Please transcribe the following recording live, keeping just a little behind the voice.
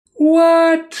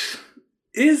What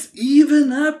is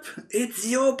even up? It's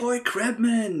your boy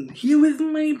Crabman, here with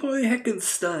my boy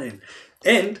Heckenstein,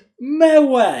 and my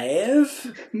wife,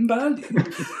 Bali.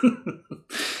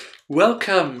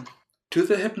 Welcome to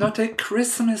the Hypnotic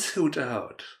Christmas Hoot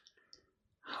Out.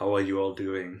 How are you all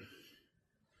doing?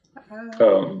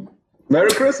 Merry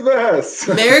Christmas!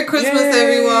 Merry Christmas,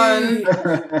 everyone!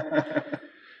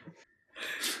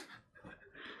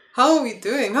 How are we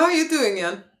doing? How are you doing,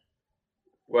 Jan?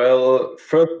 Well,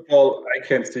 first of all, I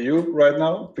can't see you right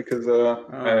now because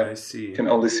I see. can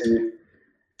only see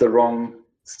the wrong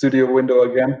studio window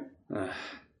again.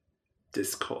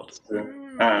 Discord.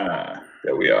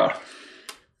 There we are.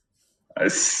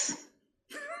 Nice.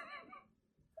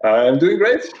 I'm doing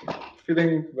great.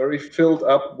 Feeling very filled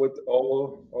up with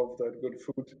all of that good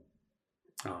food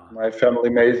my family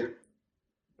made.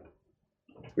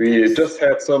 We just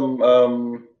had some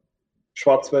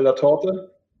Schwarzwälder Torte.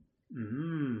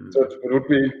 So it would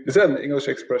be, is there an English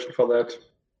expression for that?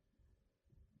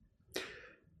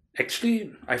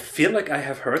 Actually, I feel like I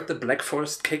have heard the Black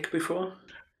Forest cake before.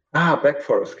 Black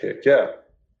Forest cake, yeah.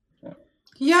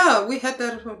 Yeah, we had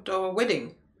that at our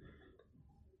wedding.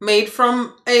 Made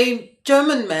from a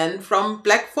German man from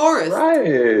Black Forest.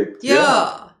 Right.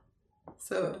 Yeah.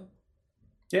 So.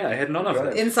 Yeah, I had none of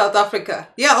that. In South Africa.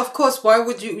 Yeah, of course. Why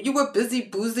would you? You were busy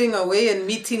boozing away and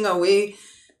meeting away.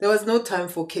 There was no time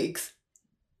for cakes.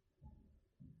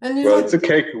 And it's a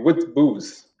cake with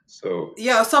booze. So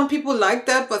yeah, some people like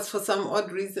that, but for some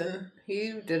odd reason,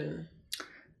 he didn't.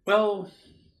 Well,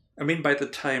 I mean, by the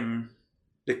time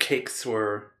the cakes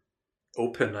were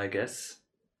open, I guess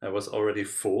I was already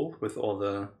full with all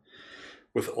the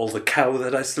cow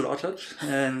that I slaughtered,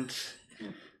 and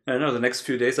I don't know. The next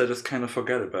few days, I just kind of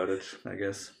forgot about it, I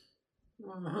guess.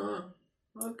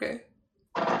 Okay.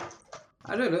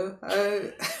 I don't know.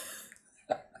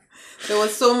 There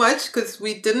was so much because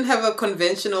we didn't have a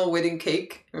conventional wedding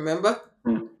cake. Remember?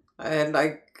 I had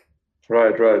like.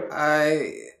 Right.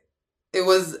 It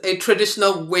was a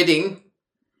traditional wedding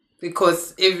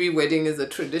because every wedding is a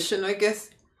tradition, I guess.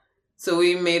 So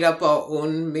we made up our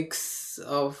own mix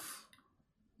of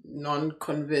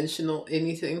non-conventional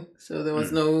anything. So there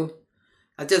was no.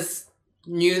 I just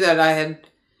knew that I had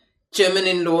German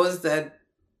in-laws that.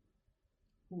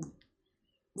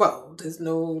 Well, there's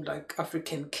no like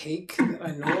African cake that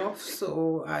I know of,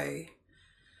 so I've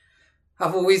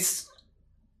always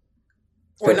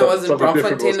when I was in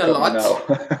Braamfontein a lot.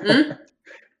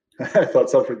 I thought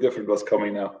something different was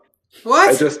coming now. What?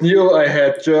 I just knew I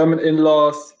had German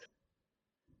in-laws.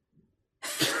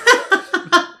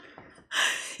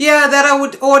 Yeah, that I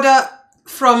would order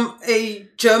from a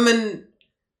German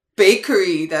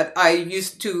bakery that I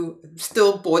used to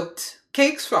still bought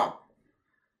cakes from.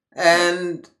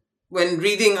 And when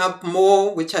reading up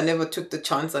more, which I never took the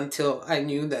chance until I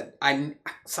knew that I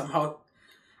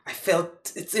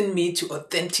felt it's in me to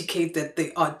authenticate that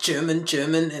they are German,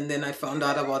 and then I found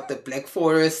out about the Black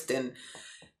Forest and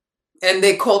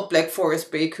they called Black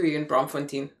Forest Bakery in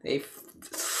Braamfontein.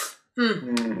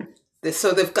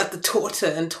 So they've got the torte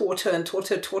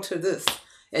this,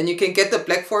 and you can get the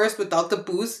Black Forest without the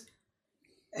booze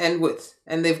and with,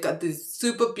 and they've got these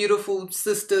super beautiful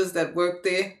sisters that work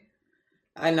there.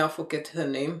 I now forget her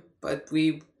name, but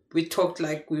we talked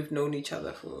like we've known each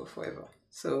other for forever.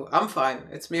 So I'm fine.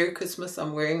 It's Merry Christmas.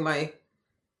 I'm wearing my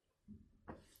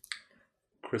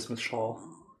Christmas shawl.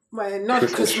 My not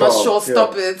Christmas shawl.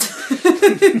 Stop it.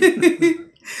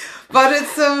 But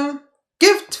it's a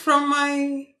gift from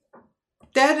my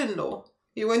dad-in-law.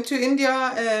 He went to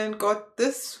India and got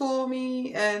this for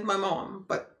me and my mom,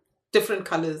 but different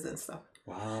colors and stuff.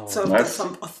 Wow. So I've got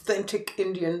some authentic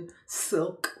Indian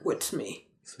silk with me.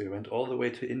 So he went all the way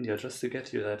to India just to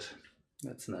get you that.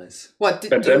 That's nice. What, do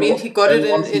you mean he got it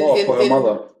in for her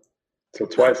mother? So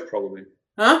twice probably.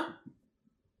 Huh?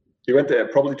 He went there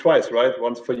probably twice, right?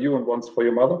 Once for you and once for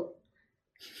your mother?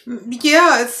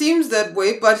 Yeah, it seems that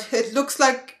way, but it looks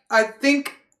like, I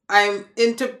think I'm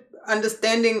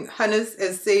understanding Hannes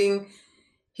as saying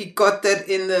he got that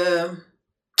in the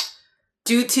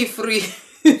duty-free section.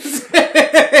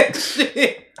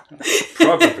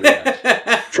 Probably.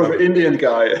 From an Indian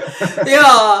guy.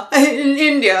 Yeah, in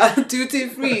India,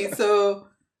 duty-free, so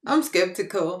I'm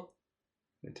skeptical.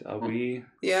 Are we?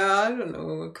 Yeah, I don't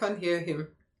know. I can't hear him.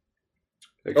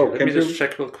 Okay, let me just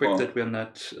check real quick that we're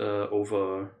not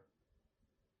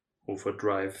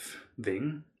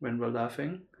overdriving when we're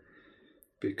laughing,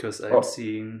 because I'm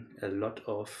seeing a lot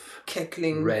of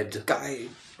cackling red guy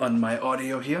on my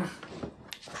audio here.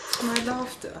 My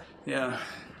laughter. Yeah.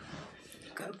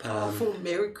 Got a powerful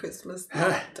Merry Christmas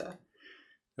laughter.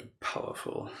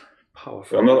 Powerful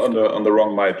powerful. I'm not on the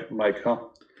wrong mic, huh?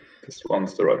 This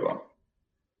one's the right one.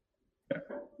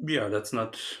 Yeah, that's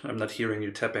not. I'm not hearing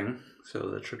you tapping,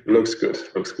 so that should be. Looks good.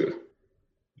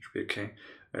 Should be okay.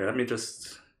 Let me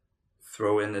just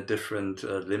throw in a different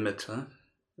limiter.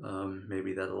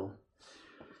 Maybe that'll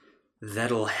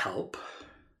help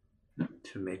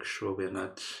to make sure we're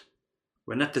not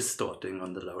distorting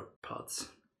on the loud parts.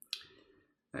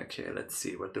 Okay, let's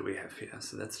see, what do we have here?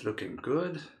 So that's looking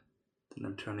good. Then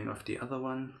I'm turning off the other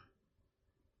one.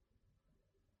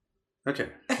 Okay,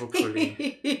 hopefully.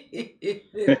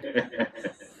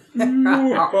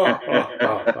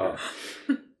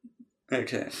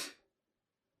 Okay.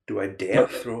 Do I dare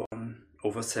throw on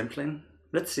oversampling?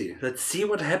 Let's see. Let's see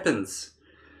what happens.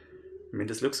 I mean,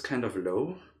 this looks kind of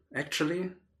low,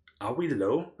 actually. Are we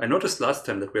low? I noticed last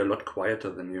time that we're a lot quieter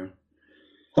than you.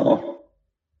 Oh.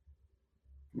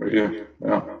 Maybe,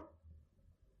 yeah.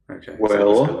 Okay.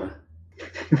 Well. So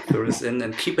throw this in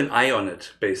and keep an eye on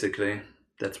it, basically.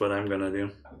 That's what I'm gonna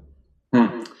do.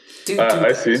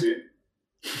 I see.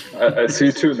 I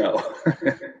see too now.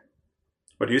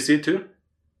 What, do you see too?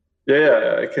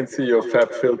 Yeah, I can see your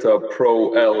FabFilter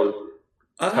Pro L.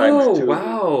 Oh,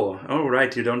 wow. Oh,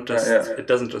 right. You don't just, it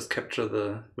doesn't just capture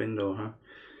the window, huh?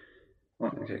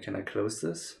 Okay, can I close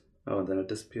this? Oh, then it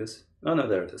disappears. Oh, no,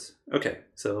 there it is. Okay,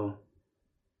 so.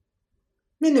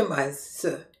 Minimize,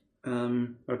 sir.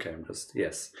 Okay, I'm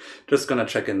just gonna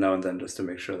check in now and then just to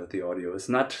make sure that the audio is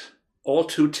not all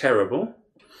too terrible.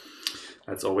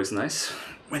 That's always nice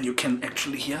when you can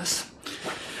actually hear us.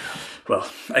 Well,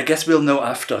 I guess we'll know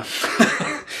after.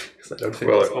 Because I don't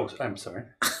think oh, I'm sorry.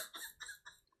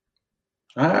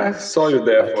 I saw you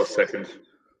there for a second.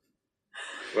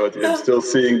 But I'm still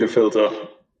seeing the filter.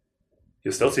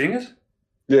 You're still seeing it?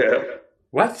 Yeah.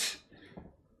 What?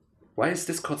 Why is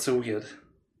Discord so weird?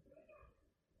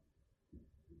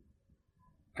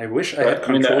 I wish I had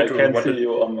control. I can see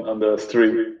you on the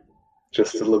stream.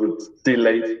 Just a little bit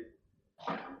delayed.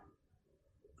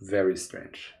 Very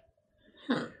strange.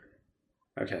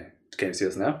 Okay, can you see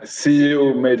us now? I see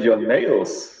you made your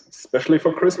nails, especially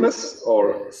for Christmas,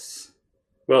 or? Yes.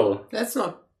 Well, that's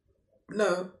not.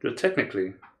 No.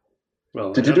 Technically.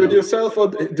 Well, did you do it yourself, or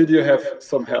did you have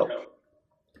some help?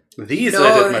 These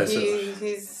I did myself.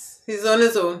 He's on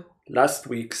his own. Last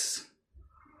week's.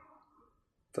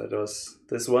 That was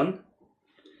this one,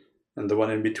 and the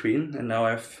one in between, and now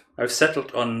I've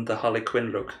settled on the Harley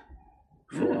Quinn look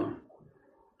for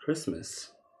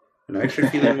Christmas, and I'm actually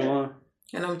feeling more.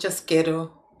 And I'm just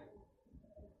ghetto,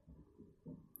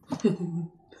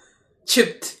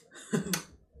 chipped.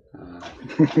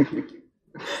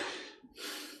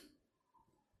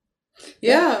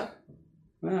 Yeah.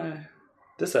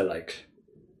 This I like.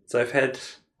 So I've had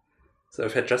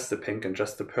just the pink and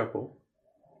just the purple.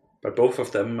 But both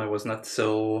of them, I was not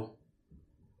so.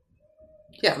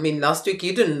 Yeah, I mean, last week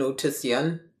you didn't notice,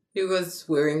 Jan. He was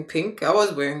wearing pink. I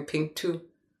was wearing pink too.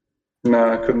 No,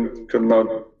 I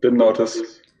didn't notice.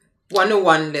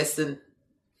 101 lesson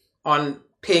on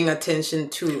paying attention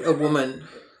to a woman.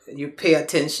 You pay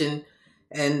attention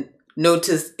and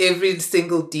notice every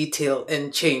single detail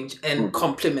and change and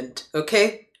compliment.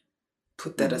 Okay?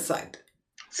 Put that aside.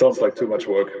 Sounds like too much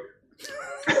work.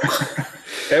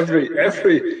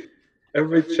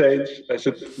 Every change I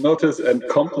should notice and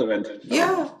compliment.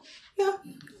 Yeah.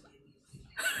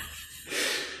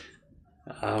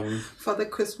 Father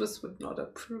Christmas would not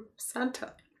approve.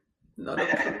 Santa, not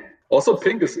approve. Also,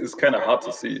 pink is kind of hard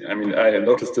to see. I mean, I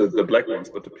noticed the black ones,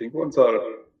 but the pink ones are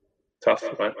tough,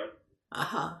 right?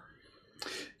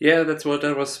 Yeah, that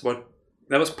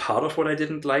was part of what I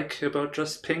didn't like about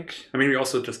just pink. I mean, we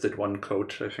also just did one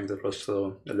coat. I think that was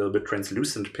a little bit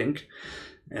translucent pink,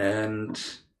 and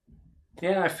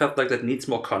yeah, I felt like that needs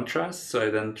more contrast. So I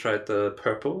then tried the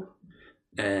purple,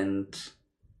 and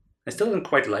I still didn't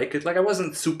quite like it. Like, I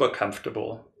wasn't super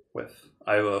comfortable with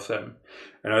either of them,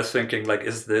 and I was thinking, like,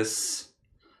 is this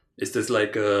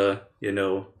like a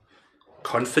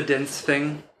confidence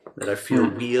thing that I feel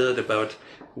weird about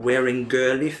wearing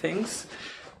girly things?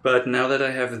 But now that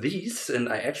I have these, and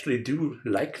I actually do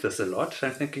like this a lot,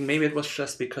 I'm thinking maybe it was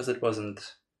just because it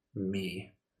wasn't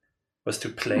me. It was too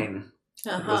plain.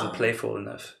 It wasn't playful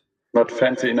enough. Not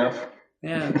fancy enough.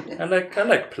 Yeah, I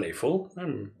like playful.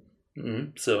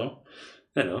 So,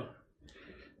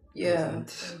 Yeah,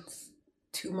 it's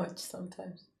too much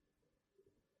sometimes.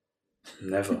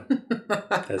 Never.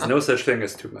 There's no such thing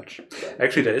as too much.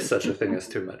 Actually, there is such a thing as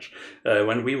too much.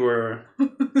 When we were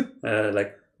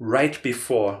right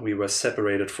before we were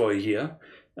separated for a year,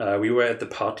 we were at the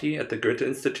party at the Goethe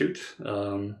Institute,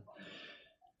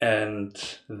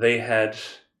 and they had.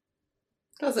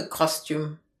 It was a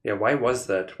costume. Yeah, why was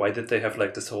that? Why did they have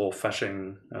like this whole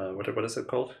Fasching, what is it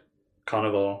called?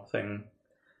 Carnival thing?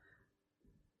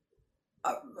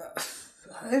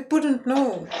 I wouldn't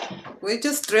know. We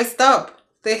just dressed up.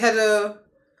 They had a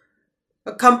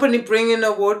company bring in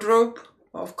a wardrobe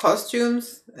of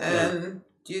costumes, and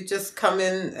you just come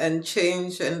in and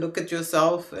change and look at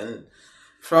yourself, and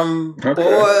from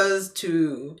boas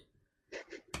to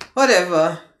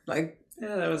whatever. Like,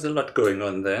 yeah, there was a lot going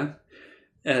on there.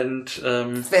 And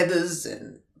feathers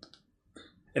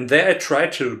and there I try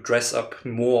to dress up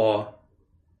more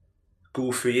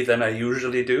goofy than I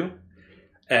usually do.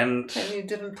 And you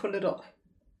didn't pull it off.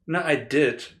 No, I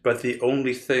did, but the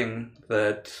only thing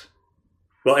that,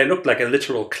 well, I looked like a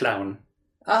literal clown.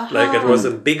 Like it was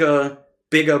a bigger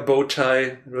bow tie.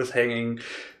 It was hanging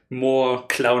more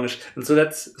clownish, and so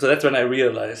that's when I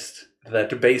realized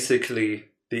that basically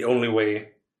the only way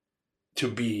to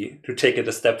take it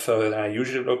a step further than I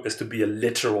usually look is to be a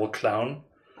literal clown.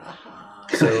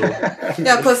 So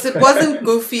yeah, because it wasn't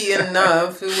goofy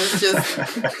enough. It was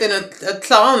just in a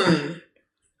clown.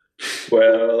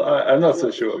 Well, I'm not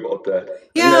so sure about that.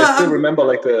 Yeah, I mean, I still remember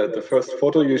like the first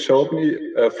photo you showed me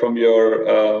from your,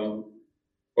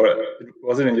 or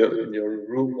was it in your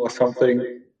room or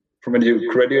something? From when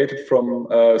you graduated from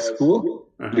school,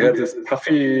 you had this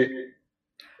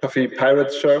puffy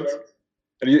pirate shirt,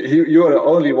 and you were the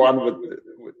only one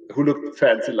who looked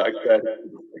fancy like that,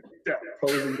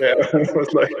 posing there. It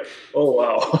was like, oh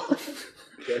wow.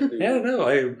 Yeah,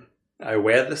 no, I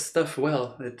wear this stuff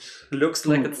well. It looks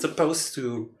like it's supposed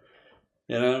to,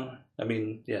 I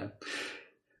mean, yeah.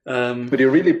 But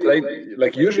you're really plain.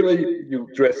 Like usually you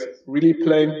dress really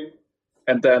plain,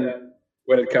 and then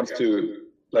when it comes to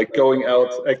like going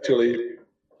out, actually,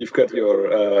 you've got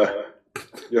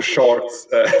your shorts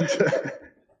and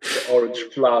the orange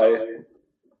fly.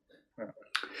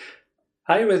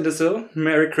 Hi, Windowsill.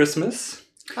 Merry Christmas.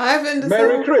 Hi, Windowsill.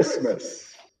 Merry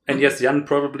Christmas. And yes, Jan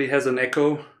probably has an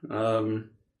echo.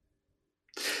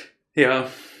 Yeah,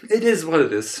 it is what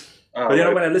it is.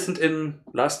 But when I listened in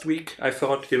last week, I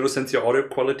thought, since your audio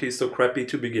quality is so crappy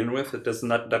to begin with, it is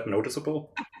not that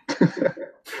noticeable.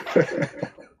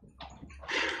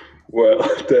 Well,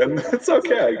 then it's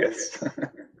okay, I guess.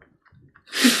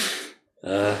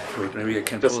 Wait, maybe I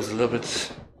can pause a little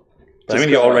bit. I mean,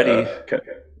 you're already...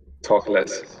 talk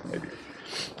less, maybe.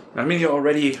 I mean, you're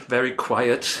already very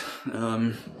quiet.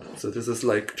 So this is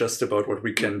like just about what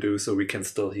we can do so we can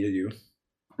still hear you.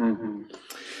 Mm-hmm.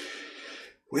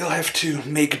 We'll have to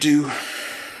make do,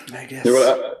 I guess. Yeah,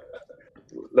 well,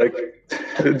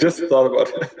 I just thought about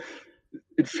it.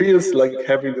 It feels like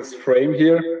having this frame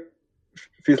here.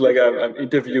 It feels like I'm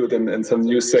interviewed in some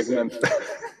new segment.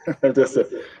 I'm just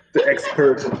the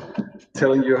expert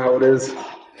telling you how it is.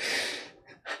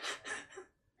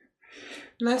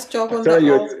 Nice job on that.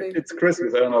 You, it's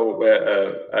Christmas. I don't know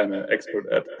where I'm an expert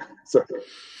at. So,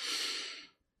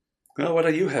 well, what are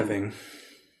you having?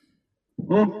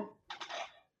 I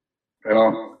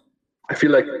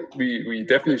feel like we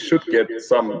definitely should get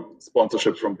some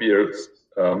sponsorship from beers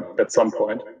at some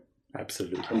point.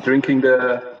 Absolutely. I'm drinking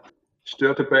the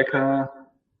Störtebeker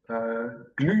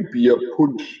Glühbier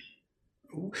Punsch.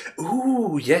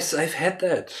 Ooh, yes, I've had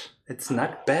that. It's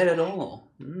not bad at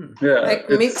all. Yeah, like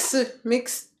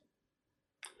mixed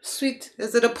sweet.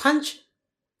 Is it a punch?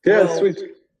 Yeah, well, sweet,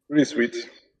 really sweet.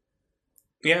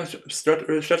 Yeah,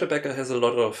 Störtebeker has a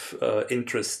lot of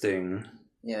interesting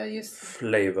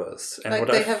flavors. And like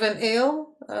they have an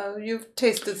ale. You've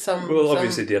tasted some. Well,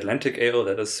 obviously the Atlantic ale.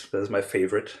 That is my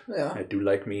favorite. Yeah, I do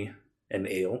like me an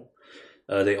ale.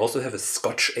 They also have a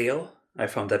Scotch ale. I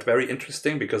found that very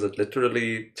interesting because it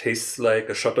literally tastes like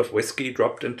a shot of whiskey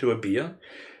dropped into a beer,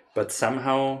 but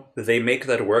somehow they make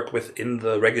that work within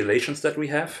the regulations that we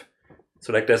have.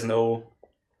 So like there's no,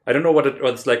 I don't know what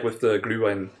it's like with the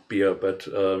Glühwein beer, but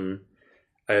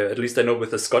at least I know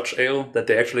with the Scotch ale that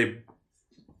they actually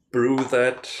brew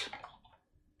that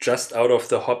just out of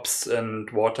the hops and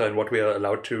water and what we are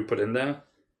allowed to put in there.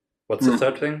 What's the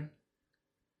third thing?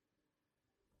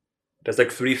 There's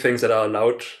like 3 things that are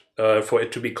allowed for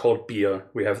it to be called beer.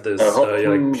 We have this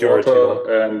like purity,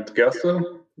 water, and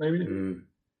Gerste, maybe?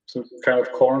 Some kind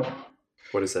of corn.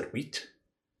 What is that, wheat?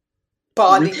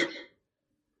 Barley.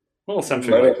 Well,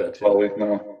 something like that. Yeah. Barley,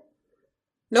 no.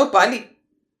 No barley.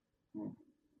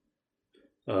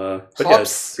 But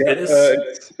yes, it is.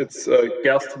 It's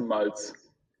Gerstenmalz.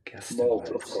 Malt,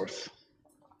 of course.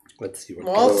 Let's see what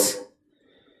malt.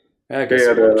 I guess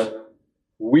the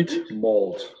wheat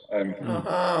malt. I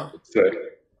would say.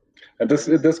 And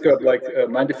this got like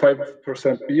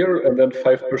 95% beer and then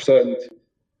 5%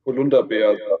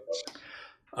 Holunderbeer.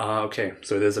 Okay,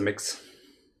 so there's a mix.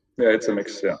 Yeah, it's a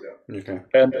mix. Yeah, Okay.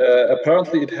 and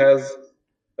apparently it has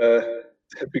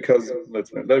because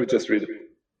let me just read it.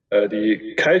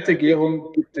 Die kalte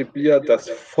Gärung gibt dem Bier das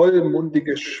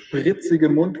vollmundige, spritzige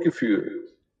Mundgefühl.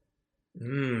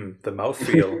 The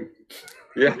mouthfeel.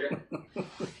 Yeah,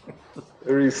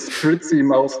 very spritzy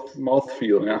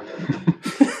mouthfeel. Yeah.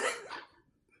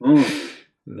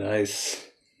 Nice.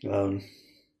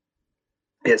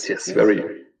 Yes,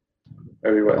 very,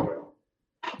 very well.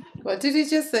 What did he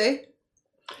just say?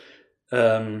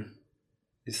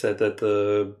 He said that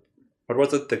what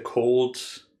was it? The cold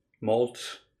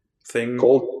malt thing.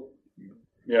 Cold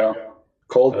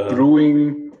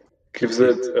brewing gives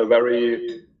it a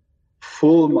very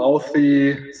full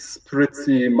mouthy,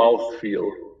 spritzy mouthfeel.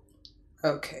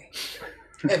 Okay.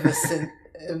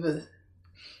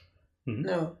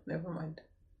 No, never mind.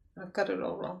 I've got it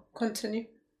all wrong. Continue.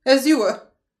 As you were.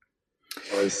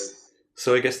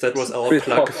 So I guess that was our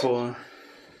plug for...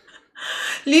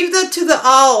 Leave that to the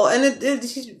owl, and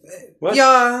it What?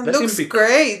 yeah, Let looks him be-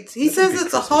 great. He let him says be it's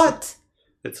Christmas. hot.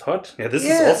 It's hot? Yeah, this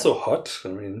Yeah. is also hot. I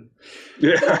mean...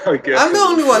 Yeah, I guess. I'm the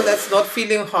only one that's not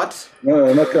feeling hot. No,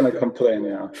 I'm not gonna complain.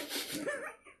 Yeah.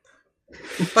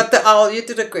 But the owl, you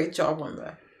did a great job on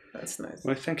that. That's nice.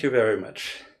 Well, thank you very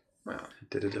much. Wow. I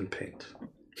did it in paint.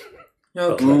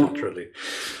 Okay. Well, not literally.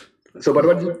 So, but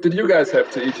what did you guys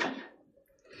have to eat? I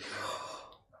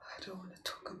don't want to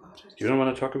talk about it. You don't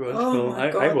want to talk about it? Oh Well,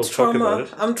 my God, I will talk about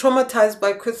it. I'm traumatized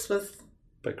by Christmas.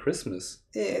 By Christmas?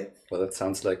 Yeah. Well, that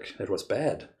sounds like it was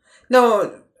bad.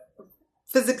 No,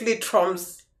 physically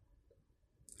trumps.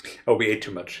 Oh, we ate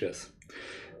too much, yes.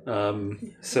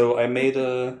 So I made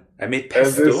As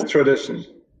pesto. is tradition.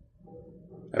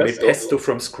 I made pesto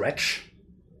from scratch.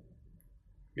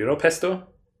 You know pesto?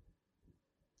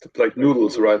 It's like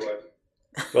noodles, right?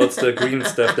 Well, it's the green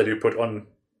stuff that you put on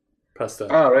pasta.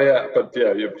 Ah, right, yeah, but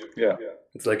yeah.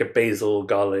 It's like a basil,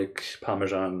 garlic,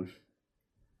 parmesan,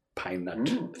 pine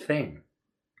nut thing.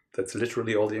 That's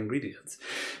literally all the ingredients.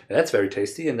 And that's very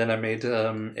tasty. And then I made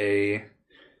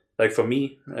for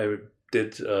me, I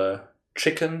did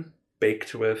chicken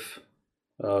baked with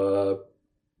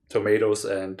tomatoes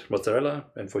and mozzarella.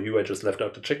 And for you, I just left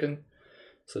out the chicken.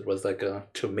 So it was like a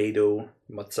tomato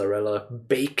mozzarella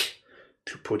bake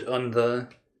to put on the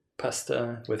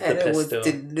pasta with And the it was pesto.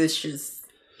 delicious.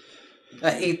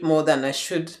 I ate more than I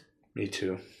should. Me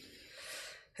too.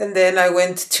 And then I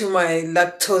went to my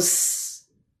lactose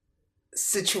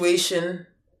situation,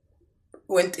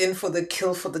 went in for the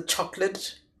kill for the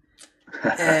chocolate,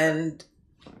 and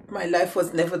my life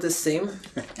was never the same.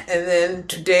 And then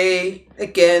today,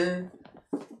 again,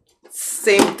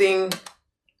 same thing.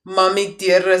 Mommy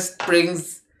Dearest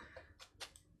brings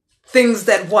things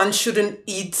that one shouldn't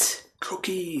eat.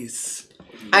 Cookies.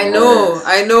 I know.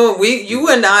 You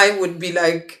and I would be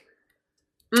like,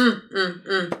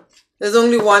 There's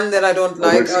only one that I don't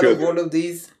like looks out of good. all of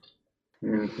these.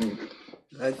 Mm-hmm.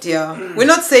 But yeah, we're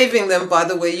not saving them, by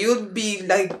the way. You'll be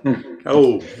like,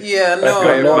 Oh, yeah, I've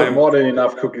got no. more than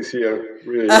enough cookies here.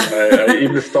 Really, I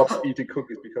even stopped eating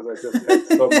cookies because I just had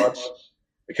so much.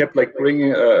 I kept like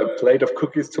bringing a plate of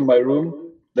cookies to my room.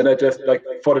 Then I just like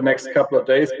for the next couple of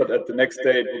days, but at the next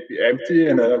day it would be empty,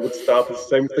 and then I would start the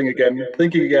same thing again,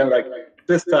 thinking again like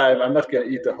this time I'm not gonna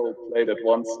eat the whole plate at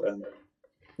once, and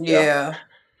Yeah.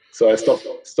 so I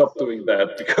stopped doing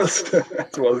that because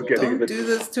that was getting a Don't bit. do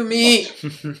this to me.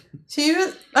 She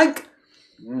was like,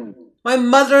 Mm. my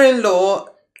mother-in-law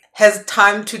has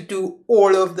time to do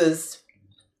all of this.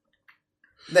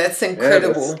 That's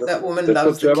incredible. That woman that's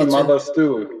loves what German the kitchen. mothers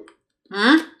do.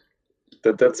 Hmm?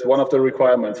 That's one of the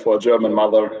requirements for a German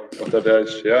mother of that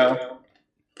age. Yeah,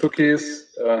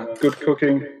 cookies, good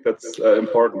cooking. That's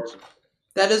important.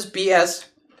 That is BS.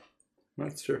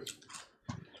 that's true.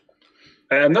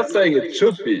 I'm not saying it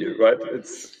should be right.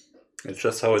 It's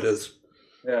just how it is.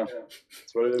 that's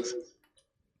what it is.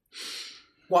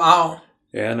 Wow.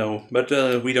 Yeah, no, but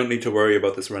we don't need to worry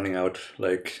about this running out.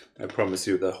 Like, I promise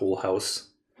you, the whole house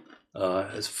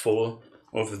is full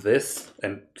of this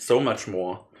and so much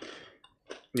more.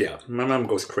 Yeah, my mom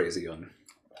goes crazy on.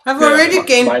 I've Yeah, already mine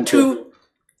gained too.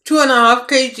 2.5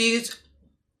 kgs.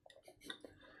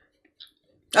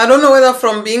 I don't know whether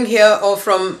from being here or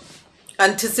from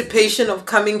anticipation of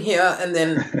coming here, and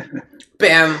then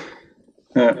bam.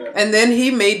 And then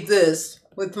he made this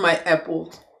with my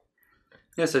apples.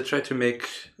 Yes, I tried to make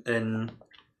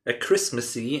a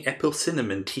Christmassy apple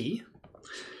cinnamon tea.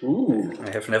 Ooh,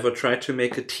 I have never tried to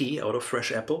make a tea out of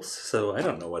fresh apples, so I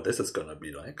don't know what this is gonna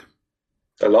be like.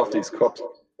 I love these cups,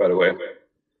 by the way.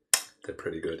 They're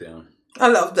pretty good, yeah. I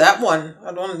love that one.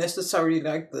 I don't necessarily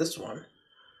like this one.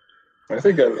 I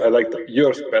think I like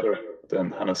yours better.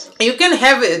 then, Hannes. You can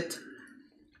have it.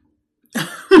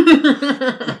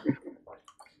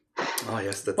 Oh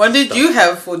yes, that's What did stuff. you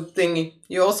have for thingy?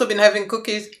 You also been having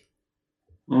cookies?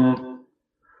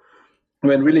 I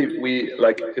mean, really, we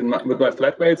like with my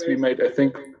flatmates, we made, I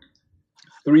think,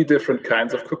 3 different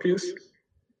kinds of cookies,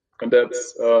 and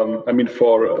that's I mean,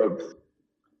 for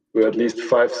we're at least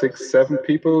 5, 6, 7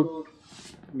 people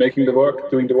doing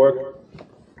the work.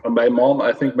 And my mom,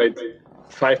 I think, made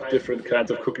 5 different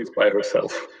kinds of cookies by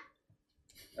herself.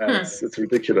 And it's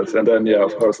ridiculous. And then, yeah,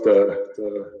 of course,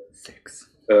 the 6.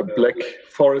 Black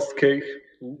Forest cake.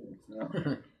 Ooh,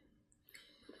 yeah.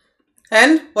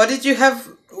 And what did you have?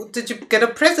 Did you get a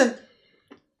present?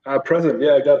 A present,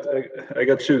 yeah, I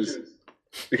got shoes,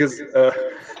 because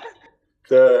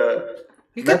the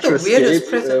You got the mattress weirdest gate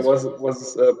presents.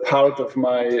 was part of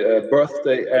my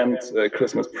birthday and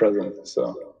Christmas present.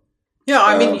 So Yeah,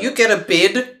 I mean, you get a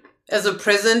bed as a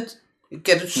present. You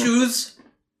get shoes.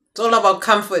 It's all about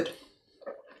comfort.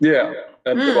 yeah,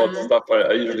 and about stuff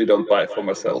I usually don't buy for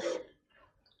myself.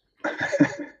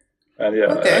 And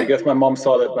yeah, Okay. I guess my mom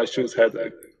saw that my shoes had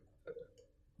a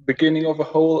beginning of a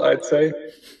hole, I'd say.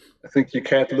 I think you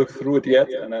can't look through it yet.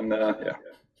 And then, yeah,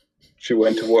 she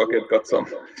went to work and got some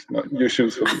new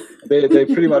shoes for me. They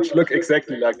pretty much look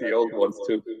exactly like the old ones,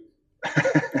 too.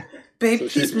 Babe, So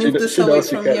please move this she away knows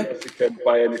from she here. can't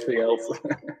buy anything else.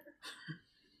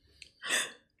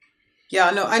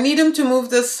 Yeah, no, I need him to move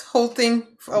this whole thing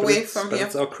away from But here.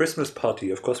 it's our Christmas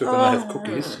party. Of course, we're gonna have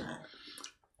cookies.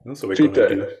 That's what we're Cheat gonna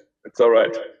day. do. It's all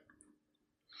right.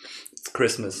 It's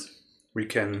Christmas. We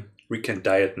can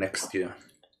diet next year.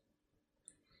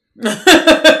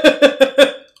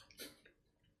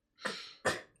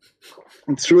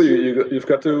 It's true. You've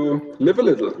got to live a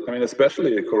little. I mean,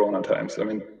 especially in Corona times. I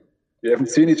mean, you haven't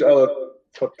seen each other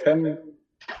for 10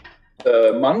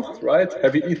 months, right?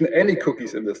 Have you eaten any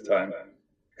cookies in this time?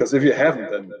 Because if you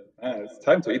haven't, then it's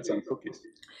time to eat some cookies.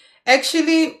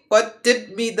 Actually, what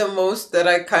did me the most that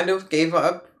I kind of gave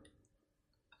up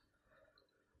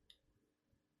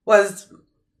was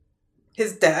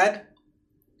his dad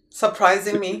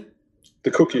surprising me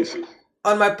The cookies.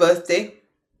 on my birthday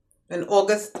in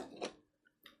August,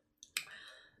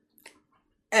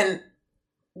 and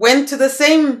went to the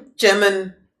same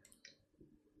German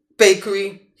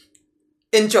bakery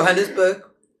in Johannesburg,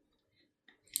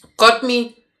 got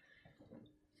me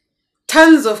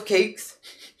tons of cakes.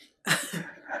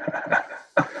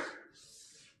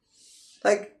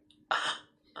 Like,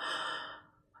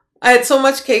 I had so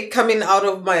much cake coming out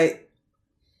of my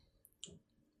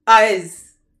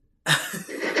eyes. I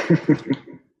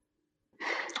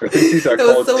think these are There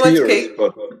was called so much tears, cake.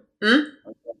 but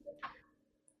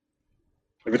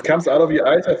if it comes out of your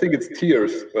eyes, I think it's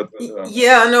tears. But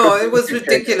Yeah, no, it was cake.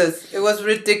 ridiculous. It was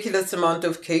ridiculous amount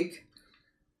of cake.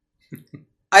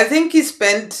 I think he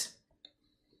spent,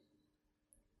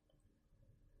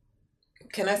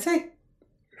 can I say?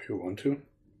 If you want to.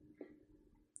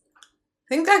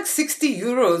 I think like 60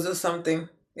 euros or something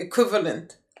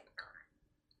equivalent.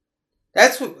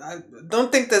 That's what, I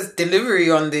don't think there's delivery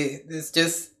on there's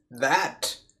just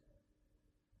that.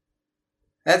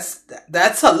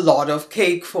 That's a lot of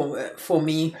cake for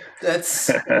me. That's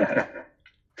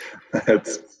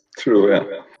That's true. Yeah.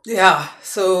 yeah.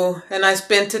 So, and I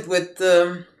spent it with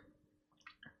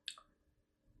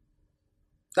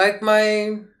like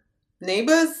my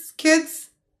neighbors' kids.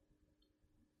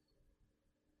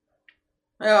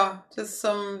 Yeah, just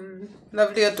some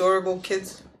lovely, adorable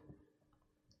kids.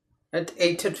 I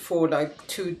ate it for like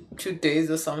two days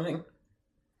or something.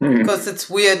 Because it's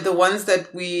weird, the ones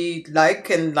that we like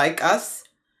and like us.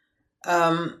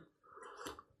 Lwandle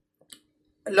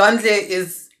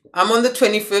is, I'm on the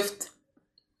 25th.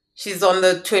 She's on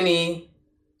the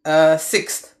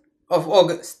 26th of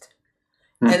August.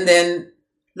 And then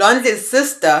Lwandle's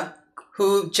sister,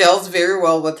 who gels very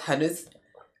well with Hannes,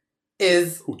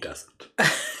 is... Who doesn't?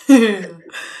 Her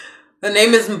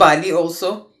name is Mbali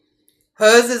also.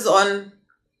 Hers is on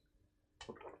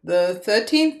the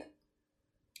 13th.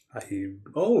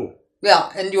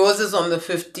 Yeah, and yours is on the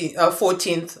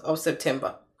 14th of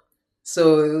September.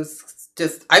 So it was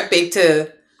just, I baked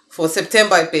her, for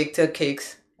September I baked her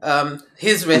cakes.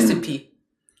 His recipe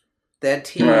that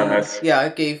he Nice.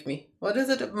 gave me. What is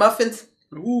it? Muffins?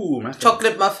 Ooh, muffins.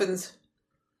 Chocolate muffins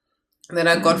that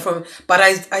I got from, but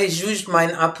I zhuzhed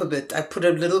mine up a bit. I put a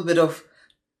little bit of,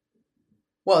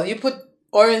 well, you put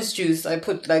orange juice, I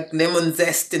put like lemon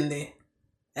zest in there,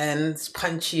 and it's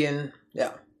punchy and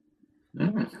yeah,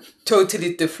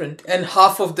 totally different. And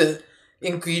half of the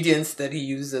ingredients that he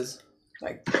uses,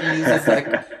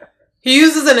 he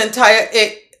uses an entire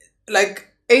egg, like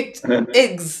 8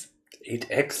 eggs 8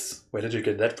 eggs? Where did you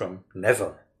get that from?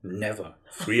 Never.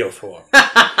 3 or 4.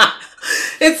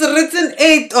 It's written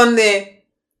 8 on there.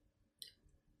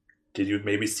 Did you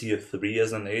maybe see a 3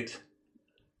 as an 8?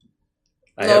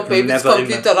 No, baby, it's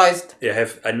computerized.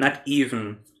 Not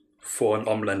even for an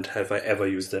omelette have I ever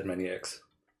used that many eggs.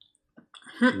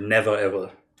 Never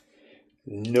ever.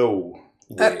 No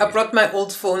way. I brought my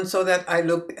old phone so that I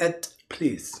look at...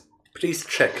 Please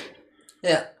check.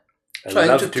 Yeah. I Trying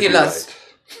love to be kill us.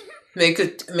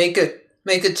 right.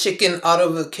 Make a chicken out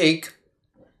of a cake.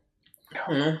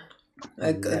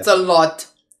 It's a lot.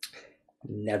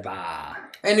 Never.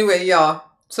 Anyway, yeah.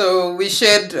 So we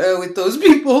shared with those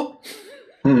people.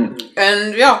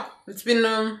 And yeah, it's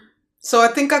been... so I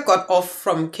think I got off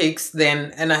from cakes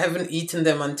then, and I haven't eaten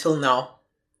them until now.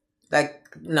 Like,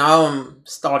 now I'm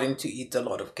starting to eat a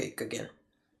lot of cake again.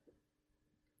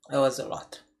 That was a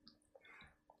lot.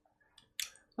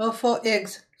 Oh, 4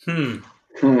 eggs.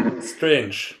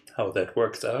 Strange how that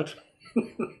works out.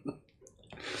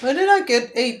 Where did I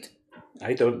get 8?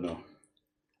 I don't know.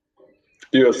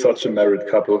 You're such a married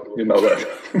couple, you know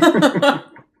that.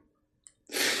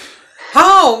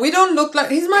 How? We don't look like...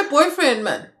 He's my boyfriend,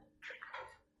 man.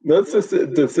 That's just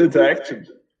this interaction.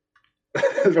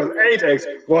 It was 8 eggs.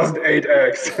 Wasn't 8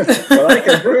 eggs. But I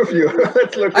can prove you.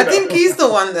 Let's look I it think up. he's the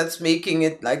one that's making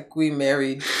it like we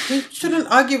married. He shouldn't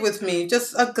argue with me.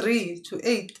 Just agree to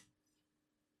 8.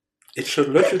 It should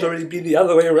literally be the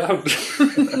other way around.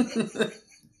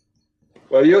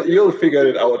 Well, you'll figure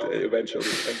it out eventually,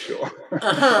 I'm sure.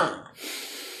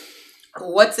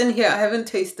 What's in here? I haven't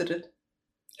tasted it.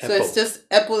 Apple. So it's just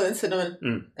apple and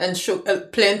cinnamon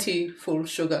and plenty full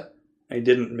sugar. I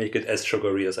didn't make it as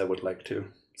sugary as I would like to.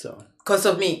 So Because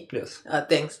of me. yes.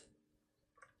 Thanks.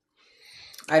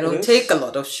 I don't Yes. take a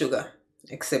lot of sugar,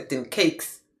 except in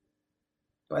cakes.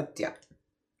 But yeah.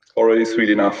 Already sweet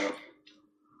enough.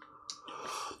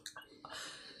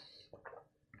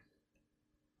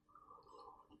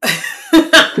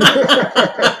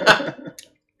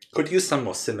 Could use some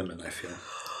more cinnamon, I feel.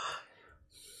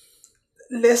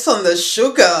 Less on the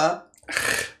sugar.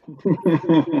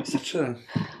 Such a...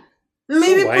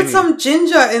 Maybe So put whiny. some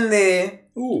ginger in there.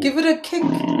 Ooh. Give it a kick.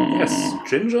 Yes,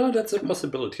 ginger, that's a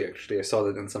possibility actually. I saw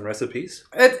that in some recipes.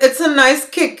 It's a nice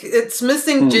kick. It's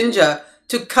missing ginger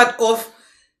to cut off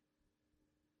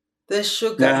the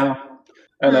sugar. Yeah.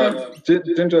 And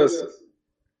ginger is,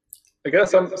 I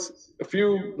guess, a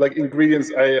few like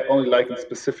ingredients I only like in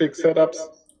specific setups,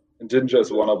 and ginger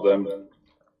is one of them.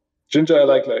 Ginger I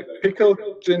like pickled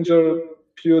ginger,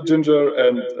 pure ginger,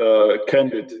 and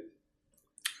candied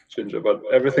ginger, but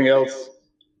everything else,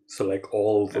 So like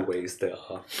all the ways there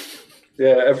are.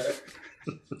 yeah.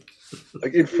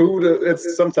 Like in food,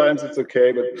 sometimes it's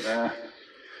okay, but nah.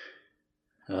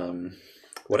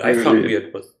 What I found Usually-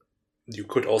 weird was you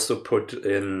could also put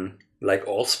in like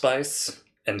allspice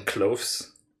and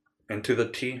cloves into the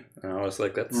tea. And I was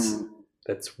like,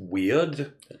 that's weird.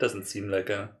 That doesn't seem like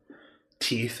a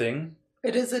tea thing.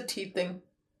 It is a tea thing.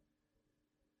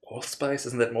 Allspice,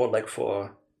 isn't that more like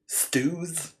for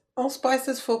stews? Allspice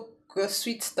is for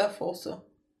sweet stuff also.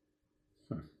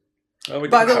 Oh, we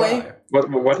By can the way- try.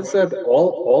 What is that?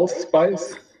 All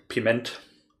spice? Piment.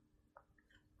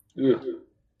 Ugh.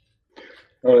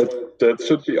 Oh, that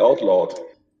should be outlawed.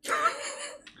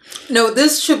 No,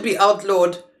 this should be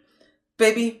outlawed.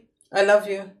 Baby, I love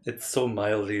you. It's so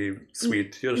mildly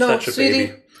sweet. You're No, such a sweetie.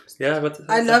 baby. Yeah, but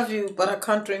I love you, but I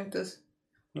can't drink this.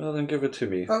 Well, then give it to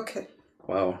me. Okay.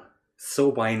 Wow, so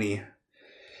whiny.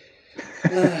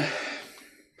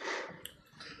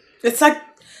 It's like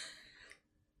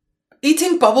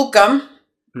eating bubble gum.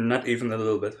 Not even a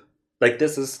little bit. Like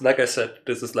this is, like I said,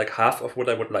 this is like half of what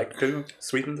I would like to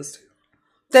sweeten this to.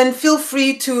 Then feel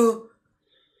free to...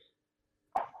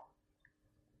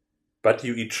 But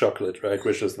you eat chocolate, right?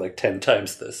 Which is like 10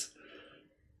 times this.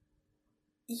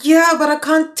 Yeah, but I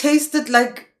can't taste it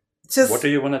like just... What do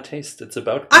you want to taste? It's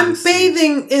about I'm being sweet.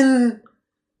 bathing in...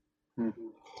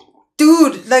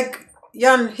 Dude, like,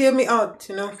 Jan, hear me out,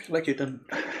 you know? I feel like you don't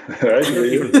Right?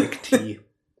 even drink tea.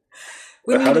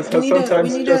 It has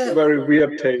sometimes just a very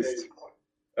weird taste.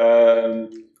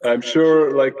 I'm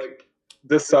sure, like,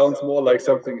 this sounds more like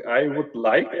something I would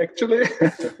like, actually.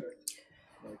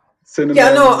 Cinnamon.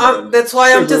 Yeah, no, and that's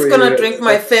why I'm just gonna sugary drink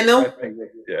my stuff. I fennel. think,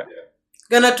 yeah.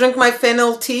 Gonna drink my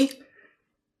fennel tea.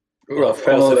 Well, of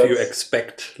fennel, course, if you that's-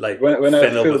 expect like when I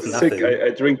fennel feel with sick, nothing. I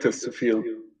drink this to feel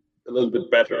a little bit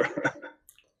better.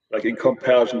 Like in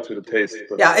comparison to the taste.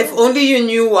 But, Yeah, if only you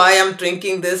knew why I'm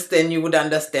drinking this, then you would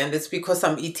understand. It's because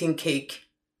I'm eating cake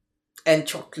and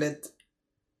chocolate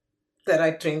that I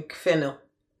drink fennel.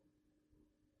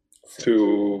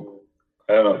 to,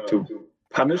 I don't know, to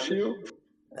punish you?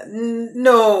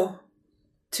 No,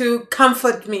 to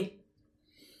comfort me.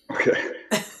 Okay.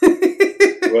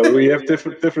 Well, we have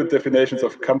different definitions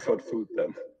of comfort food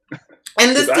then.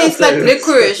 And this 'Cause I'd tastes say like it's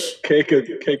licorice.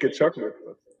 cake and chocolate.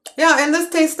 But Yeah, and this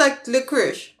tastes like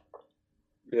licorice.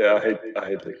 yeah, I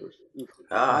hate licorice.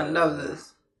 I love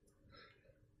this.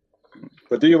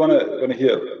 But do you want to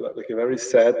hear like a very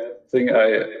sad thing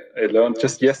I learned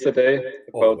just yesterday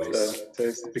about Always.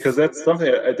 taste? Because that's something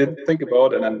I didn't think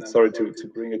about, and I'm sorry to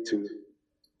bring it to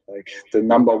like the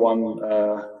number one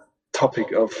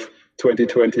topic of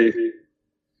 2020.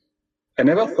 I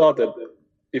never thought that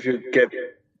if you get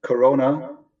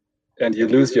corona and you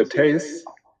lose your taste,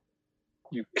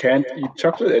 you can't eat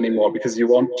chocolate anymore because you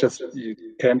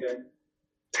can't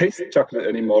taste chocolate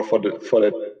anymore for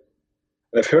that.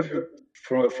 I've heard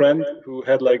from a friend who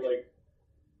had like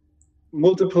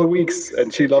multiple weeks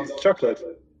and she loves chocolate,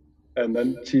 and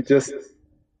then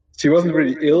she wasn't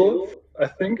really ill, I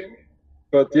think,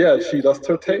 but yeah, she lost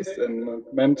her taste and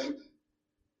it meant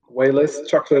way less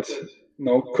chocolate,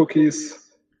 no cookies.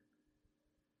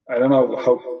 I don't know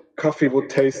how coffee would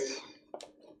taste.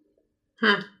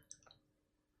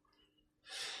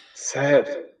 Sad.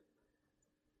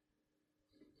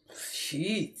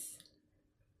 Jeez.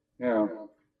 Yeah.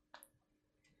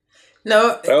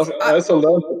 No, I also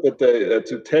learned that they,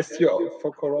 to test you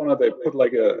for corona, they put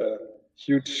like a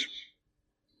huge,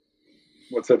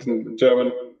 what's that in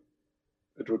German?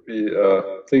 It would be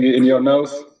a thingy in your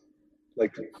nose,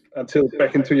 like until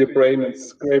back into your brain and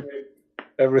scrape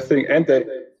everything. And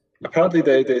apparently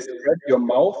they scrape your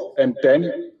mouth and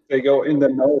then they go in the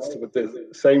nose with the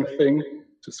same thing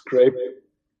to scrape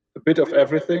a bit of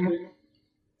everything.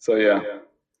 So yeah,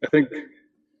 I think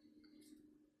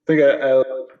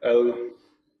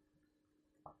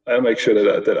I'll make sure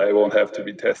that I won't have to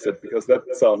be tested, because that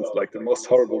sounds like the most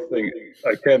horrible thing.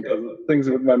 I can't things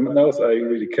with my nose. I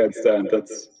really can't stand.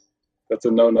 That's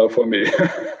a no for me.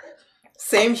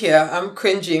 same here. I'm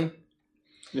cringing.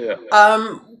 Yeah.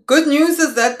 Good news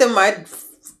is that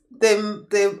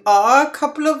there are a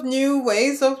couple of new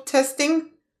ways of testing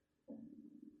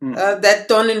that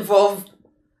don't involve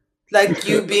like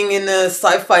you being in a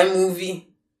sci-fi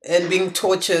movie and being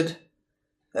tortured.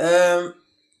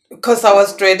 Because I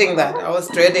was dreading that.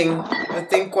 I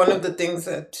think one of the things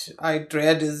that I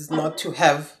dread is not to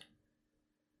have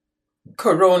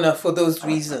corona for those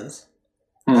reasons.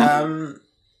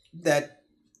 That,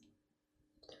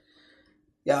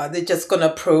 yeah, they're just gonna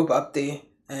probe up there.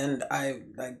 And I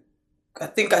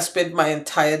think I spent my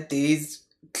entire days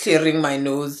clearing my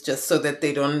nose just so that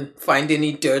they don't find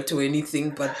any dirt or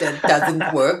anything, but that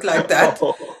doesn't work like that.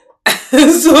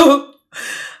 So,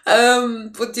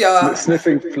 but yeah.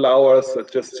 Sniffing flowers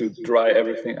just to dry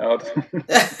everything out.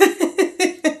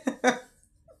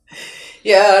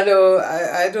 Yeah, no,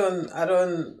 I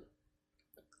don't,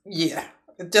 yeah,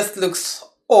 it just looks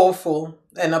awful.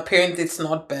 And apparently it's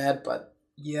not bad, but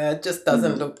yeah, it just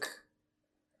doesn't look.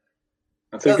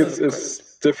 I think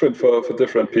it's different for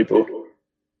different people.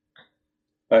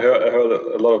 I heard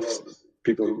a lot of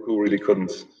people who really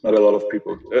couldn't. Not a lot of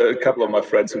people. A couple of my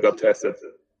friends who got tested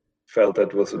felt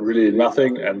that was really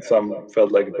nothing, and some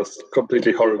felt like it was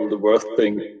completely horrible, the worst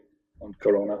thing on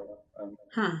corona.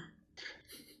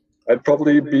 I'd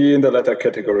probably be in the latter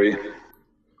category.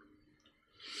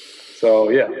 So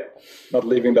yeah, not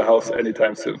leaving the house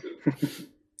anytime soon.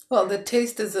 Well, the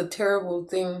taste is a terrible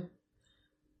thing.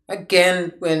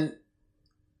 Again, when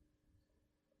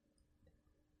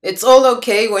it's all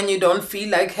okay when you don't feel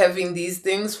like having these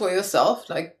things for yourself,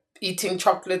 like eating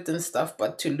chocolate and stuff,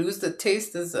 but to lose the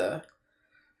taste is a...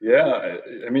 Yeah,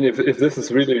 I mean, if this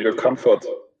is really your comfort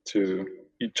to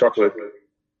eat chocolate,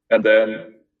 and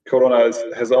then corona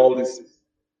has all these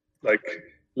like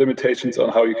limitations on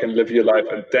how you can live your life,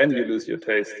 and then you lose your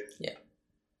taste. Yeah,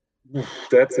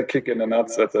 that's a kick in the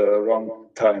nuts at the wrong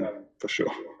time for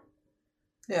sure.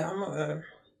 Yeah, I'm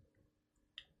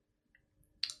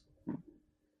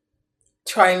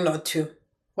trying not to.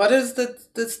 What is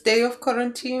this day of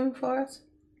quarantine for us?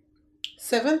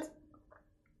 7th?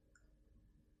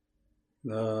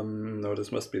 No,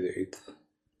 this must be the 8th.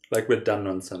 Like, we're done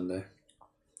on Sunday.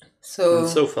 So, and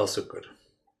so far, so good.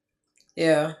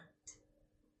 Yeah.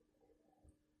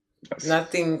 Yes.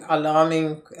 Nothing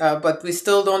alarming, but we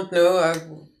still don't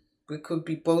know. We could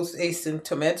be both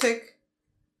asymptomatic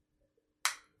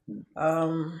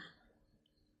and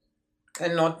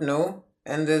not know.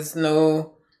 And there's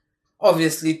no,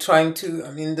 obviously, trying to,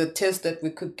 I mean, the test that we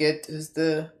could get is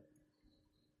the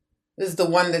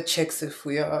one that checks if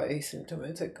we are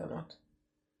asymptomatic or not.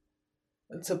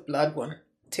 It's a blood one.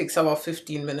 It takes about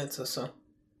 15 minutes or so.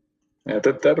 Yeah,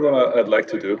 that one I'd like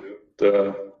to do.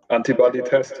 the antibody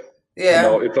test. To Yeah.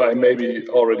 know if I maybe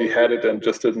already had it and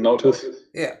just didn't notice.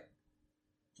 Yeah.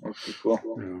 Okay, cool.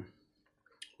 Yeah.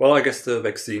 Well, I guess the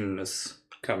vaccine is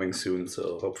coming soon,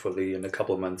 so hopefully in a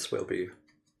couple months we'll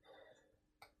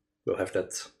have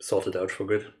that sorted out for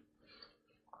good.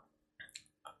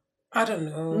 I don't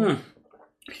know.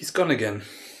 He's gone again.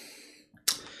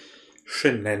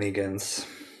 Shenanigans.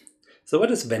 So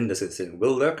what is Vendes in?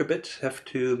 Will lurk a bit, have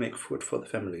to make food for the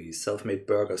family. Self-made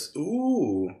burgers.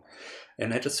 Ooh!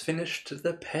 And I just finished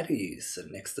the patties.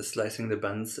 And next is slicing the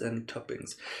buns and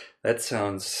toppings. That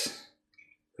sounds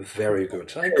very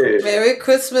good. Merry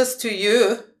Christmas to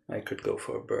you. I could go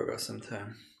for a burger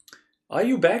sometime. Are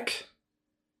you back?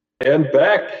 I am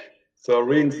back. So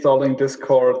reinstalling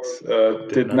Discord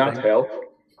did not help.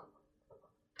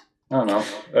 I don't know.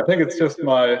 I think it's just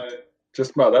my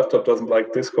laptop doesn't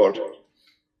like Discord.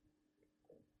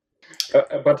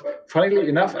 But funnily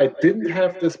enough, I didn't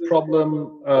have this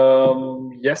problem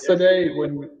yesterday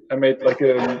when I made like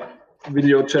a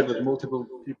video chat with multiple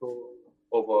people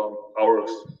over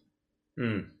hours.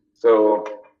 So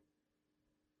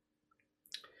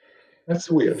that's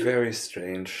weird. Very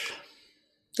strange.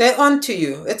 They're on to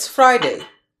you. It's Friday.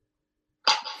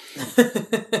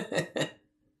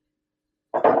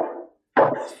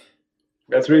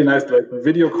 That's really nice. Like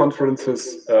video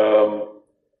conferences,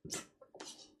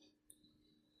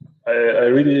 I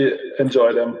really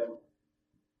enjoy them.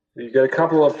 You get a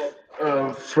couple of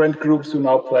friend groups who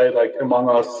now play like Among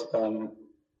Us,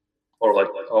 or like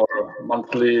our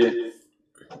monthly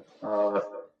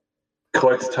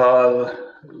Kreuztal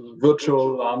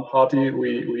virtual LAN party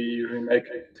we remake.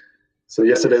 So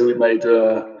yesterday we made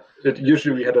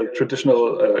usually we had a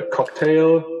traditional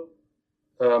cocktail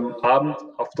Abend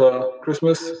after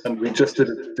Christmas, and we just did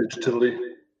it digitally.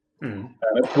 And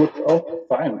it worked out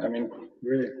fine. I mean,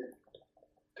 really,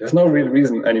 there's no real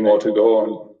reason anymore to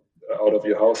go out of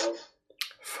your house.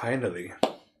 Finally.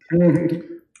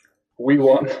 We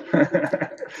won.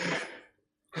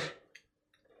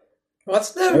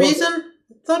 What's the reason?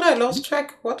 I thought I lost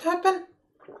track. What happened?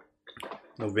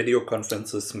 No, video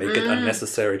conferences make it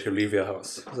unnecessary to leave your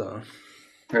house. So.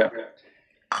 Yeah.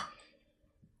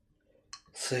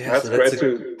 So yeah, that's great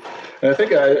too. And I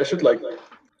think I should I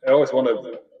always want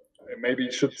to maybe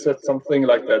should set something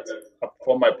like that up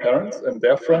for my parents and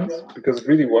their friends, because it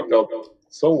really worked out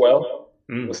so well.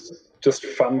 It was just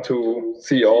fun to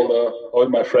see all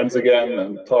my friends again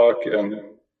and talk and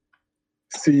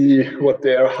see what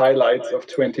their highlights of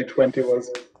 2020 was.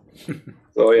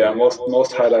 So yeah,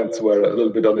 most highlights were a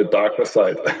little bit on the darker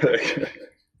side.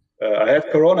 I had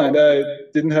Corona and I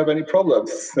didn't have any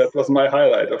problems. That was my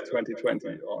highlight of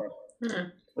 2020.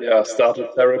 Or started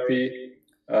therapy.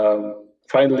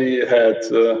 Finally had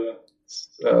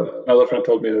another friend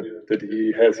told me that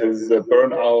he has his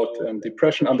burnout and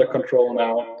depression under control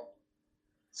now.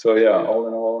 So yeah, all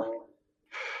in all,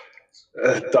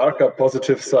 a darker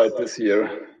positive side this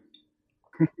year.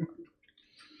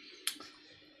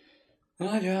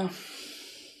 Yeah.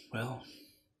 Well,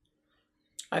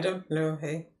 I don't know.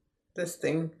 Hey, this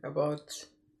thing about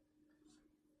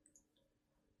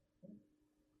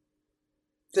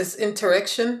this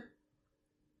interaction,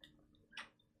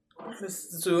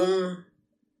 this Zoom,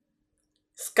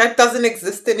 Skype doesn't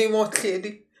exist anymore.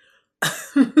 Clearly.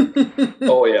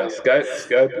 Oh yeah,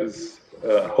 Skype is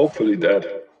hopefully dead.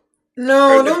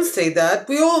 No, don't say that.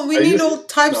 We need all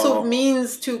types of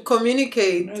means to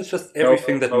communicate. It's just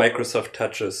everything that Microsoft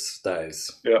touches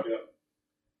dies. Yeah,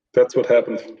 that's what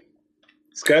happened.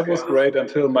 Skype was great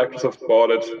until Microsoft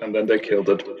bought it, and then they killed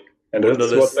it. And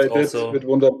that's what they did with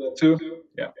Wunderlist too.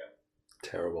 Yeah.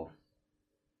 Terrible.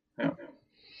 Yeah.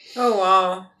 Oh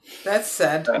wow, that's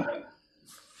sad.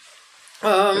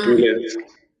 It really is.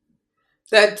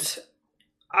 That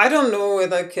I don't know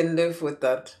whether I can live with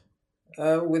that.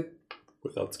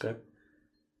 Without Skype.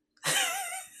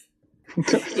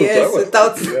 Yes,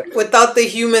 without the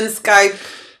human Skype.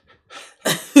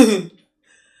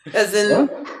 As in,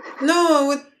 no,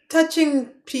 with touching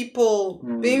people,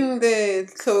 being there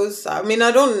close. I mean,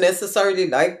 I don't necessarily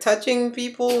like touching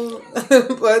people,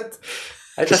 but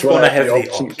I just want to have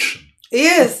the option.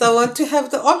 Yes, I want to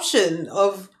have the option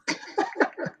of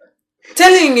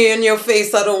telling you in your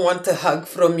face, I don't want a hug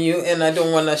from you, and I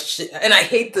don't want to, and I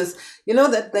hate this. You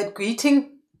know that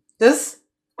greeting? This?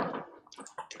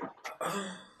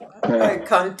 I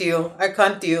can't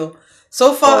deal.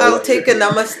 So far, I'll take a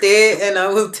namaste, and I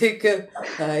will take a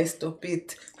hi. Stop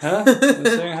it. Huh? You're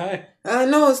saying hi?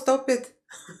 No, stop it.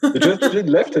 You just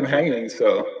left him hanging,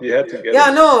 so you had to get.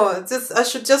 Yeah, no. I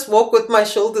should just walk with my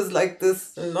shoulders like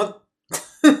this, and not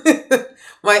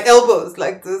my elbows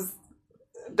like this.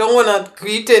 don't want to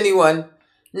greet anyone.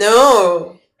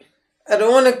 No, I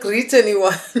don't want to greet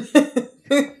anyone.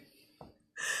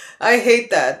 I hate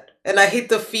that, and I hate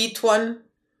the feet one.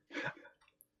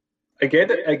 I get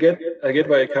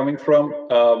where you're coming from.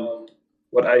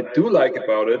 What I do like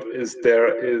about it is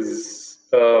there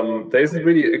isn't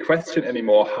really a question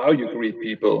anymore how you greet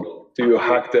people. Do you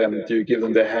hug them? Do you give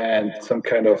them the hand? Some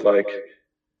kind of like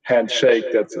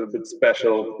handshake that's a bit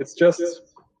special. It's just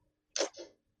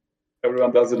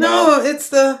everyone does it now. No, it's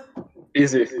the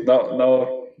Easy.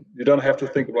 No, you don't have to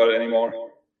think about it anymore.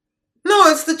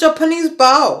 no, it's the Japanese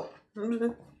bow.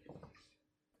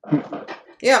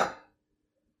 Yeah.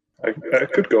 I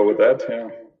could go with that. Yeah.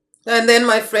 And then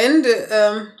my friend,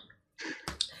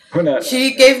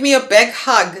 she gave me a back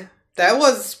hug. That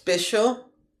was special.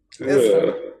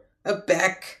 A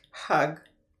back hug.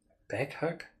 Back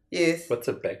hug? Yes. What's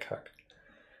a back hug?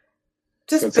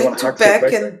 Just back to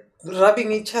back and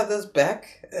rubbing each other's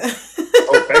back.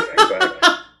 Oh, back to back.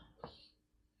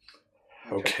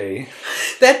 Okay.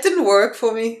 That didn't work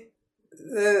for me.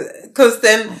 Because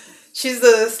then she's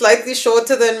slightly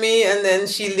shorter than me, and then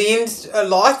she leaned a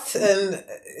lot and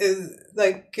is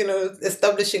like,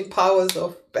 establishing powers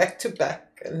of back to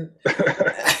back. And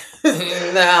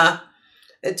nah,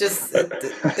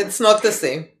 it's not the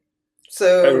same.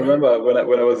 So I remember when I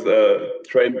was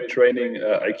training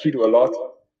Aikido a lot,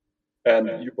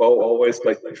 and you bow always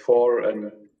like before,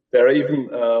 and there are even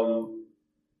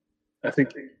I think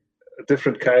a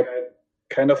different kind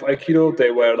of Aikido.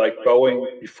 They were like bowing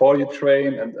before you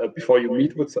train and before you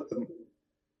meet with someone.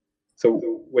 So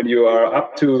when you are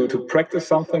up to practice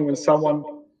something with someone,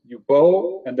 you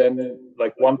bow, and then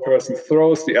like one person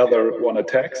throws, the other one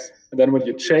attacks, and then when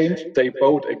you change, they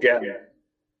bowed again.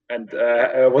 And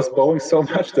I was bowing so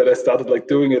much that I started like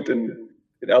doing it in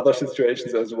other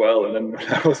situations as well. And then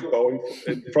when I was bowing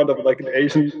in front of like an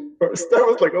Asian person, I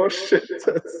was like, oh shit,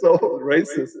 that's so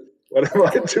racist. What am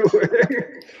I doing?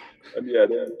 And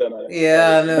then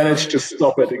I managed to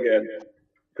stop it again.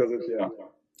 Because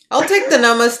I'll take the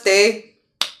namaste.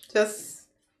 Just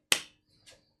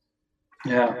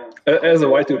as a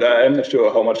white dude, I'm not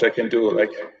sure how much I can do.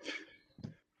 Like,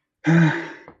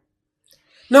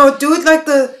 no, do it like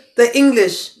the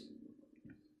English,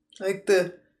 like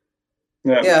the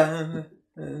do that,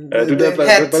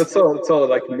 but it's all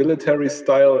like military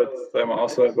style. I'm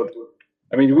also, but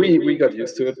I mean, we got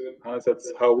used to it.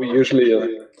 That's how we usually.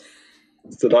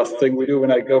 It's the last thing we do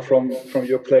when I go from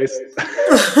your place.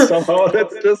 Somehow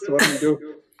that's just what we do.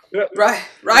 Yeah.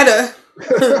 Righter.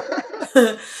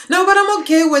 No, but I'm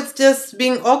okay with just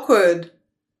being awkward.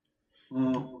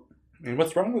 And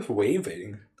what's wrong with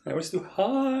waving? I always do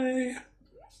hi.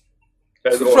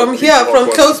 From here, from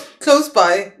close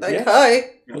by, like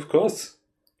hi. Of course,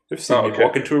 I've seen me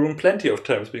walk into a room plenty of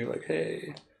times, being like,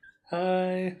 "Hey,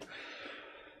 hi."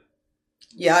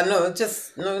 Yeah, no,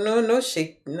 just no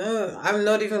shake. No, I'm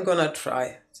not even gonna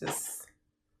try.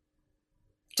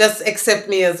 Just accept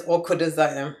me as awkward as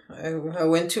I am. I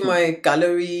went to my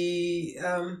gallery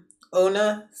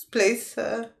owner's place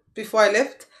before I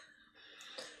left,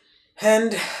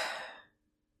 and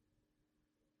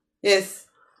yes,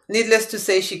 needless to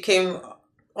say, she came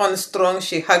on strong.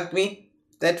 She hugged me.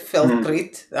 That felt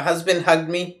great. The husband hugged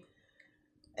me,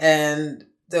 and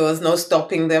there was no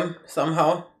stopping them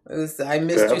somehow. It was, I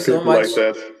missed you so much.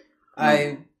 Like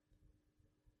that.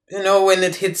 When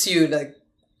it hits you, like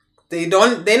they're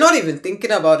not even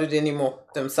thinking about it anymore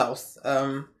themselves,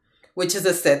 which is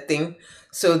a sad thing.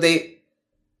 So the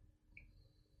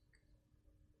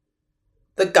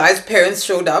guy's parents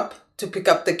showed up to pick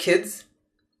up the kids.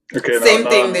 Okay, same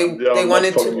thing. They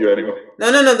wanted to. You anymore.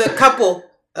 No. The couple,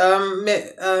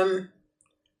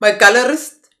 my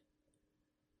gallerist.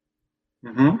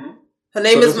 Her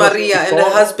name is Maria, and her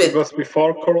husband. It was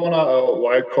before Corona or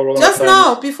while Corona? Just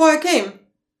now, before I came.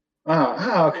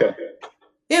 Okay.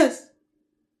 Yes.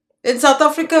 In South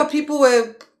Africa, people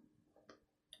were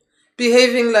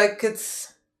behaving like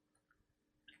it's...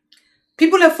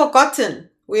 People have forgotten.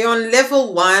 We're on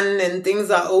level 1 and things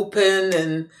are open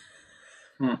and,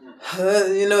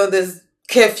 there's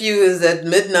curfew is at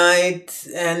midnight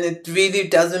and it really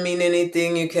doesn't mean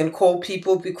anything. You can call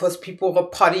people because people are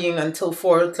partying until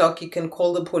 4 o'clock. You can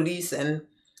call the police and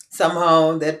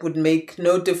somehow that would make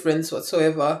no difference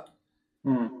whatsoever.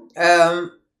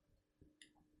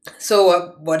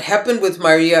 So what happened with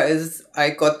Maria is I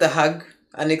got the hug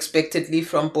unexpectedly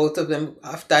from both of them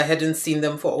after I hadn't seen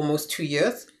them for almost 2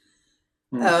 years.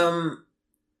 And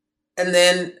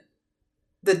then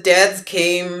the dads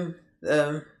came,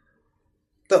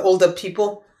 the older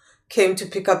people came to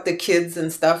pick up the kids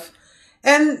and stuff.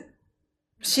 And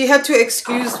she had to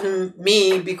excuse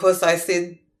me because I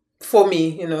said for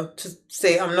me, to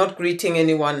say I'm not greeting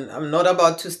anyone. I'm not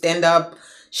about to stand up,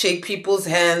 shake people's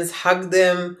hands, hug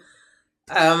them.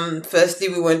 Firstly,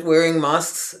 we weren't wearing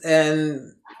masks,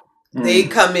 and they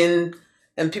come in,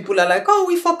 and people are like, "Oh,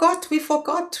 we forgot,"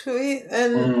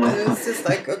 and it's just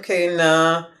like, okay,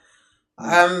 nah.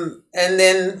 And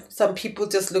then some people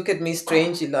just look at me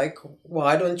strangely, like,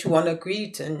 "Why don't you want to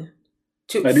greet?" And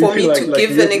for me to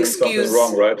give an excuse,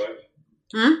 wrong, right?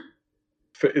 Hmm?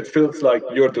 It feels like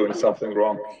you're doing something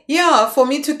wrong. Yeah, for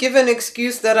me to give an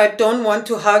excuse that I don't want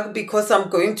to hug because I'm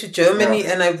going to Germany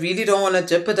and I really don't want to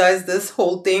jeopardize this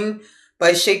whole thing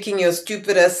by shaking your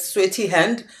stupid ass sweaty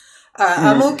hand.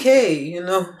 I'm okay,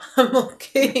 I'm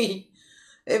okay.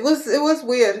 It was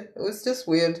weird. It was just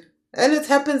weird. And it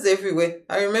happens everywhere.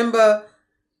 I remember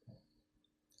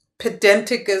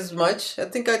pedantic as much. I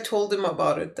think I told him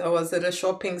about it. I was at a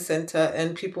shopping center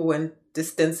and people went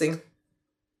distancing.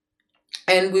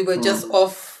 And we were just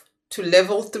off to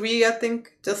level 3, I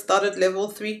think. Just started level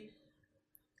 3.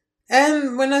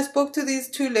 And when I spoke to these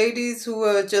two ladies who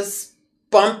were just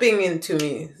bumping into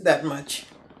me that much,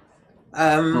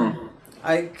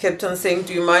 I kept on saying,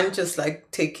 do you mind just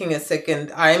like taking a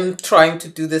second? I'm trying to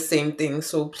do the same thing,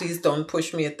 so please don't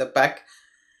push me at the back.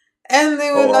 And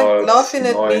they were like laughing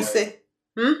at me, say,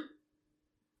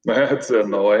 That's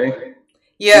annoying.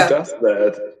 Yeah. Who does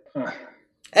that?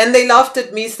 And they laughed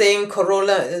at me saying,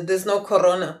 Corona, there's no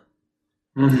Corona.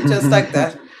 Just like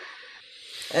that.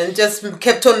 And just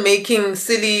kept on making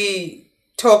silly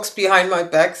talks behind my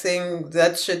back saying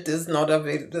that shit is not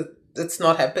available. It's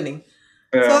not happening.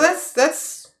 Yeah. So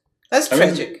that's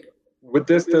tragic. I mean, with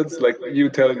distance, like you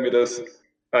telling me this,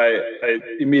 I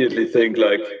immediately think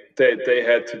like they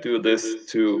had to do this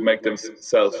to make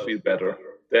themselves feel better.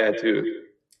 They had to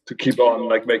keep on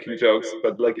like making jokes,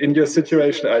 but like in your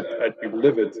situation, I'd be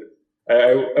livid.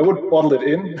 I would bottle it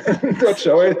in, not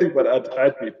show anything, but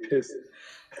I'd be pissed.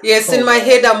 Yes, in my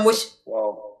head I'm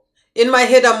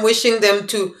wishing them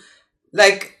to,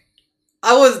 like,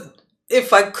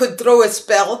 if I could throw a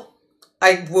spell,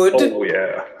 I would. Oh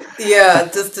yeah. Yeah,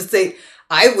 just to say,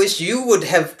 I wish you would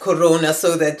have Corona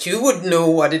so that you would know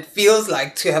what it feels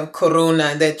like to have Corona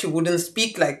and that you wouldn't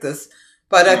speak like this.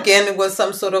 But again, it was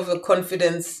some sort of a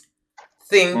confidence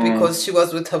thing because she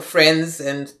was with her friends,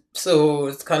 and so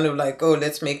it's kind of like, oh,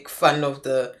 let's make fun of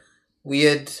the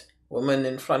weird woman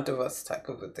in front of us type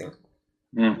of a thing.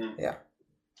 Yeah.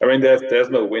 I mean, there's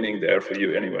no winning there for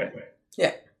you anyway.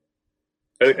 Yeah.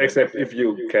 Except if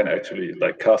you can actually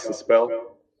like cast a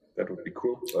spell, that would be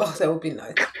cool. But... Oh, that would be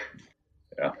nice.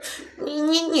 Yeah.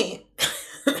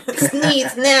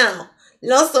 Sneeze now.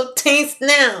 Loss of taste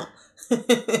now.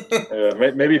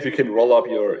 Maybe if you can roll up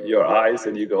your eyes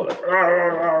and you go like.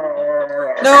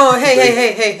 No,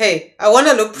 hey! I want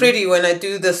to look pretty when I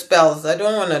do the spells. I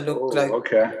don't want to look like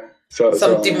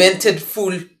some demented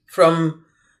fool from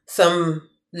some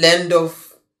land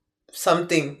of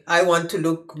something. I want to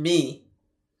look me.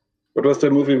 What was the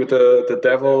movie with the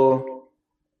devil?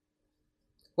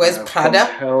 Where's Prada?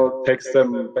 Hell takes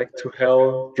them back to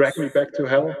hell. Drag me back to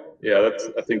hell. Yeah, that's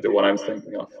I think the one I'm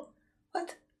thinking of.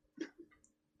 What?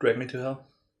 Drag Me to Hell.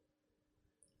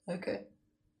 Okay.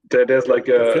 There's like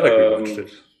a. I feel like we watched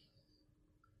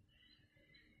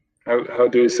it. How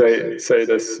do you say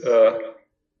this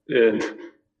in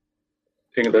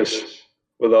English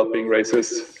without being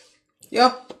racist?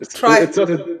 Yeah. It's not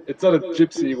a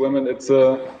gypsy woman. It's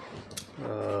a.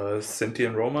 Sinti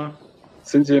and Roma.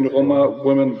 Sinti and Roma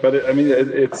women, but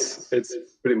it's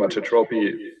pretty much a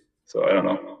trophy. So I don't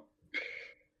know.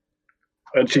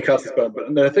 And she casts a spell, but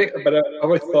I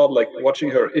always thought like watching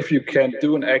her, if you can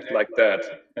do an act like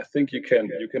that, I think you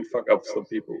can fuck up some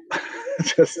people.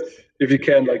 Just if you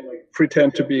can like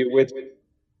pretend to be with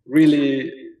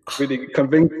really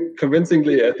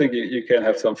convincingly, I think you can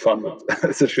have some fun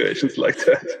with situations like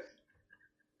that.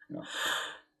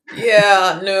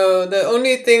 Yeah, no, the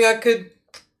only thing I could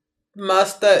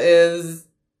master is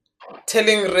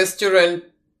telling restaurant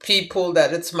people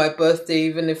that it's my birthday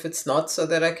even if it's not, so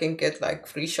that I can get like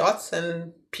free shots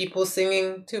and people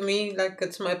singing to me like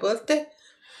it's my birthday,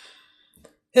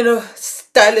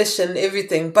 stylish and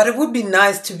everything. But it would be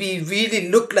nice to be really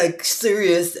look like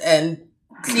serious and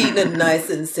clean and nice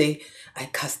and say, I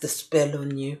cast a spell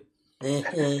on you,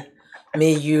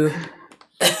 may you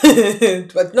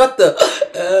but not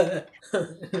the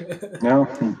no,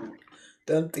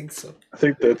 don't think so. I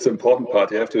think that's the important part.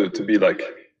 You have to be like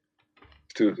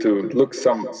to look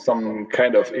some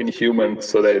kind of inhuman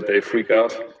so they freak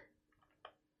out.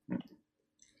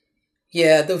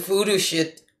 Yeah, the voodoo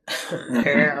shit.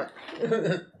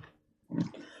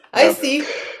 I see.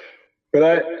 But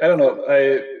I don't know.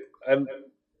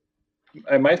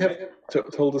 I might have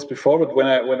told this before, but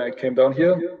when I came down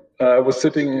here, I was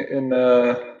sitting in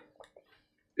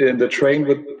the train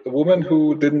with a woman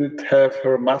who didn't have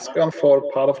her mask on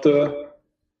for part of the.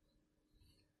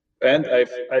 And I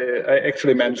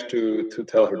actually managed to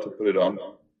tell her to put it on.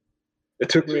 It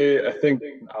took me, I think,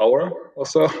 an hour or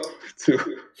so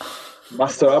to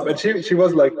muster up. And she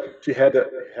was like, she had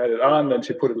it on, and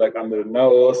she put it like under the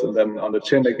nose, and then on the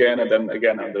chin again, and then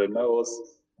again under the nose.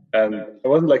 And I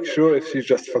wasn't like sure if she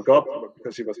just forgot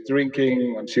because she was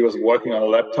drinking and she was working on a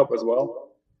laptop as well.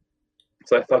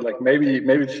 So I thought like maybe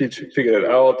she figured it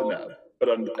out. But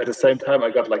at the same time, I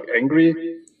got like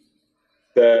angry.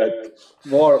 That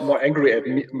more angry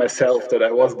at myself that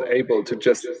I wasn't able to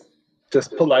just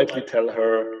politely tell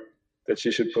her that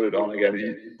she should put it on again.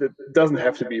 It doesn't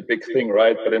have to be a big thing,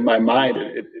 right? But in my mind,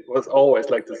 it was always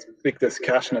like this big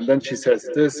discussion, and then she says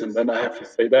this, and then I have to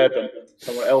say that, and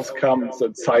someone else comes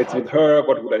and sides with her.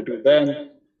 What would I do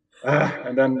then?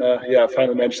 And then I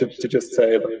finally managed to just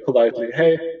say politely,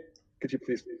 "Hey, could you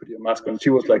please put your mask on?" She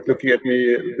was like looking at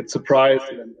me a bit surprised,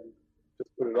 and then just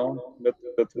put it on.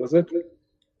 That was it.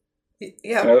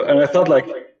 Yeah. And I thought like,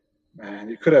 man,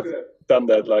 you could have done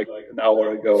that like an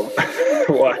hour ago.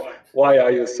 Why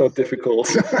are you so difficult?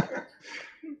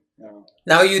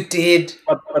 Now you did.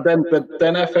 But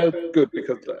then I felt good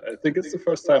because I think it's the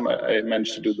first time I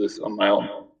managed to do this on my own.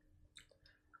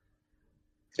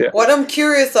 Yeah. What I'm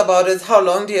curious about is how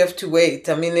long do you have to wait?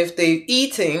 I mean, if they're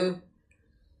eating,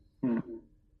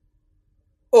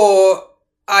 or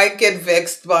I get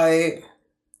vexed by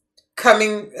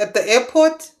coming at the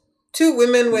airport. 2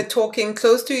 women were talking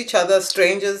close to each other,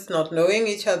 strangers, not knowing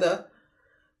each other.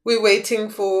 We're waiting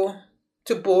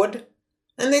to board,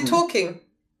 and they're talking.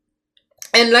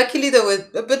 And luckily they were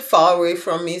a bit far away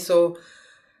from me, so.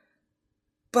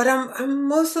 But I'm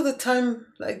most of the time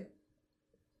like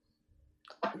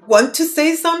want to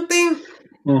say something,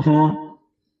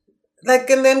 like,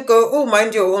 and then go, oh,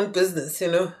 mind your own business, you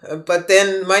know. But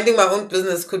then minding my own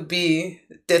business could be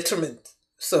detriment.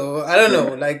 So I don't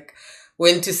know, like.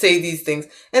 When to say these things.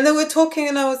 And then we're talking,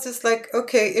 and I was just like,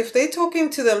 okay, if they're talking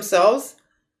to themselves,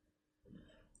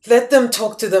 let them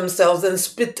talk to themselves and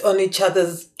spit on each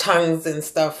other's tongues and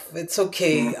stuff. It's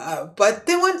okay. But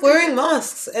they weren't wearing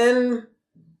masks. And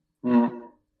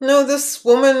this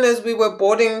woman, as we were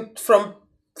boarding from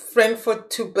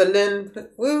Frankfurt to Berlin,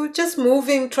 we were just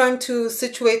moving, trying to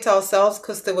situate ourselves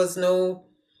because there was no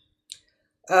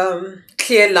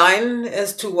clear line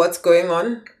as to what's going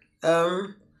on.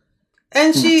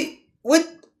 And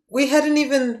we hadn't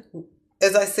even,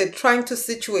 as I said, trying to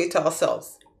situate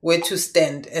ourselves where to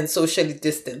stand and socially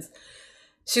distance.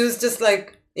 She was just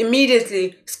like,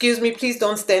 immediately, excuse me, please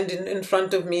don't stand in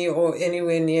front of me or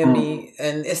anywhere near me,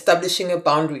 and establishing a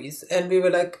boundaries. And we were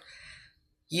like,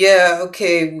 yeah,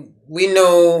 okay, we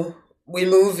know we're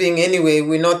moving anyway.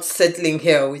 We're not settling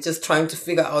here. We're just trying to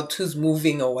figure out who's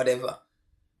moving or whatever.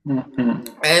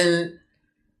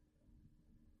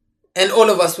 And all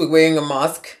of us were wearing a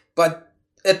mask, but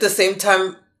at the same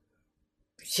time,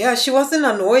 yeah, she wasn't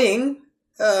annoying.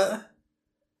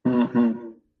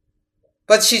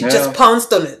 But she just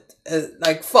pounced on it,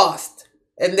 like fast.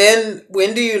 And then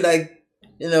when do you like,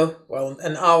 well,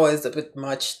 an hour is a bit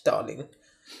much, darling.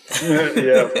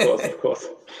 Yeah, of course.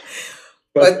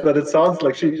 But it sounds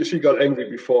like she got angry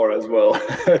before as well.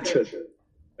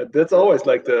 That's always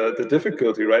like the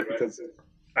difficulty, right? Because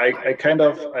I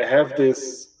have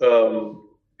this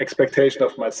expectation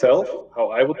of myself, how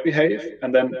I would behave,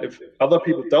 and then if other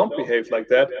people don't behave like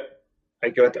that, I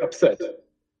get upset.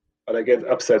 But I get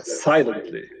upset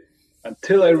silently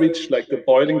until I reach like the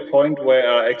boiling point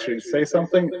where I actually say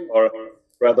something, or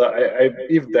rather,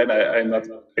 I'm not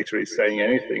actually saying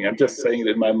anything. I'm just saying it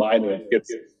in my mind, and it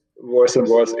gets worse and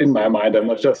worse in my mind. I'm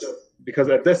not just, because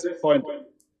at this point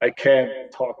I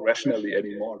can't talk rationally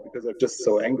anymore because I'm just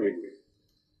so angry.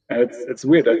 And it's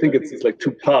weird. I think it's like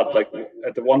two part. Like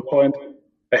at the one point,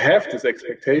 I have this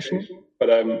expectation,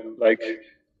 but I'm like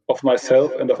of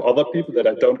myself and of other people that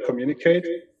I don't communicate,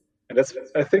 and that's,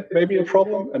 I think, maybe a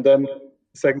problem. And then the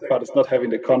second part is not having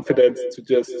the confidence to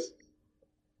just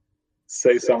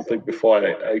say something before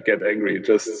I get angry.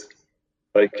 Just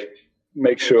like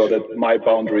make sure that my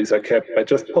boundaries are kept by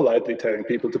just politely telling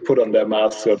people to put on their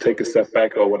masks or take a step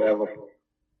back or whatever.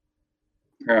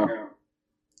 Yeah.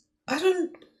 I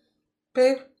don't.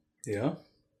 Babe? Yeah?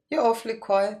 You're awfully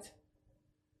quiet.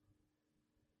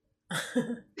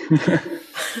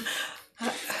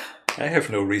 I have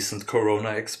no recent Corona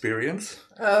experience.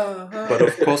 Oh. But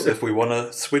of course, if we want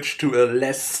to switch to a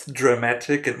less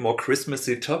dramatic and more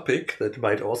Christmassy topic, that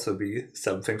might also be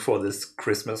something for this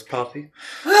Christmas party.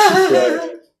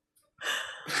 Right.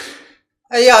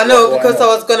 Yeah, no, Why because I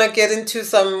not? was gonna get into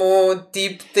some more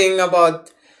deep thing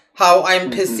about how I'm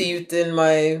Hmm. perceived in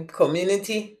my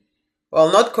community.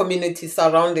 Well, not community,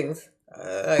 surroundings.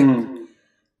 Hmm.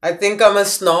 I think I'm a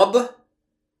snob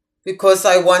because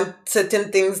I want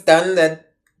certain things done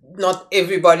that not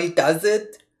everybody does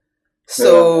it. Yeah.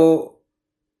 So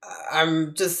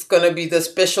I'm just gonna be the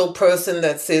special person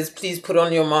that says, please put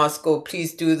on your mask, or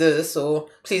please do this, or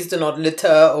please do not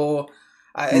litter, or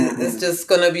it's Hmm. just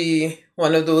gonna be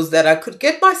one of those that I could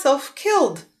get myself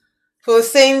killed for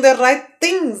saying the right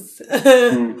things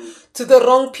Hmm. to the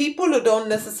wrong people who don't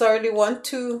necessarily want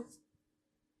to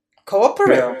Yeah.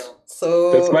 cooperate. That's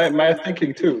So my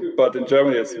thinking too. But in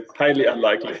Germany, it's highly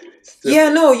unlikely. Still, yeah,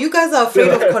 no, you guys are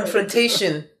afraid still. of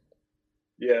confrontation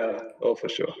Yeah. Oh, for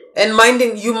sure. and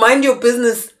you mind your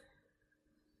business.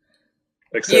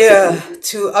 Yeah, Excessively.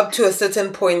 to up to a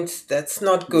certain point, that's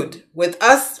not Hmm. good. With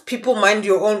us, people mind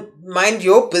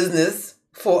your business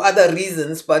for other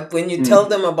reasons, but when you tell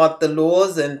them Hmm. about the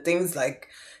laws and things like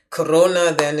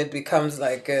Corona, then it becomes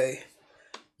like,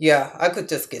 yeah, I could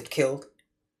just get killed.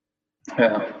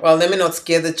 Yeah. Well, let me not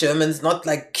scare the Germans, not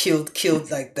like killed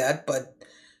like that, but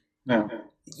Yeah.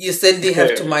 you certainly have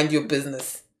to Okay. mind your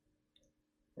business.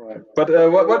 Right. But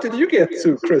what did you get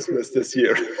to Christmas this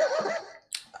year?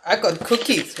 I got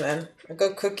cookies, man. I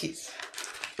got cookies.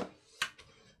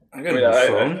 I I got a mean, new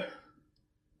phone.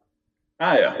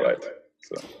 yeah, right.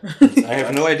 So I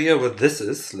have no nice. idea what this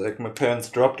is. Like, my parents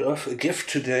dropped off a gift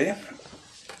today.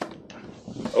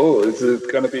 Oh, is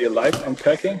it gonna be a live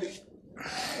unpacking?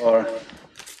 Or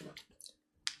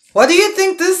What do you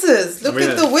think this is? Look I mean,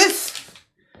 at the width.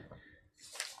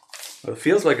 it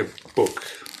feels like a book,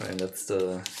 and that's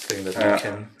the thing that Yeah. we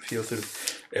can feel through.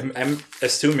 I'm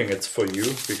assuming it's for you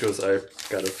because I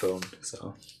got a phone.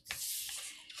 So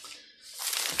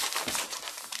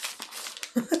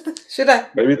Should I?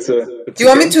 maybe it's Do a you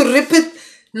want me game? to rip it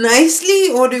nicely,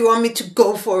 or do you want me to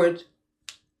go for it?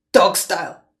 Dog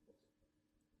style.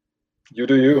 You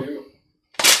do you.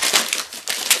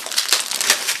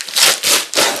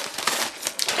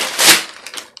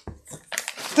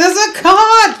 There's a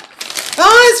card!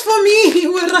 Ah, it's for me!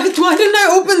 You were right. Why didn't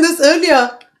I open this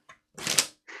earlier?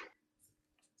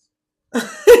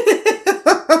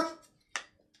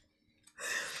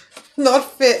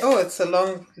 Not fair. Oh, it's a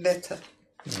long letter.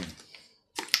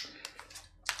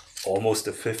 almost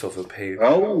a fifth of a page.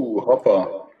 Oh,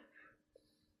 Hopper.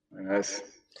 Nice.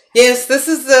 Yes, this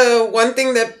is the one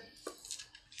thing that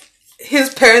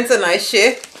his parents and I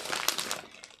share.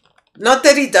 Not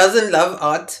that he doesn't love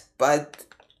art, but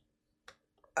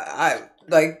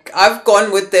I've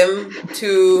gone with them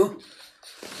to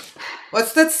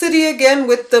what's that city again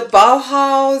with the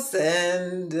Bauhaus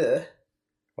and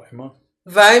Weimar.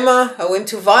 Weimar. I went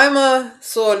to Weimar,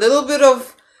 saw a little bit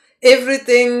of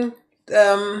everything.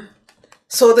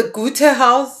 Saw the Goethe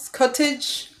House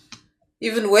cottage.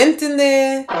 Even went in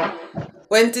there.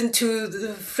 Went into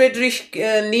the Friedrich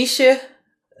Nietzsche's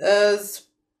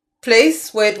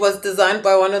place where it was designed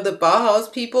by one of the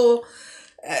Bauhaus people.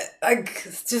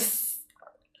 It's just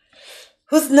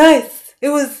it was nice. It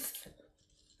was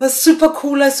super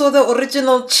cool. I saw the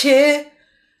original chair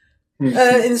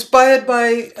inspired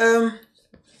by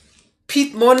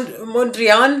Pete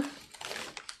Mondrian.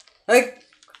 Like,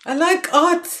 I like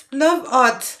art, love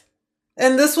art.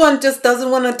 And this one just doesn't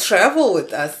want to travel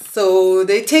with us. So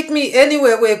they take me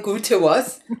anywhere where Goethe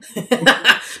was.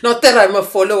 Not that I'm a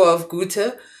follower of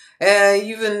Goethe. I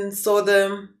even saw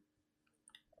the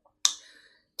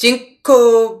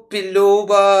Ginkgo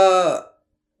biloba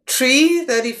tree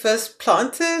that he first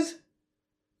planted.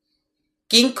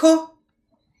 Ginkgo.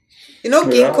 You know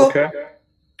Yeah, ginkgo? okay.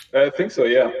 I think so,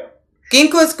 yeah.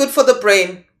 Ginkgo is good for the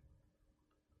brain.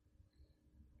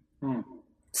 Hmm.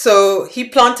 So he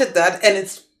planted that and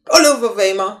it's all over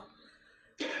Weimar.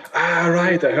 Ah,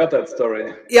 right. I heard that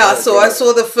story. Yeah, Oh, so I God.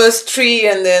 saw the first tree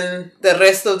and then the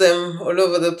rest of them all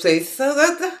over the place. So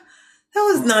that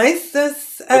was nice. But,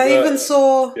 I even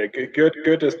saw. yeah,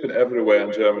 Goethe has been everywhere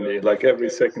in Germany. Like every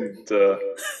second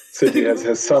city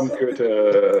has some Goethe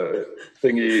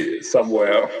thingy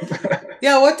somewhere.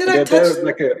 Yeah, what did I there, touch? there are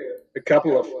like a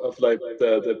couple of like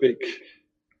the big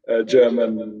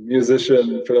German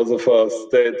musician philosophers.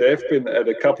 They've been at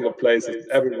a couple of places.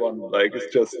 Everyone like is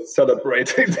just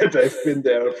celebrating that they've been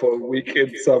there for a week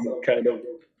in some kind of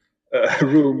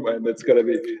room, and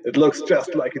it looks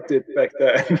just like it did back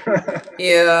then.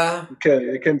 Yeah.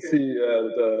 You can see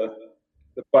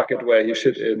the bucket where he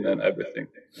shit in and everything.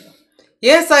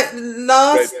 Yes,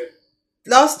 Great.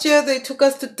 last year they took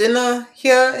us to dinner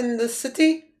here in the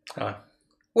city Ah.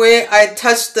 where I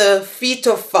touched the feet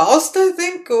of Faust, I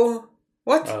think, or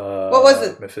what? What was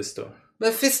it? Mephisto.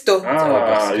 Mephisto.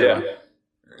 Ah, yeah.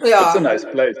 It's a nice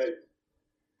place.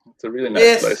 It's a really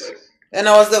nice place. And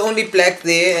I was the only black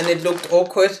there, and it looked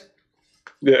awkward.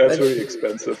 Yeah, it's really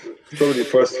expensive. Probably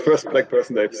the first black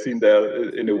person they've seen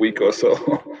there in a week or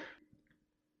so.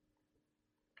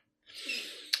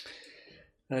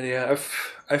 Yeah,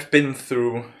 I've been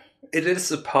through. It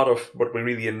is a part of what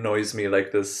really annoys me,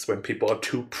 like this, when people are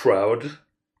too proud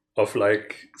of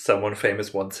like someone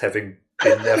famous once having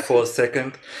been there for a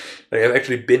second. Like I've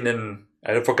actually been in.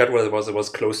 I forgot what it was. It was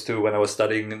close to when I was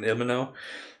studying in Ilmenau.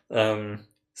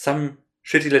 Some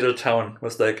shitty little town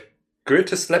was like,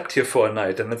 Goethe slept here for a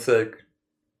night, and it's like,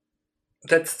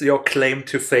 that's your claim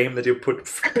to fame, that you put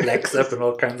flags up and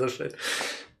all kinds of shit.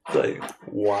 It's like,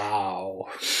 wow.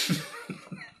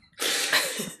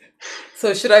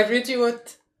 So should I read you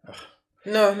what?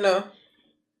 No.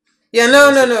 Yeah,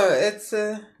 no. It's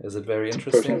Is it very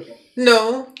interesting?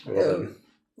 no.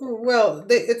 Well,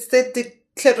 it's the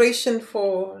Declaration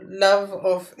for Love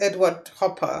of Edward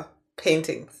Hopper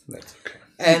paintings. That's okay.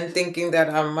 And thinking that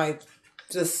I might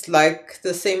just like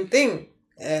the same thing.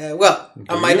 I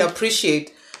might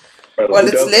appreciate. Well,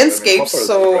 it's landscapes,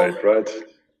 so. Great, right?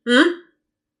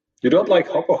 You don't like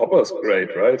Hopper? Hopper's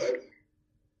great, right?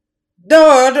 No,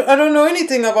 I don't know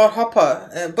anything about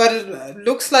Hopper, but it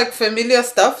looks like familiar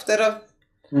stuff that I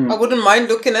wouldn't mind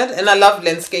looking at, and I love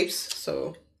landscapes,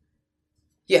 so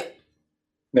yeah.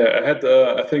 Yeah, I had,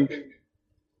 I think,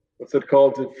 what's it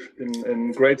called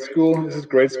in grade school? Is it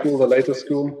grade school, the later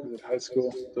school? Is it high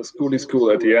school? The schooly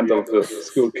school at the end of the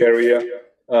school career,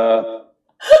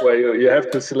 where you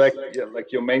have to select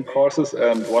like your main courses,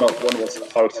 and one was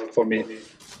art for me.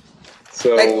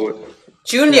 So like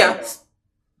junior. Yeah.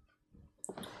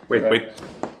 Wait.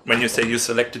 When you say you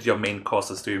selected your main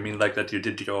courses, do you mean like that you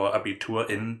did your Abitur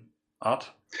in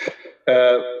art?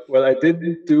 Well, I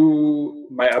didn't do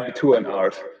my Abitur in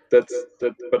art.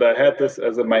 But I had this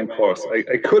as a main course.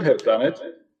 I could have done it,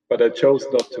 but I chose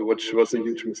not to, which was a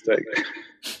huge mistake.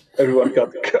 Everyone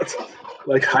got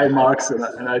like high marks,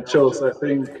 and I chose, I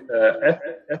think,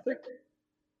 ethics.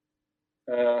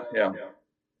 Yeah.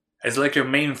 It's like your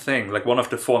main thing, like one of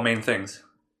the 4 main things.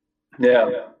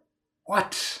 Yeah.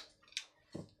 What?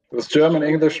 It was German,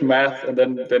 English, math, and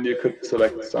then you could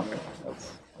select something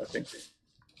else, I think.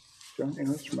 German,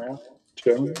 English, math,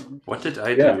 German. What did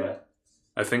I do?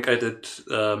 I think I did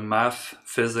math,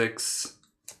 physics,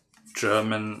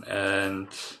 German, and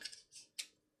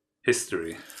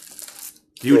history.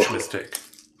 Huge mistake.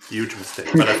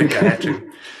 But I think I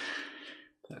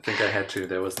had to.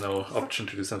 There was no option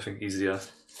to do something easier.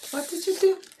 What did you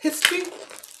do? History?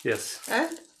 Yes.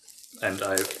 And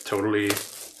I totally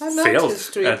I failed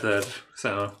history. at that.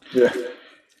 So, yeah.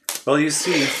 Well, you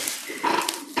see,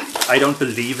 I don't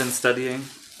believe in studying,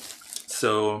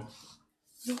 so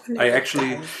I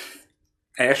actually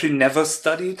never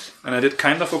studied, and I did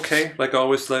kind of okay. Like I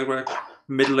always like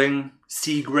middling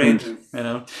C grade, you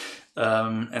know.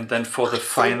 And then for the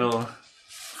final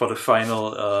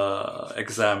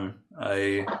exam,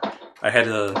 I had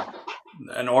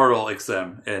an oral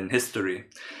exam in history.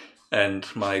 And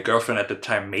my girlfriend at the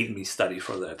time made me study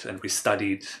for that. And we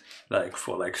studied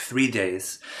for 3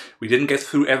 days. We didn't get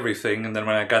through everything. And then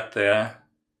when I got there,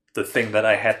 the thing that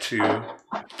I had to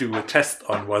do a test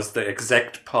on was the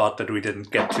exact part that we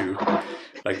didn't get to,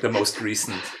 like the most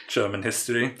recent German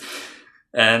history.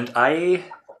 And I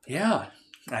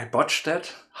botched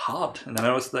that hard. And then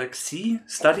I was like, see,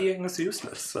 studying is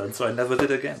useless. And so I never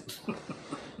did again.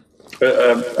 I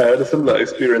had a similar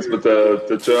experience with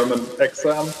the German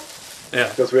exam. Yeah.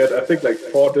 Because we had, I think, like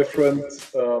 4 different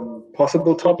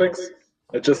possible topics.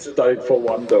 I just studied for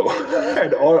one, though.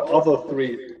 And all other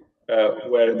 3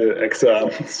 were in the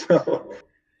exam. So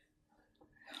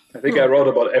I think I wrote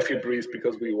about Effie Breeze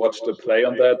because we watched a play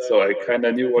on that. So I kind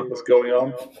of knew what was going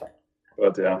on.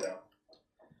 But yeah.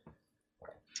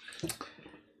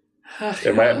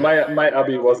 My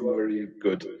Abi wasn't very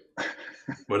good.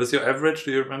 What is your average?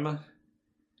 Do you remember?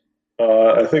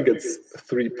 I think it's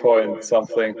 3 point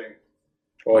something.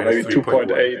 Or Minus maybe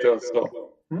 2.8 or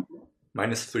so.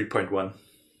 Minus 3.1.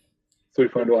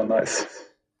 3.1, nice.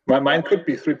 Mine could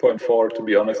be 3.4, to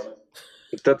be honest.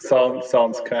 But that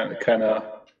sounds kind of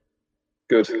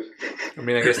good. I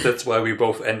mean, I guess that's why we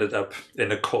both ended up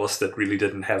in a course that really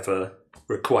didn't have a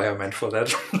requirement for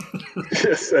that.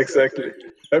 Yes, exactly.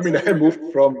 I mean, I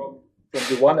moved from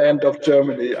the one end of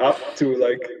Germany up to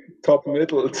like top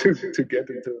middle to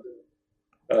get into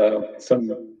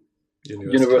some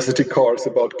university course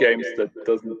about games that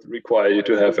doesn't require you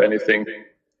to have anything,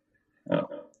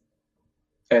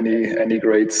 any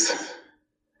grades.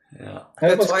 Yeah,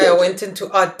 that's why I went into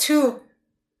art too.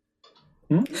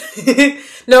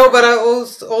 No, but I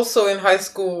also in high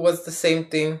school was the same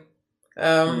thing.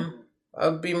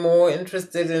 I'd be more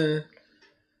interested in.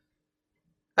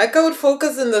 I would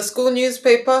focus in the school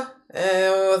newspaper. I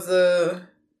was a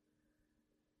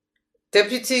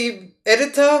deputy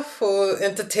editor for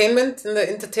entertainment in the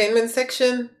entertainment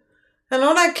section, and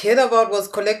all I cared about was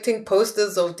collecting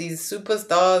posters of these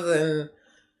superstars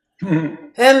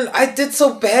and I did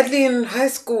so badly in high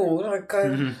school. Like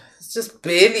I just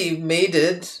barely made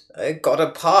it. I got a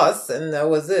pass, and that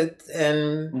was it.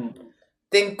 And I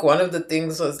think one of the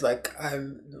things was like,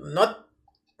 I'm not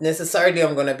necessarily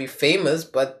I'm gonna be famous,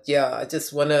 but yeah, I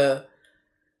just wanna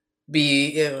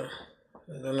be, I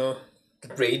don't know,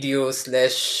 radio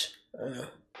slash, I don't know,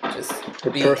 just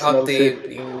being out there,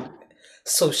 being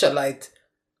socialite,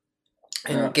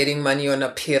 and getting money on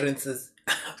appearances.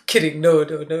 Kidding, no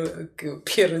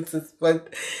appearances,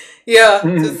 but yeah,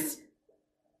 just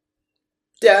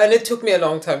and it took me a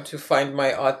long time to find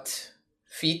my art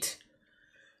feet,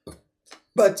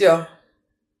 but yeah,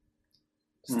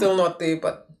 still not there,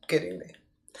 but getting there.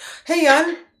 Hey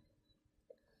Jan,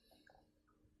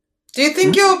 do you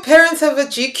think your parents have a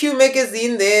GQ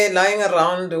magazine there lying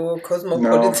around, or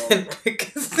Cosmopolitan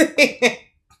magazine?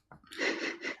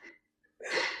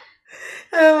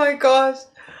 Oh my gosh,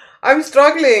 I'm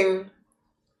struggling.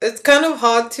 It's kind of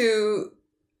hard to.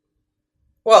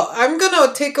 Well, I'm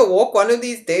gonna take a walk one of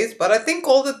these days, but I think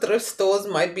all the thrift stores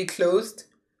might be closed.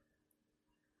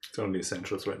 It's only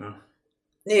essentials right now.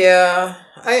 Yeah,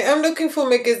 I am looking for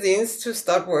magazines to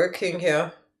start working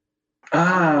here.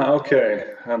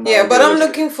 Okay. Yeah, but I'm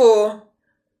looking for.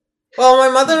 Well, my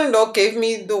mother-in-law gave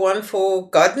me the one for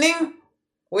gardening,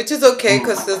 which is okay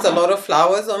because there's a lot of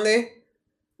flowers on there.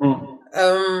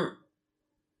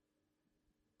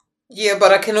 Yeah,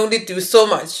 but I can only do so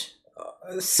much.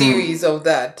 A series of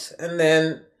that, and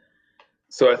then.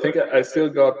 So I think I still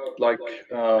got like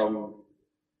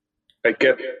I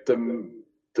get the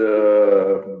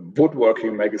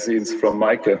woodworking magazines from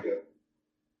Micah.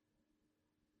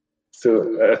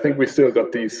 So I think we still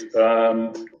got these,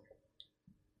 and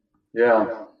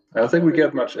yeah, I don't think we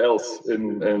get much else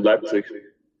in Leipzig.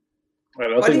 I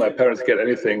don't think my parents get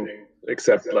anything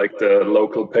except like the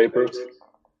local papers.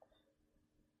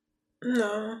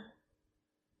 No.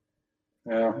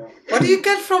 Yeah. What do you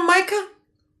get from Micah?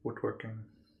 Woodworking,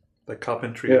 like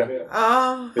carpentry. Yeah.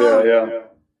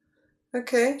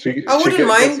 Okay. I wouldn't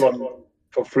mind. Gets one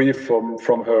for free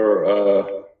from her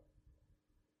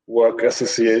work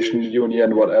association,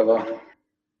 union, whatever.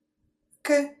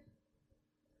 Okay.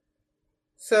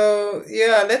 So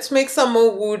yeah, let's make some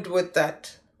more wood with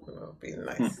that. It'll be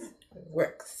nice. It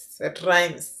works. It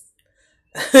rhymes.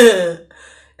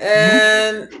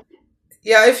 And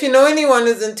yeah, if you know anyone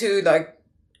who's into like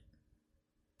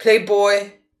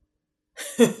Playboy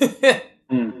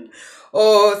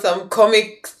or some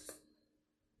comics,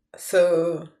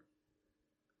 so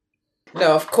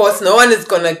no, of course, no one is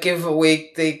gonna give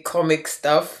away the comic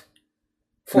stuff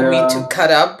for me to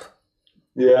cut up.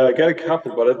 Yeah, I get a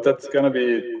couple, but that's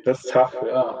tough.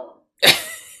 Yeah.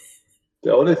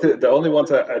 the only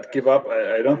ones I'd give up,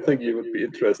 I don't think you would be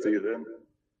interested in.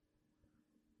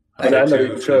 And I'm not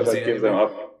even sure if I'd give them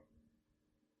up.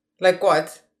 Like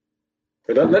what?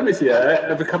 But let me see. I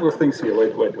have a couple of things here.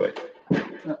 Wait.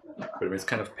 But it's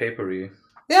kind of papery.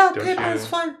 Yeah, paper is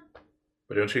fine.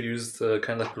 But don't you use the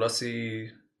kind of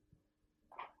glossy,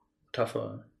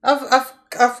 tougher?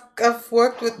 I've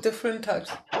worked with different types,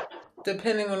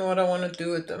 depending on what I want to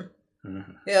do with them.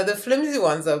 Yeah, the flimsy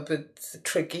ones are a bit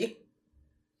tricky,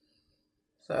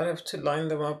 so I have to line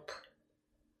them up.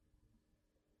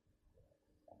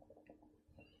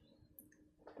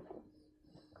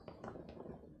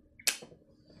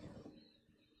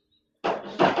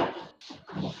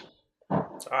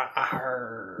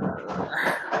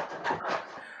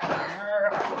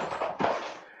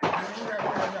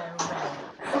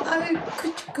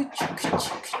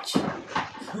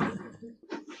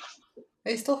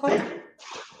 Are you still hot?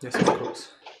 Yes, of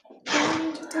course.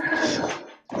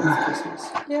 Christmas.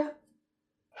 Yeah.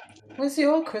 Where's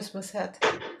your Christmas hat?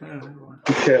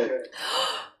 Okay.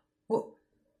 So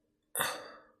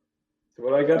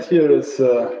what I got here is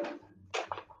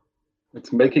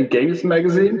it's Making Games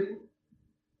magazine.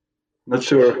 Not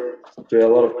sure. There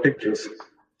are a lot of pictures.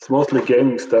 It's mostly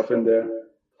gaming stuff in there.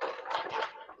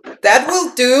 That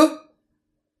will do.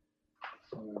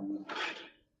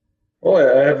 Oh, I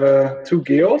have 2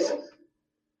 Geos.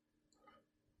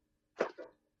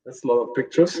 That's a lot of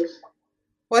pictures.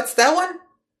 What's that one?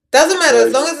 Doesn't matter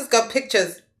as long as it's got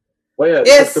pictures. Well, yeah,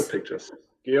 yes. Just the pictures.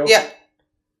 Geo. Yeah.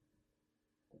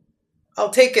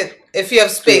 I'll take it if you have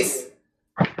space.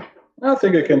 I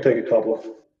think I can take a couple.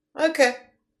 Okay.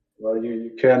 Well,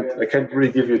 you can't. I can't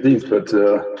really give you these, but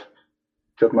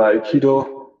got my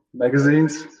Aikido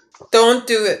magazines. Don't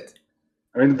do it.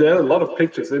 I mean, there are a lot of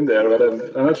pictures in there, but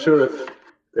I'm not sure if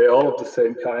they're all of the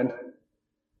same kind.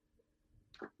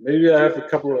 Maybe I have a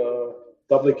couple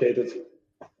duplicated.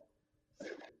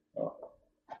 Oh.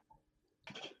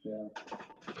 Yeah.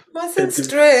 Mustn't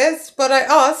stress, but I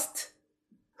asked.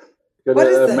 Got What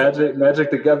is a that?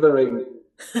 Magic the Gathering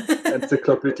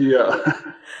encyclopedia.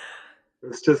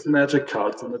 It's just magic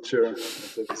cards. I'm not sure. I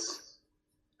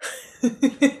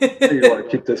think you want to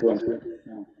keep this one too.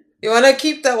 Yeah. You want to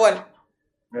keep that one?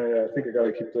 Yeah, I think I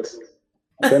gotta keep this.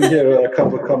 Then here are a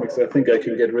couple of comics I think I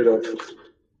can get rid of.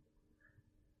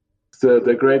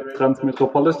 The Great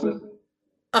Transmetropolitan.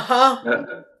 Uh-huh. Yeah,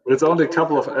 but it's only a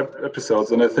couple of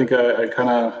episodes, and I think I kind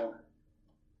of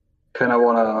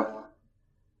wanna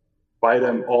buy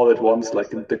them all at once,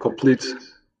 like in the complete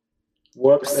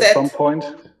works Set. at some point.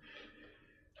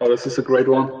 Oh, this is a great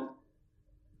one.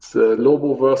 It's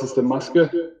Lobo versus the Maske.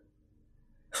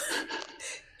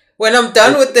 When I'm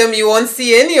done with them, you won't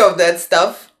see any of that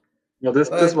stuff. No, this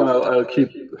one I'll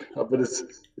keep, but it's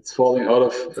falling out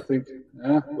of, I think.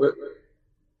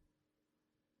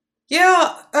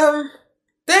 Yeah.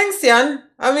 Thanks, Jan.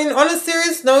 I mean, on a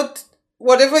serious note,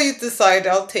 whatever you decide,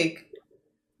 I'll take.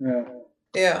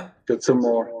 Yeah. Got some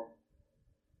more.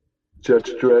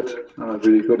 Judge Dredd. I'm not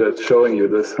really good at showing you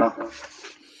this, huh?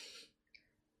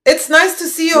 It's nice to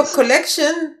see your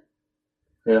collection.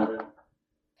 Yeah.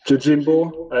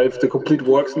 Jojimbo. I have the complete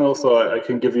works now, so I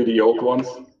can give you the old ones.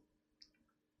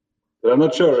 But I'm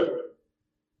not sure.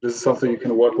 This is something you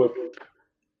can work with.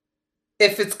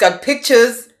 If it's got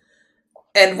pictures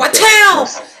and watch out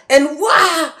and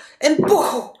wow and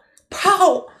boo,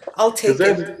 pow, I'll take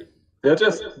it. They're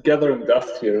just gathering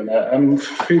dust here, and I'm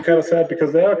feeling kind of sad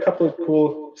because there are a couple of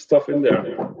cool stuff in there.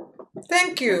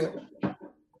 Thank you.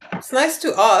 It's nice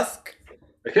to ask.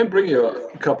 I can bring you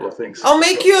a couple of things. I'll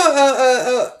make you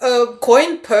a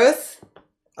coin purse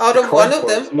out of one of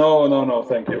them. No,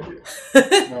 thank you.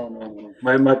 No.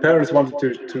 My parents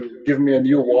wanted to give me a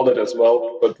new wallet as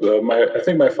well, but I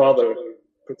think my father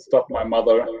could stop my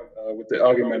mother with the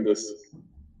argument is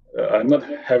I'm not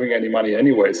having any money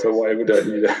anyway, so why would I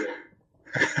need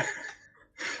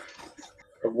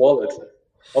a wallet?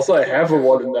 Also, I have a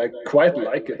wallet and I quite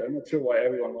like it. I'm not sure why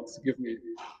everyone wants to give me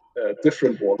a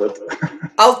different wallet.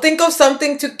 I'll think of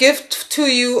something to gift to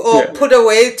you or put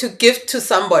away to gift to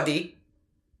somebody.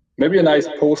 Maybe a nice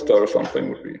poster or something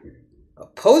would be. A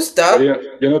poster?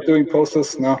 You're not doing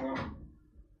posters? No.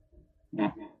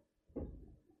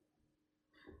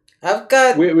 I've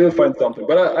got... We'll find something,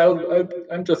 but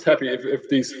I'm just happy if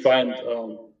these find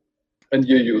a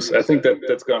new use. I think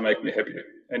that's gonna make me happy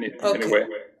anyway.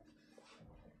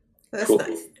 That's cool.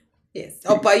 Nice. Yes,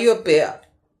 I'll buy you a bear.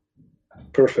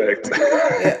 Perfect.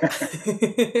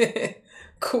 Yeah.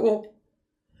 Cool.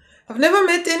 I've never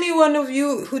met any one of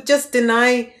you who just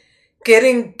deny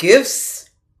getting gifts.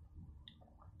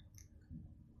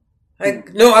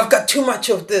 Like, no, I've got too much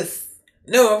of this.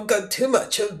 No, I've got too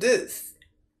much of this.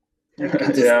 Like,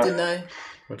 you just deny.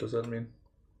 What does that mean?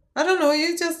 I don't know.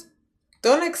 You just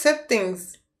don't accept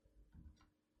things.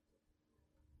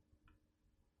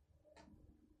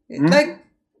 Like,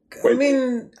 I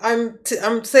mean,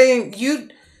 I'm saying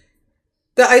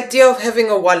the idea of having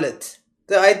a wallet,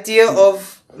 the idea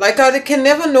of, like, I can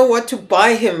never know what to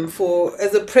buy him for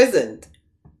as a present.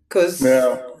 Because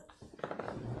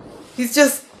he's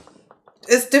just,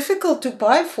 it's difficult to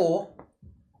buy for.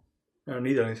 I don't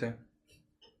need anything.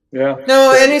 Yeah.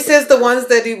 No, and he says the ones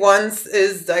that he wants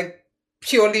is like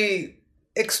purely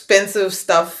expensive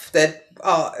stuff that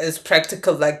is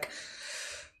practical, like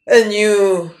a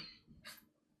new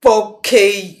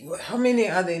 4K. How many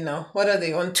are they now? What are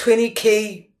they on?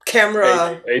 20K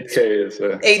camera. 8K is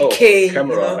 8K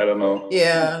camera. You know? I don't know.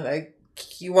 Yeah, like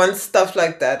he wants stuff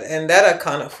like that, and that I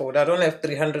can't afford. I don't have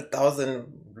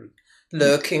 300,000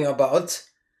 lurking about.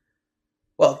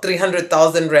 Well,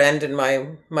 300,000 rand in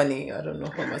my money. I don't know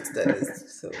how much that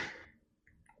is. So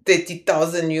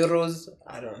 30,000 euros.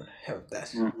 I don't have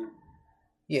that.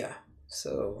 Yeah.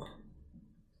 So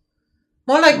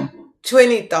more like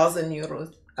 20,000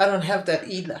 euros. I don't have that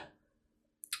either.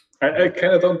 I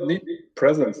kind of don't need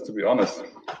presents, to be honest.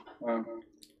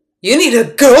 You need a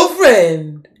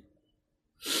girlfriend.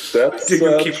 That's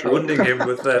you keep wounding him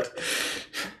with that.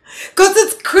 Because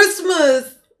it's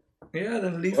Christmas. Yeah,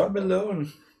 then leave him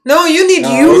alone. No, you need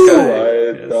you. It's all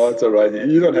right. Yes. No, it's all right.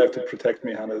 You don't have to protect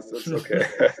me, Hannes. It's okay.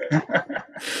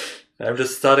 I'm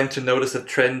just starting to notice a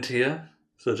trend here.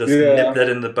 So just nip that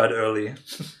in the bud early.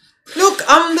 Look,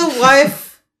 I'm the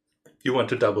wife You want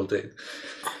to double date.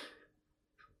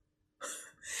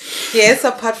 Yes,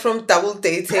 apart from double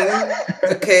dating.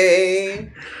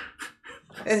 Okay.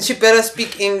 And she better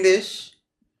speak English.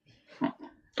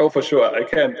 Oh, for sure. I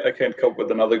can't cope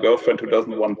with another girlfriend who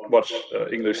doesn't watch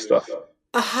English stuff.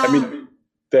 Aha. I mean,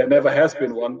 there never has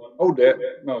been one. Oh, there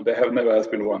never has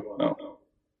been one. No.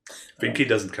 Vinky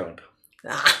doesn't count.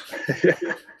 Ah.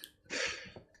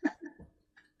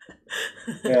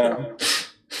 Yeah.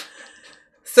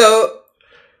 So,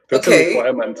 That's a okay.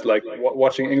 requirement. Like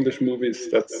watching English movies.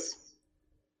 That's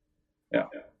yeah.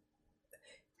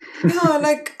 Yeah,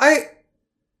 like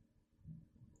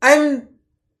I'm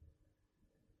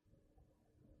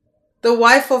the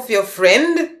wife of your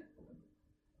friend,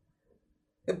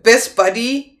 your best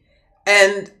buddy,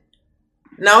 and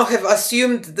now have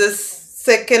assumed this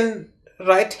second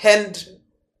right-hand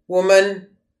woman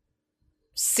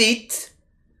seat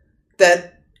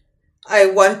that I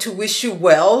want to wish you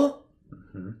well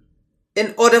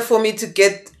in order for me to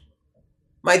get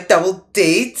my double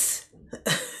dates.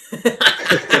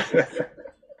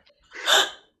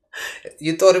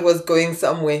 You thought it was going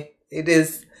somewhere. It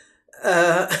is.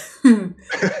 I'll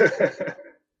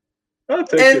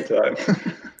take your time.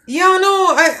 Yeah,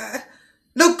 no, I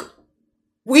look,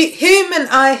 him and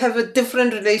I have a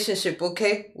different relationship,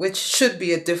 okay? Which should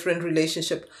be a different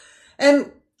relationship.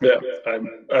 And yeah,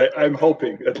 I'm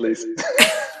hoping at least.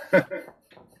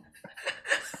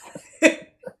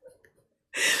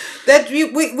 that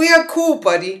we are cool,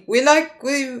 buddy.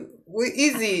 We're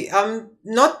easy. I'm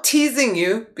not teasing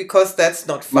you because that's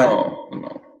not fun.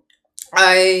 No.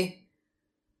 I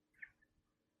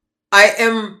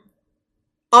am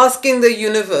asking the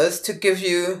universe to give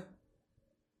you.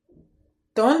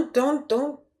 Don't.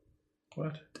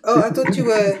 What? Oh, I thought you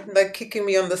were like kicking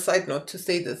me on the side not to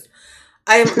say this.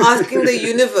 I am asking the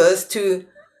universe to,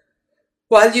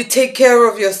 while you take care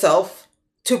of yourself,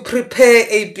 to prepare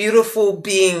a beautiful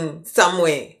being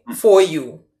somewhere for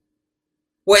you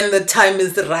when the time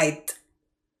is right.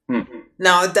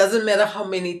 Now, it doesn't matter how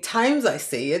many times I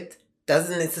say it,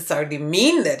 doesn't necessarily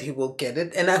mean that he will get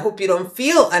it, and I hope you don't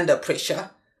feel under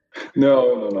pressure.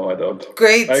 No, I don't.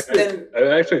 Great.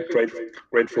 I'm actually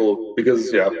grateful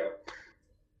because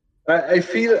I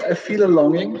feel a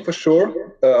longing for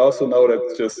sure. I also know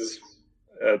that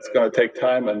it's gonna take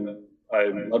time, and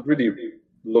I'm not really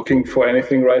looking for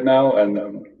anything right now,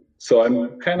 and so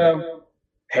I'm kind of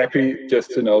happy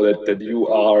just to know that you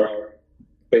are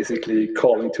basically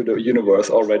calling to the universe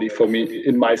already for me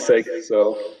in my sake.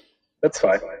 So that's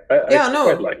fine. I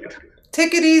quite like it.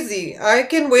 Take it easy. I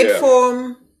can wait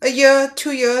for a year,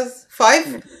 2 years,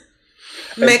 5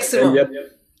 maximum. And yet,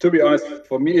 to be honest,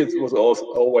 for me it was also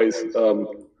always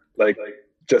like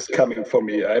just coming for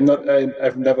me.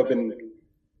 I've never been.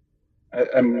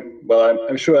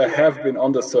 I'm sure I have been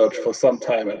on the search for some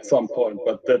time at some point,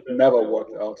 but that never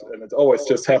worked out, and it always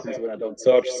just happens when I don't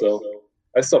search. So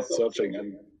I stopped searching,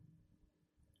 and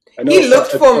I know he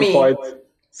looked at for some me. point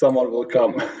someone will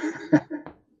come.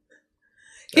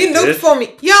 He looked for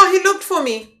me. Yeah, he looked for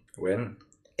me. When?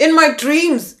 In my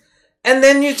dreams. And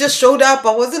then you just showed up.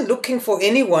 I wasn't looking for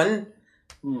anyone.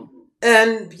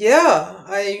 And yeah,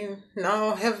 I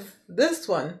now have this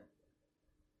one.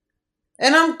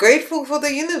 And I'm grateful for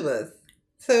the universe.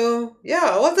 So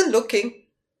yeah, I wasn't looking.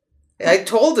 I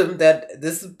told him that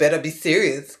this better be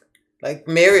serious. Like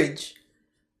marriage.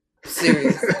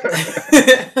 Serious.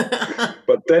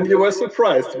 But then you were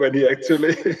surprised when he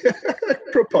actually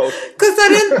proposed. Because I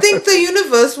didn't think the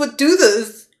universe would do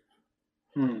this.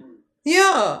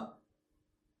 Yeah.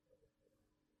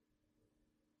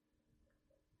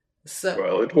 So,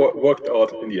 well, it worked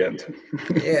out in the end.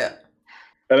 Yeah.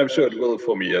 And I'm sure it will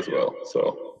for me as well.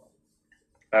 So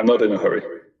I'm not in a hurry.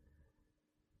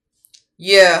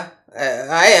 Yeah,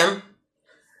 I am.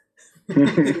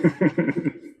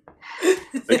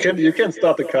 You can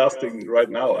start the casting right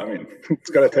now. I mean, it's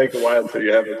gonna take a while until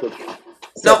you have a good.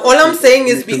 No, all I'm saying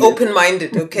is be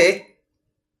open-minded, okay?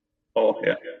 Oh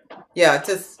yeah. Yeah,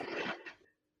 just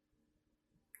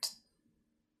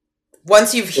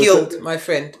once you've healed, my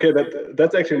friend. Okay,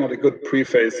 that's actually not a good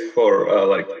preface for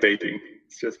like dating.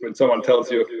 It's just when someone tells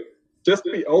you, just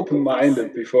be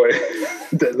open-minded before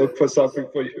they look for something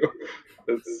for you.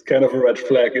 It's kind of a red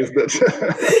flag, isn't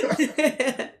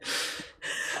it?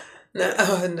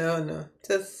 No.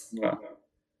 Just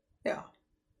yeah.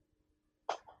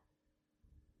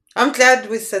 I'm glad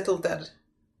we settled that.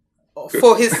 Good.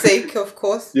 For his sake, of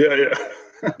course. Yeah.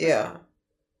 Yeah.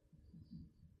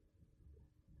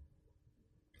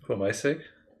 For my sake?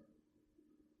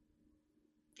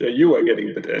 Yeah, you are getting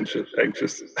a bit anxious.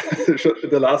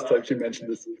 The last time she mentioned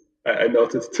this, I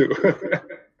noticed too.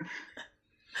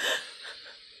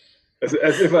 As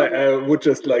if I would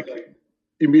just like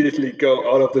immediately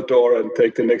go out of the door and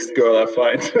take the next girl I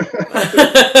find.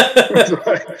 That's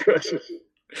my impression.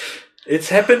 It's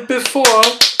happened before.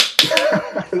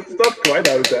 It's not quite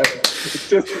how it happened. It's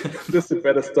just a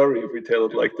better story if we tell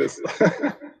it like this.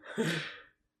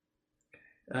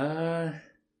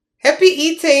 Happy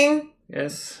eating.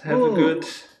 Yes, have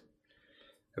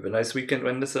a nice weekend,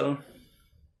 Wendesil.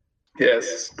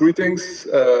 Yes, greetings,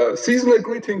 seasonal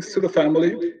greetings to the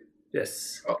family.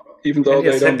 Yes. Even though And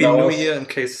yes, they don't Happy know New us. Year in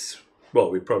case, well,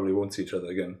 we probably won't see each other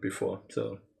again before,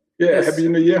 so. Yeah, Yes. Happy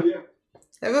New Year.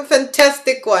 Have a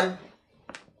fantastic one.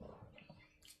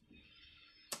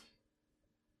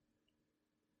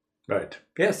 Right.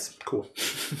 Yes, cool.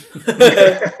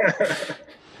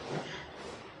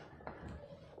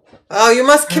 Oh, you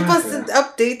must keep us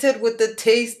updated with the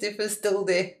taste if it's still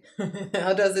there.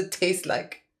 How does it taste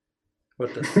like?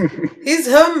 What does... His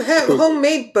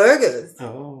homemade burgers.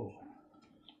 Oh.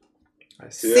 I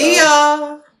see. See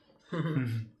ya.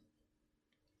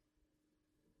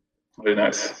 Very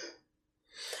nice.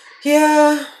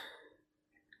 Yeah.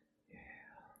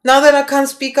 Now that I can't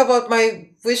speak about my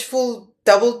wishful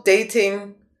double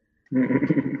dating,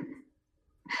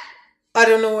 I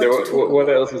don't know what to talk What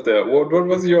about. else is there? What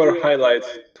was your highlight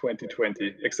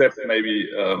 2020? Except maybe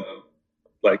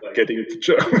like getting to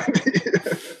Germany,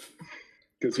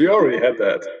 because we already had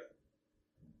that.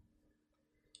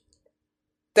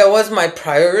 That was my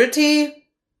priority.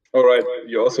 All right,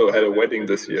 you also had a wedding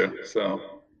this year, so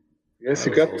yes,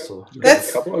 you That got was also That's-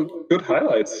 a couple of good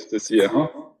highlights this year, huh?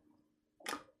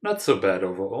 not so bad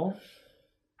overall.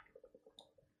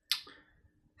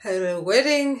 Had a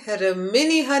wedding, had a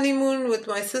mini honeymoon with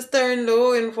my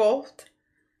sister-in-law involved.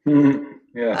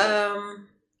 Yeah.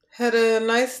 Had a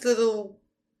nice little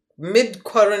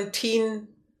mid-quarantine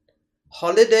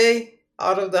holiday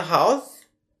out of the house.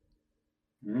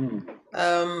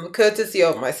 Courtesy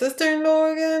of my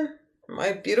sister-in-law again.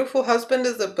 My beautiful husband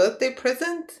is a birthday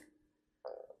present.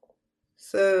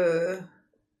 So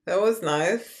that was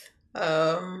nice.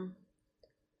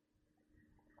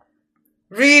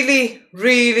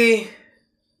 Really,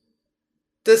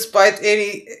 despite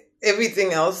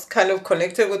everything else, kind of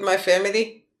connected with my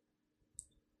family.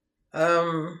 Might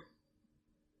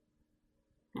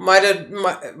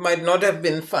not have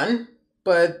been fun,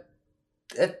 but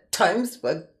at times,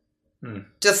 but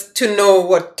just to know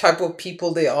what type of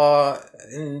people they are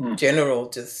in general,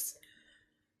 just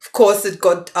of course it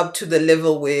got up to the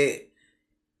level where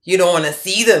you don't want to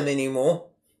see them anymore.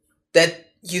 That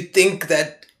you think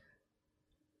that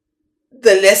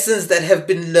the lessons that have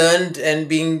been learned and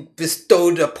being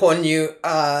bestowed upon you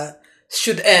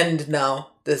should end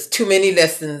now. There's too many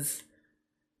lessons.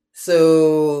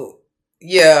 So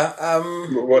yeah.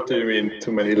 What do you mean?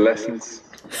 Too many lessons?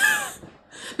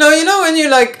 No, you know when you're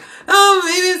like, oh,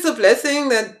 maybe it's a blessing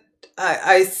that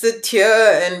I sit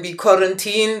here and be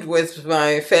quarantined with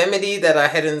my family that I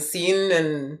hadn't seen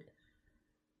and,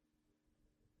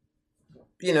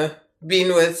 you know,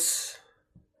 been with,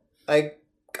 like,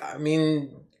 I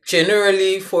mean,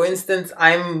 generally, for instance,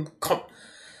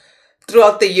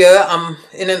 throughout the year, I'm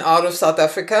in and out of South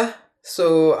Africa.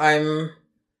 So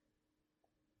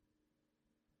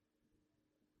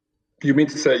You mean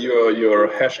to say you're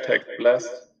hashtag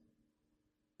blessed?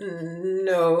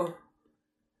 No.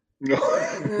 No,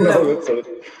 No. that's not.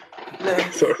 No.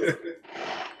 Sorry.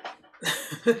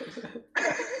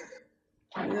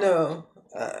 No.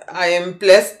 I am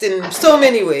blessed in so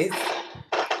many ways,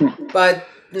 but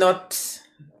not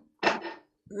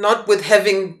with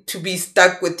having to be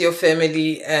stuck with your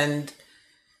family and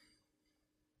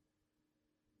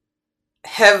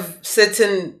have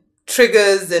certain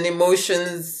triggers and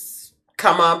emotions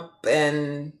come up,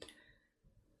 and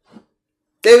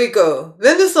there we go.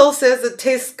 Then the soul says it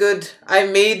tastes good. I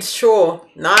made sure.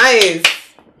 Nice.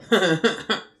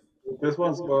 This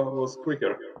one was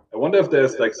quicker. I wonder if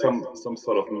there's like some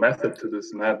sort of method to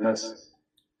this madness.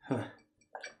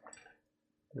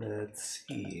 Let's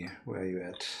see, where are you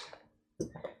at?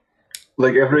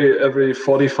 Like every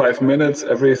 45 minutes,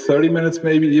 every 30 minutes,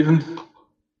 maybe even.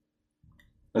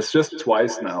 It's just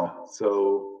twice now.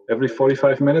 So every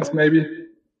 45 minutes, maybe.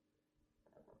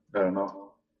 I don't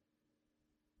know.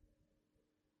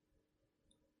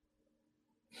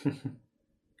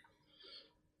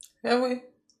 Anyway,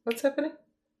 what's happening?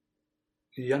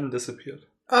 Jan disappeared.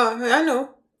 Oh, I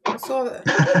know. I saw that.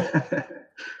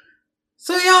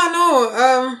 So yeah,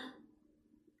 no.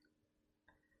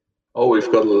 Oh,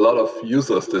 we've got a lot of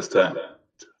users this time.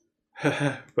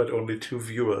 But only 2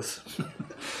 viewers.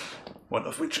 One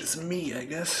of which is me, I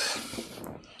guess.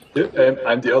 Yeah, and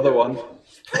I'm the other one.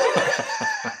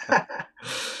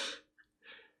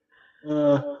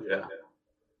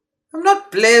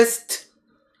 not blessed.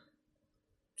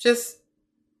 Just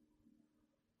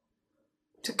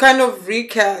to kind of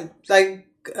recap, like,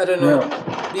 I don't know,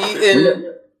 be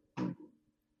in.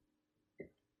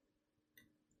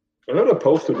 I'm not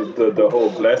opposed to the whole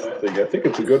blessed thing. I think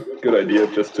it's a good idea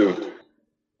just to,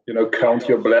 count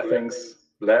your blessings.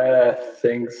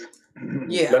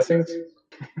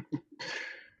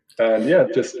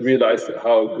 And just realize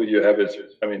how good you have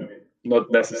it. I mean,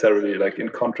 not necessarily like in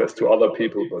contrast to other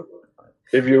people, but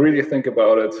if you really think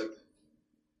about it,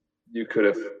 you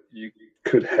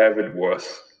could have it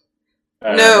worse.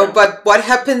 No, but what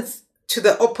happens to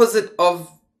the opposite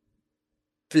of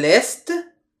blessed?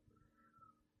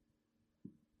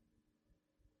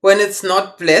 When it's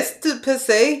not blessed per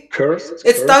se? Cursed?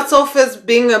 It starts off as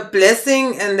being a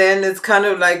blessing, and then it's kind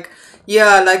of like,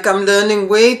 like I'm learning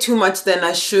way too much than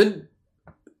I should.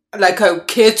 Like I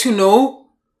care to know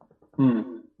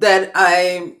that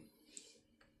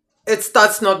it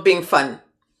starts not being fun.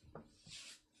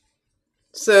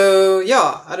 So,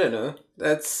 I don't know.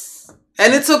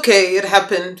 And it's okay. It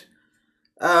happened.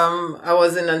 I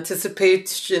was in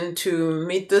anticipation to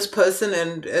meet this person,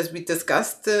 and as we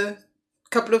discussed a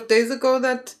couple of days ago,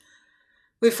 that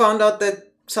we found out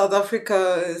that South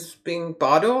Africa is being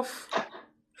barred off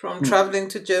from traveling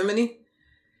to Germany.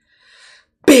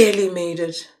 Barely made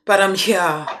it, but I'm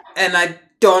here, and I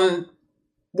don't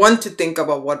want to think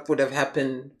about what would have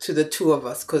happened to the two of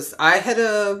us, because I had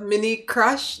a mini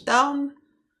crash down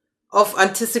of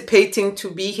anticipating to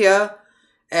be here,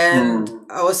 and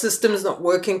our system is not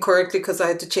working correctly because I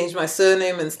had to change my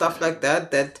surname and stuff like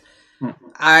that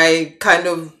I kind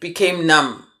of became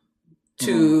numb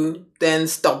to then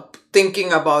stop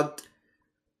thinking about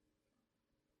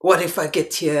what if I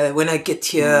get here, when I get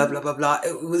here, blah, blah, blah.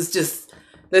 It was just,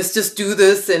 let's just do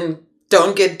this and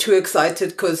don't get too excited,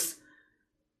 because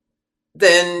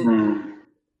then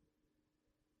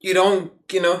you don't,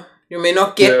 you may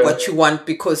not get what you want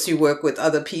because you work with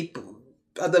other people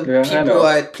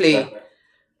are at play.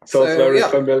 So it's very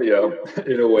familiar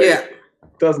in a way. Yeah.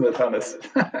 Doesn't it, Hannes?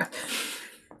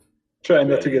 Try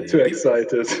not to get too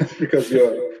excited because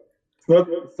it's not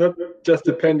just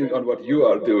depending on what you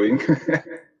are doing.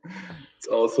 It's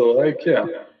also like,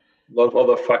 a lot of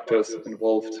other factors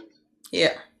involved.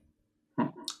 Yeah.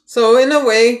 So in a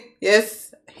way,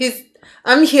 yes,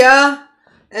 I'm here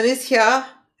and he's here,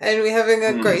 and we're having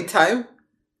a great time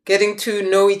getting to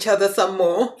know each other some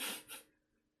more.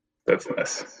 That's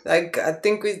nice. Like, I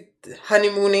think we're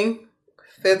honeymooning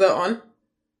further on.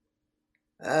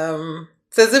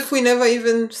 It's as if we never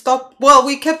even stopped. Well,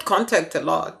 we kept contact a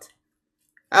lot.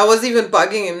 I was even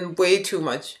bugging him way too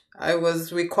much. I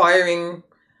was requiring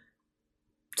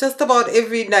just about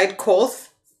every night calls,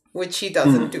 which he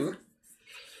doesn't do.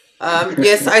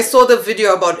 Yes, I saw the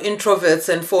video about introverts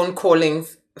and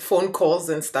phone calls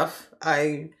and stuff.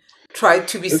 I tried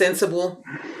to be sensible.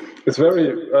 It's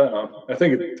very, I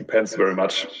think it depends very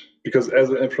much, because as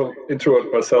an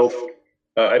introvert myself,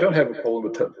 I don't have a problem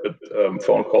with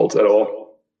phone calls at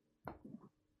all.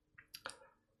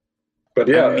 But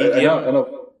yeah, I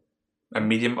know. A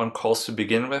medium on calls to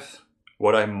begin with.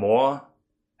 What I more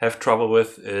have trouble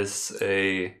with is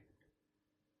a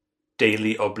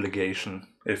daily obligation,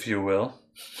 if you will.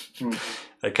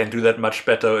 I can do that much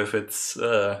better if it's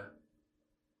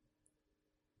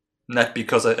not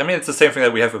because it's the same thing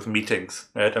that we have with meetings,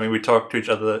 right? I mean, we talk to each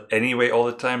other anyway all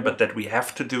the time, but that we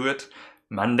have to do it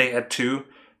Monday at 2,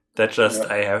 that just,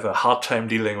 I have a hard time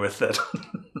dealing with that.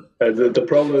 The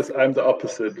problem is I'm the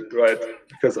opposite, right?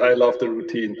 Because I love the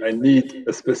routine. I need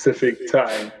a specific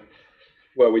time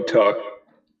where we talk.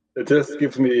 It just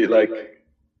gives me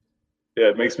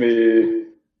it makes me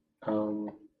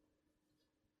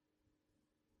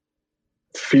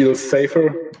feel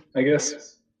safer, I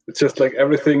guess. It's just like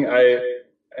everything I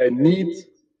need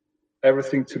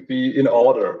everything to be in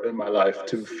order in my life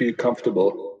to feel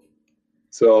comfortable.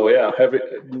 So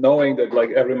knowing that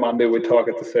like every Monday we talk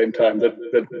at the same time, that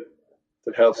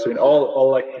helps me.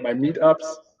 All like my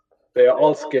meetups, they are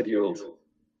all scheduled.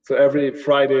 So every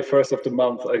Friday, 1st of the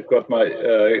month, I've got my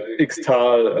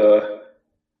Xtal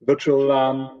virtual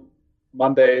LAN.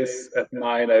 Mondays at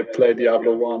 9, I play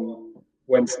Diablo 1.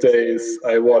 Wednesdays,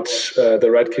 I watch the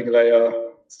Red King Layer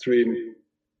stream.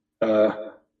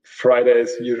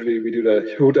 Fridays, usually we do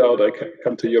the hoot out. I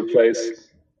come to your place.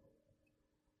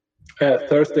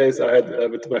 Thursdays, I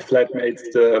had with my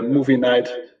flatmates the movie night.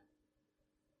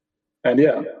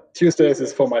 And Tuesdays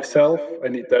is for myself. I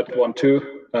need that one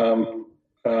too.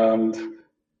 And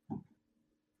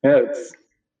it's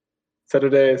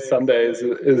Saturdays, Sundays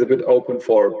is a bit open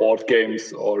for board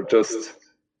games or just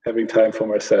having time for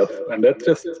myself. And that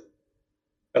just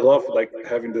I love like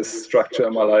having this structure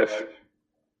in my life.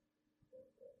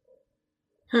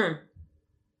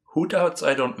 Hootouts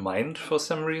I don't mind for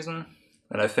some reason,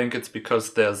 and I think it's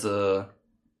because there's or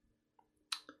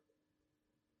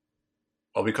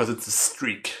because it's a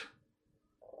streak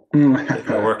that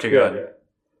we're working on.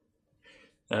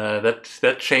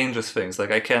 That changes things.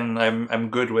 Like I'm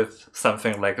good with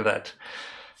something like that.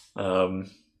 No.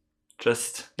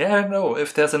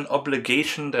 If there's an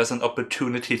obligation, there's an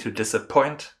opportunity to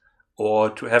disappoint or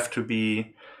to have to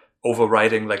be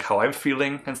overriding like how I'm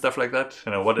feeling and stuff like that.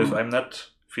 What if I'm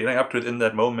not feeling up to it in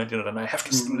that moment? Then I have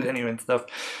to do it anyway and stuff.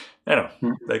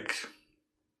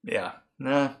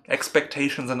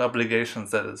 Expectations and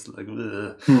obligations. That is like.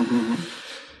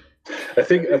 I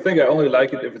think I only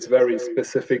like it if it's very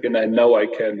specific and I know I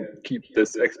can keep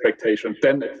this expectation.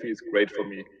 Then it feels great for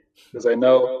me because I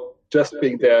know just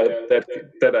being there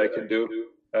that I can do,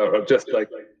 or just like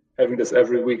having this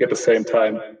every week at the same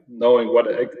time, knowing what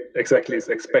exactly is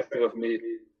expected of me,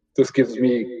 this gives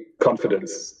me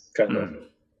confidence, kind of.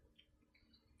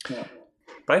 Yeah.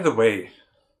 By the way,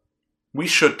 we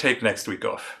should take next week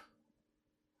off,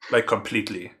 like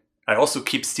completely. I also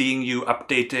keep seeing you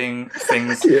updating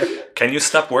things. Yeah. Can you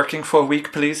stop working for a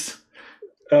week, please?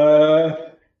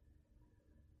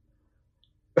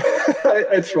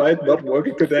 I tried not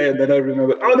working today, and then I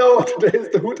remembered, oh no, today is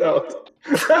the hoot out.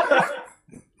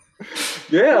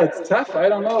 Yeah, it's tough. I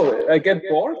don't know. I get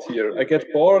bored here. I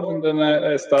get bored, and then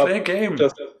I start play a game,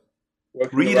 just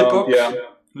working read around. a book, yeah.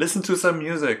 Listen to some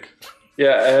music.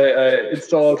 Yeah, I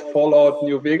installed Fallout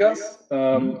New Vegas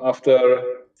after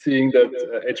seeing that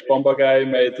H-Bomber guy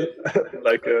made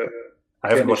like a. I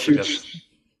haven't watched it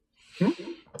yet.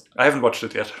 I haven't watched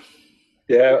it yet.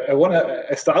 Yeah,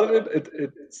 I started it.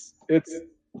 It's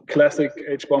classic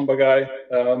H-Bomber guy,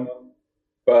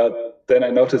 but then I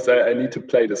noticed I need to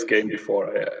play this game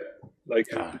before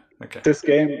this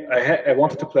game. I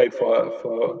wanted to play it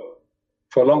for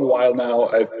a long while now.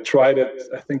 I've tried it,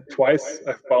 I think twice.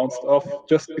 I've bounced off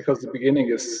just because the beginning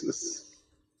is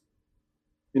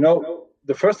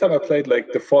the first time I played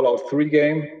like the Fallout 3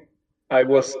 game, I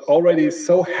was already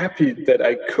so happy that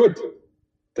I could.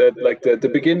 That like the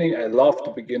beginning, I loved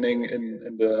the beginning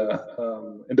in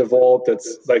the vault.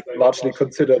 That's like largely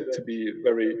considered to be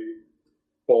very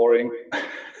boring.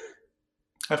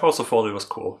 I've also thought it was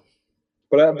cool.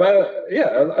 But yeah,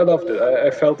 I loved it. I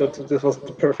felt that this was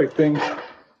the perfect thing,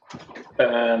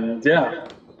 and yeah,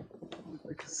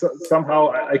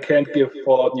 somehow I can't give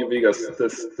Fallout New Vegas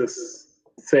this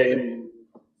same,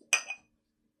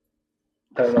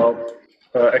 I don't know,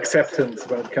 acceptance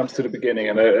when it comes to the beginning,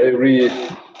 and I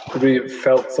really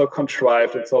felt so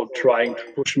contrived and so trying to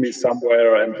push me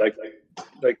somewhere, and like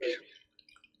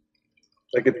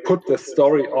it put the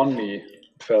story on me.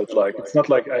 It felt like it's not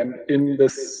like I'm in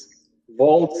this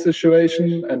vault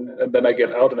situation and then I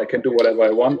get out and I can do whatever I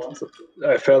want. So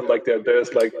I felt like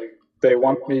there's like they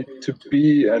want me to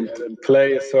be and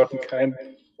play a certain kind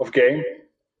of game.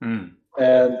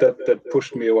 And that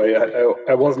pushed me away.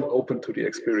 I wasn't open to the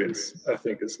experience, I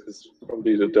think is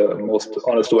probably the most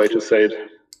honest way to say it.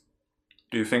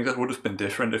 Do you think that would have been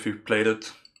different if you played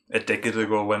it a decade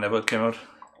ago, whenever it came out?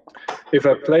 If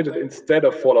I played it instead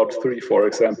of Fallout 3, for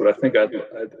example, I think I'd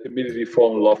immediately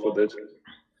fall in love with it.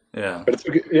 Yeah. But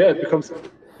it becomes,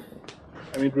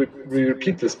 I mean, we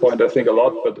repeat this point, I think, a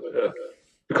lot, but it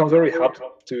becomes very hard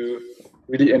to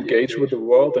really engage with the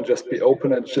world and just be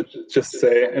open and just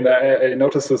say, and I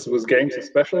notice this with games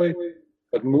especially,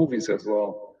 but movies as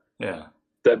well. Yeah.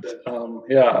 That,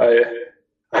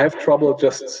 I have trouble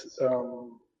just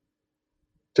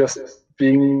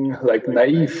being like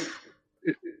naive,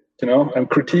 I'm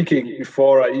critiquing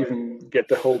before I even get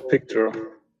the whole picture.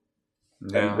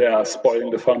 Yeah. And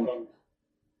spoiling the fun.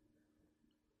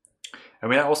 I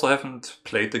mean, I also haven't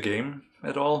played the game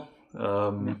at all.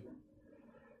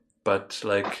 But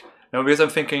like, because I'm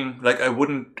thinking like I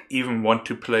wouldn't even want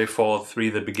to play Fallout 3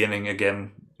 the beginning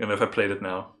again, if I played it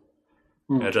now.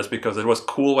 Just because it was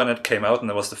cool when it came out and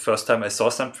it was the first time I saw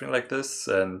something like this,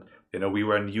 and we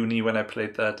were in uni when I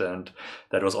played that, and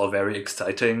that was all very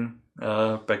exciting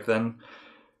back then.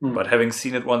 But having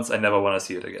seen it once, I never want to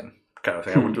see it again, kind of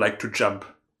thing. I would like to jump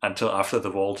until after the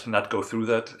vault, not go through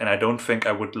that, and I don't think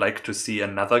I would like to see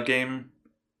another game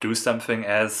do something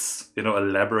as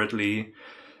elaborately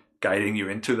guiding you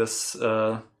into this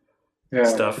stuff.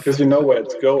 Because you know where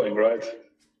it's going, right?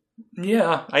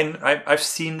 Yeah, I've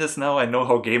seen this now. I know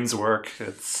how games work.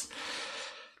 It's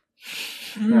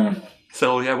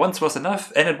so yeah. Once was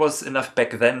enough, and it was enough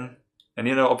back then. And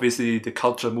obviously the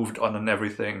culture moved on and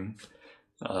everything.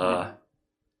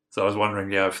 So I was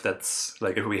wondering, if that's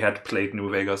like if we had played New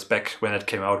Vegas back when it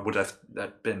came out, would have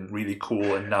that been really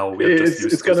cool? And now we're just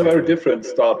used It's to got a very something. different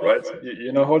start, right?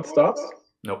 You know how it starts?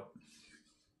 Nope.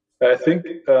 I think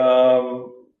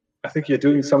you're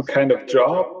doing some kind of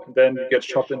job, and then you get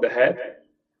shot in the head.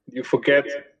 You forget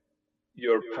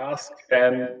your past,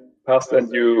 and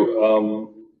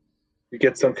you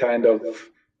get some kind of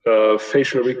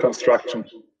facial reconstruction.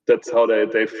 That's how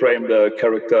they frame the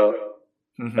character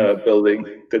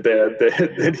building.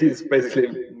 That he's basically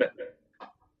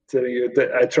telling you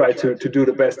that I try to do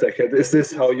the best I can. Is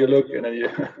this how you look? And then you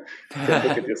can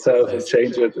look at yourself and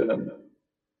change it, and then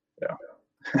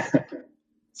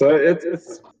So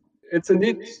it's a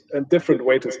neat and different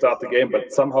way to start the game,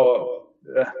 but somehow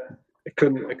I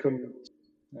couldn't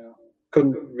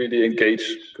really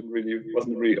engage.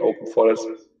 Wasn't really open for this.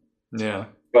 Yeah.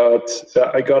 But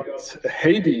I got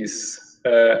Hades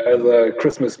as a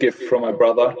Christmas gift from my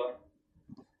brother,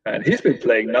 and he's been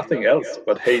playing nothing else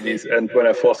but Hades. And when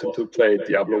I forced him to play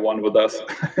Diablo 1 with us,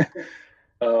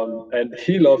 and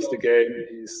he loves the game.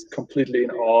 He's completely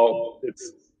in awe.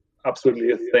 It's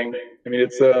absolutely a thing. I mean,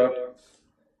 it's a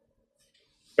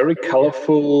very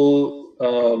colorful,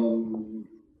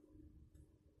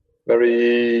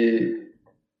 very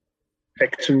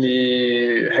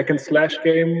actiony hack and slash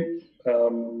game.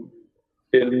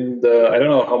 I don't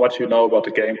know how much you know about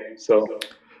the game, so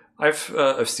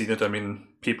I've seen it. I mean,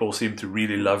 people seem to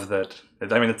really love that.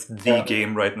 I mean, it's the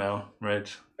game right now, right?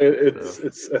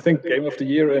 It's I think Game of the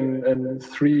Year in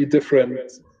 3 different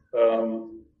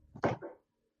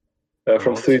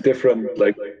from 3 different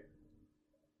like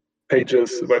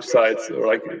pages, websites, or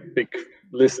like big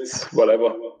lists,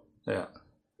 whatever. Yeah.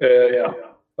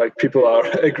 Like people are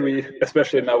agree,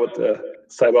 especially now with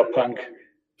Cyberpunk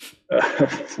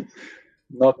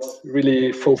not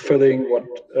really fulfilling what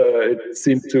it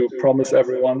seemed to promise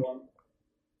everyone.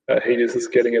 Hades is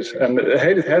getting it, and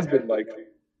Hades has been like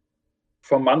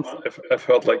for months. I've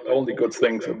heard like only good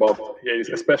things about Hades,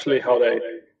 especially how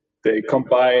they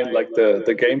combine like the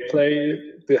gameplay,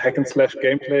 the hack and slash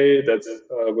gameplay that's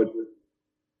with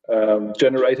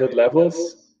generated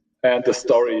levels, and the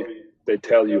story they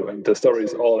tell you, and the story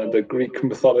is all in the Greek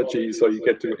mythology, so you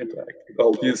get to interact with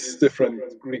all these different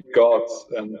Greek gods,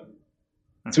 and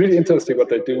it's really interesting what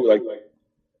they do. Like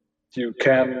you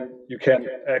can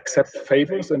accept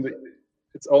favors, and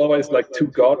it's always like 2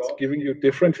 gods giving you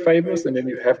different favors, and then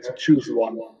you have to choose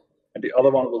one, and the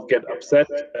other one will get upset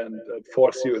and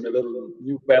force you in a little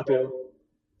new battle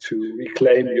to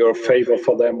reclaim your favor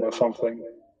for them or something.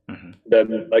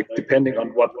 Then, like, depending on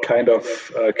what kind of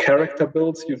character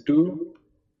builds you do,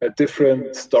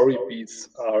 different story beats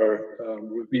are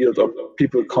revealed, or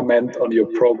people comment on your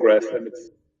progress, and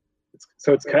it's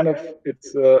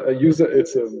a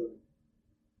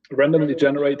randomly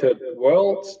generated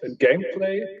world and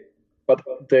gameplay, but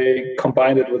they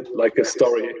combine it with like a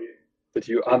story that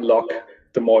you unlock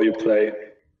the more you play,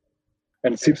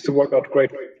 and it seems to work out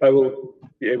great. I will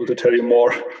be able to tell you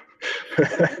more.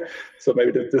 So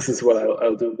maybe this is what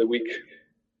I'll do in the week.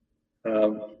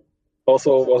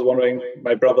 Also was wondering,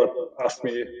 my brother asked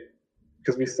me,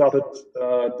 because we started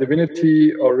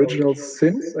Divinity Original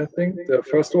Sins, I think, the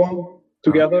first one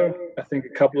together. I think a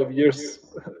couple of years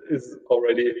has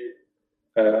already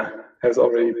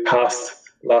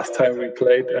passed last time we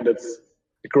played, and it's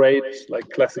a great like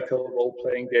classical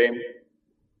role-playing game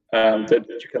that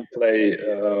you can play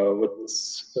with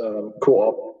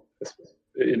co-op,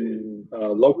 in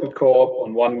local co-op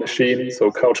on one machine, so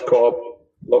couch co-op,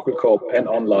 local co-op, and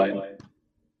online,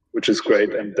 which is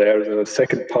great. And there's a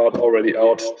second part already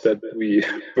out but we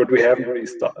haven't really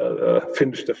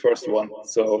finished the first one.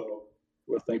 So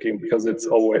we're thinking, because it's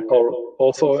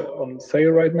also on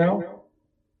sale right now,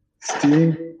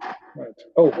 Steam. Right.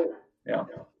 Oh, yeah.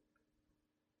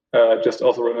 Just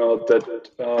also remembered that.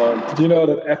 Did you know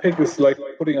that Epic is like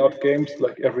putting out games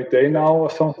like every day now or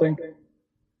something?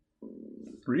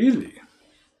 Really?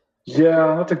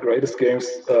 Yeah, not the greatest games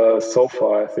so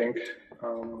far, I think.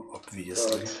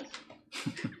 Obviously.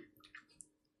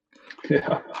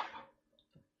 Yeah.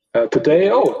 Today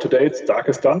it's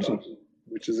Darkest Dungeon,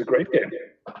 which is a great game.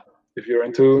 If you're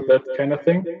into that kind of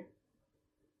thing.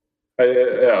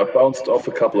 I bounced off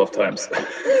a couple of times.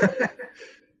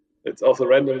 It's also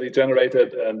randomly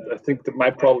generated, and I think that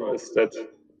my problem is that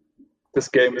this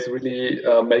game is really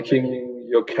making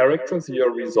your characters your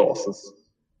resources.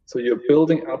 So you're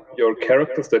building up your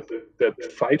characters that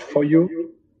fight for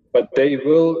you, but they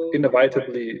will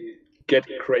inevitably get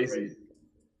crazy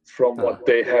from what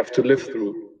they have to live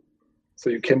through. So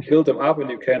you can build them up, and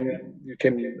you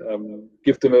can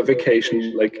give them a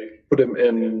vacation, like put them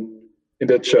in in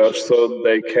the church so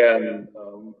they can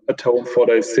atone for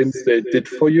the sins they did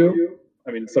for you.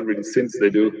 I mean, it's not really sins they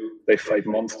do. They fight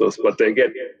monsters, but they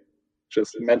get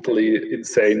just mentally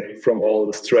insane from all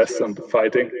the stress and the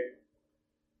fighting.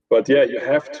 But yeah, you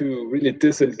have to really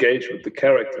disengage with the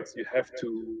characters. You have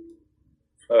to,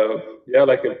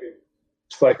 like a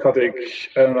psychotic,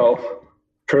 I don't know,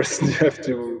 person. You have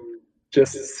to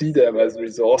just see them as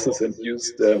resources and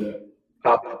use them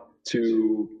up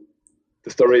to. The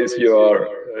story is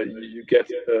you get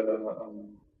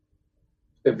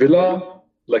a villa,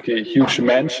 like a huge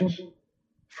mansion,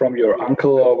 from your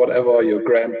uncle or whatever, your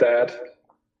granddad,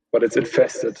 but it's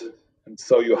infested, and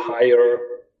so you hire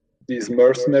these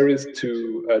mercenaries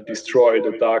to destroy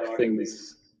the dark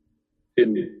things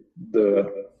in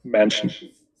the mansion.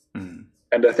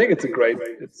 And I think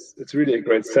it's really a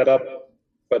great setup,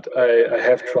 but I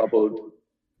have trouble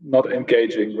not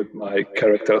engaging with my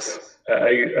characters.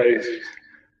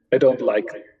 I don't like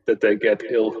that they get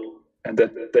ill and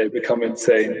that they become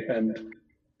insane and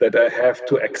that I have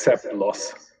to accept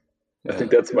loss. I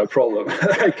think that's my problem.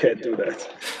 I can't do that.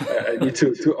 I need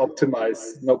to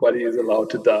optimize. Nobody is allowed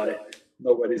to die.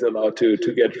 Nobody's allowed to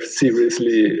get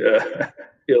seriously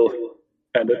ill.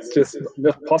 And it's just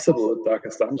not possible at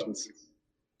Darkest Dungeons.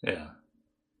 Yeah.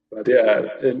 But yeah,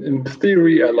 in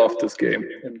theory, I love this game.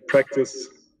 In practice,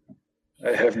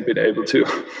 I haven't been able to.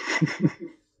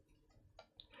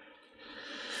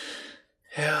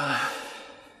 Yeah.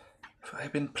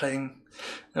 I've been playing...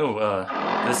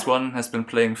 this one has been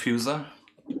playing Fuser.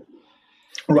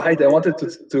 Right, I wanted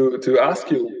to ask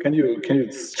you, can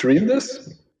you stream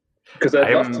this? Because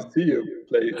I'd love to see you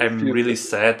play. I'm really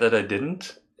sad that I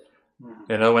didn't.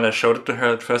 You know, when I showed it to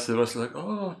her at first, it was like,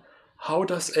 oh, how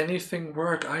does anything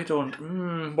work? I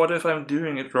don't. What if I'm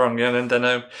doing it wrong? Yeah, and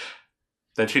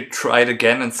then she tried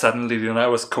again, and suddenly, you know, I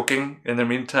was cooking in the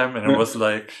meantime, and it was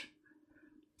like,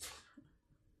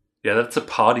 yeah, that's a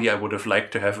party I would have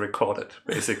liked to have recorded,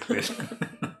 basically.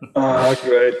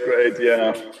 Great,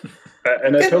 yeah.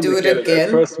 And I totally get it.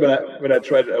 At first, when I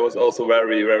tried it, I was also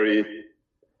very, very.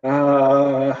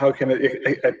 How can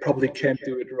I probably can't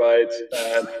do it right,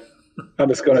 and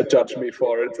Hannah's gonna judge me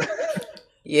for it.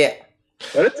 Yeah.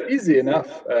 But it's easy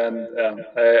enough, and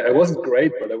I wasn't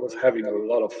great, but I was having a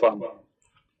lot of fun.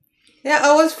 Yeah,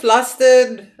 I was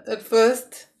flustered at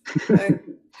first.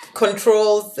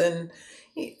 Controls and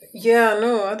yeah,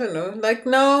 no, I don't know. Like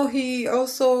now he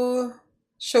also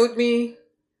showed me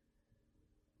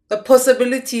the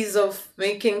possibilities of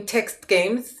making text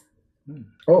games.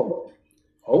 Oh.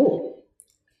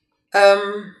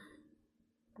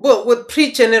 Well, with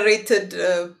pre-generated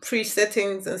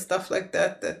pre-settings and stuff like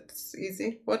that, that's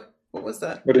easy. What was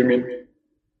that? What do you mean?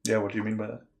 Yeah, what do you mean by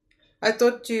that? I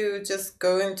thought you just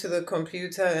go into the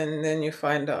computer and then you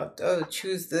find out, oh,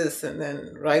 choose this and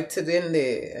then write it in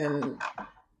there and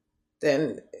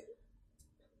then...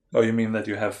 Oh, you mean that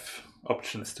you have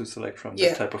options to select from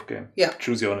that type of game? Yeah.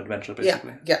 Choose your own adventure,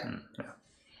 basically. Yeah.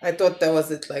 I thought that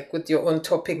was it, like with your own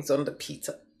toppings on the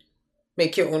pizza.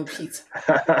 Make your own pizza.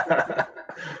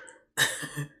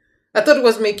 I thought it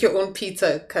was make your own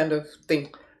pizza kind of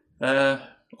thing.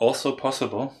 Also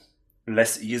possible.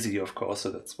 Less easy, of course, so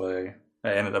that's why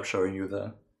I ended up showing you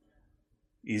the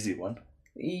easy one.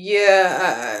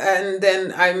 Yeah, and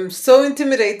then I'm so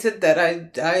intimidated that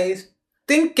I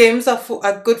think games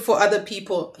are good for other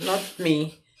people, not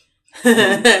me.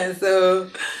 So,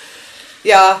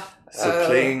 yeah. So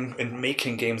playing and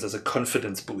making games as a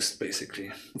confidence boost,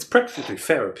 basically. It's practically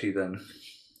therapy then.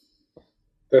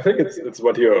 I think it's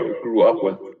what you grew up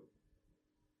with.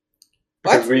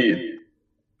 Because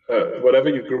whatever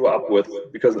you grew up with,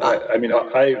 because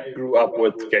I grew up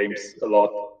with games a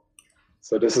lot.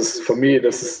 So this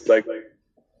is like,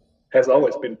 has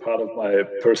always been part of my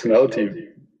personality,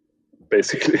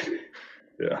 basically.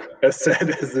 Yeah, as sad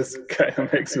as this kind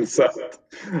of makes me sound.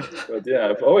 But yeah,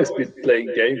 I've always been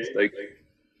playing games, like,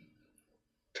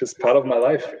 just part of my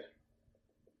life.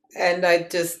 And I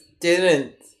just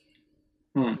didn't.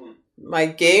 My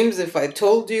games, if I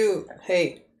told you,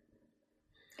 hey,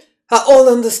 are all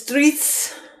on the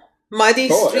streets, muddy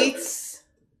streets.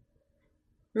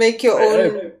 Make your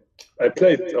own. I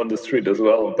played on the street as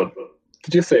well, but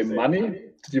did you say money?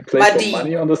 Did you play for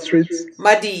money on the streets?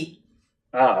 Muddy.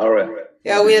 All right.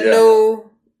 Yeah, we had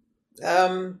no.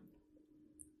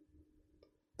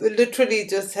 We literally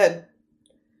just had.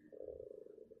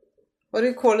 What do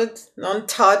you call it?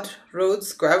 Non-tarred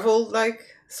roads, gravel like.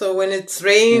 So when it's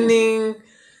raining,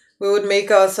 we would make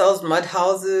ourselves mud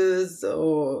houses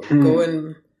or go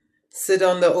and sit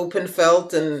on the open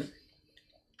felt and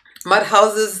mud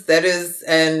houses, that is,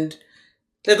 and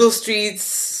little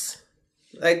streets,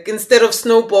 Like instead of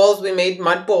snowballs, we made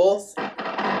mud balls.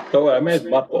 So I made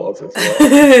mud balls as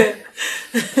well.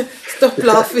 Stop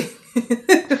laughing.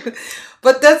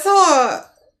 But that's how.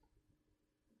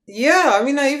 Yeah, I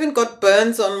mean, I even got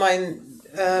burns on my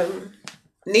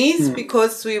knees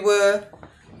because we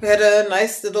had a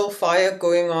nice little fire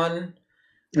going on.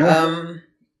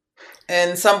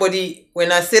 And somebody,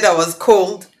 when I said I was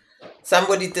cold,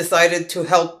 somebody decided to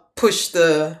help push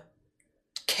the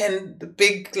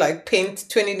big like paint,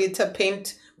 20-liter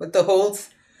paint with the holes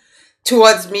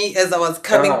towards me as I was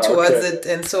coming towards it.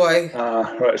 And so I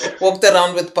walked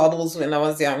around with bubbles when I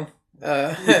was young,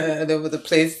 all over the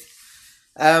place.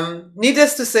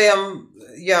 Needless to say, I'm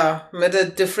at a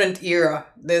different era.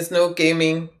 There's no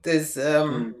gaming. There's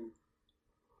a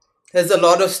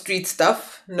lot of street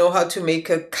stuff. Know how to make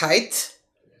a kite.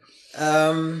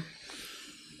 From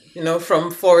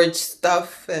forage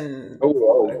stuff and. Oh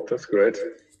wow, that's great.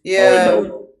 Yeah.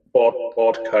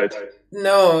 Board kite.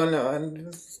 No,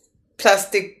 and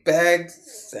plastic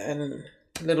bags and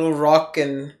little rock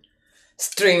and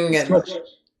string and. It's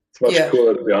much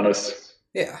cooler, to be honest.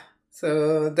 Yeah.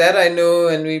 So that I know,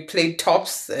 and we played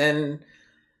tops and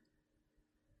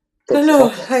I don't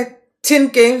know, like tin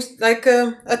games, like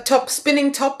a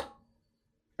spinning top.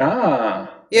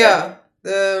 Yeah.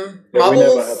 The marbles.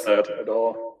 We never had that at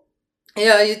all.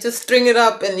 Yeah, you just string it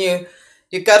up and you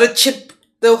gotta chip.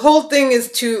 The whole thing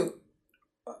is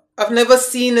I've never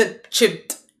seen it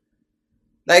chipped.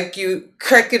 Like you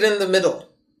crack it in the middle,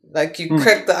 like you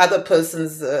crack the other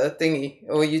person's thingy,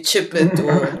 or you chip it,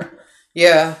 or.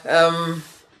 Yeah,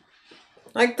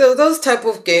 like those type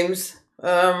of games.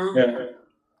 Hide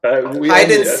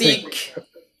and seek.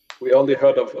 We only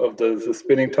heard of the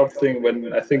spinning top thing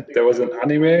when I think there was an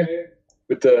anime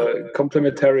with a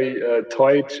complementary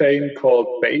toy chain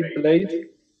called Beyblade.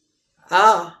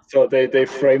 So they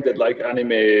framed it like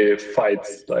anime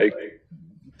fights, like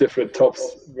different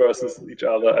tops versus each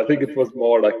other. I think it was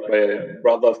more like my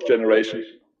brother's generation.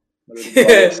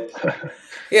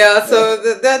 Yeah, so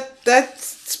that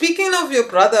speaking of your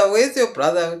brother, where's your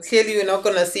brother? Clearly we're not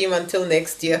gonna see him until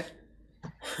next year.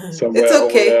 Somewhere it's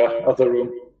okay. over there, other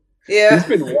room. Yeah. He's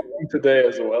been working today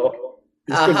as well.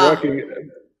 He's been working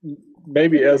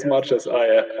maybe as much as I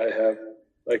have,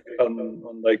 like on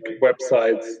like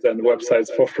websites, then websites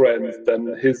for friends,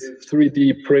 then his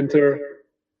 3D printer,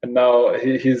 and now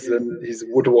he's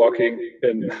woodworking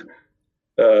in.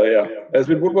 Has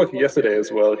been woodworking yesterday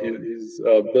as well. He's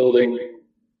building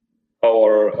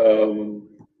our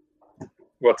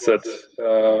Werkstatt.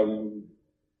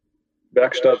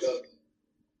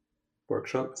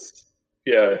 Workshops.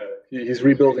 Yeah, he's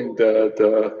rebuilding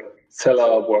the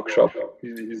cellar workshop.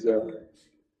 He's a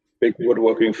big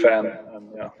woodworking fan,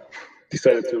 and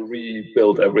decided to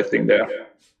rebuild everything there.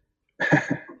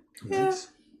 Yeah.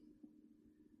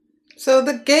 So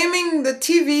the gaming, the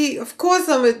TV, of course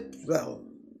I'm a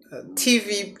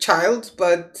TV child,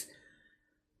 but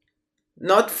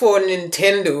not for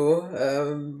Nintendo.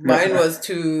 Mine was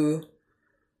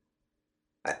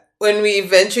when we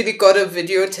eventually got a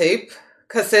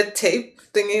cassette tape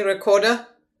thingy recorder.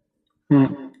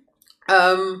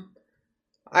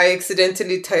 I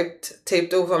accidentally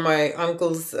taped over my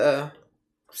uncle's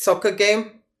soccer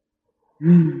game.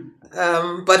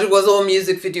 But it was all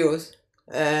music videos,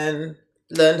 and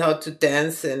learned how to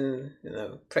dance and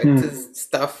practice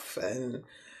stuff, and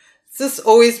it's just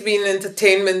always been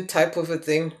entertainment type of a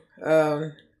thing,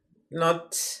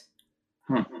 not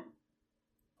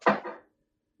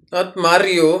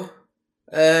Mario,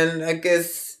 and I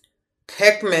guess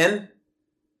Pac-Man,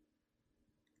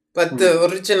 but the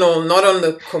original, not on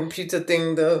the computer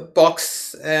thing, the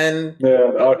box and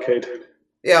the arcade.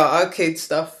 Yeah, arcade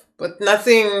stuff, but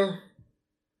nothing.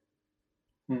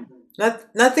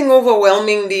 Nothing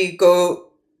overwhelmingly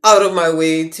go out of my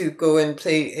way to go and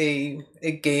play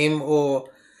a game or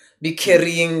be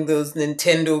carrying those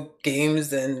Nintendo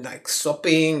games and like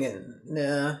shopping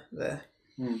and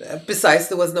besides,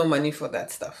 there was no money for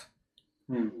that stuff.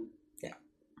 Yeah.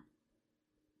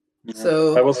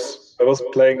 So I was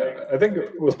playing. I think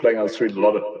I was playing on the street a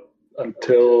lot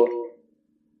until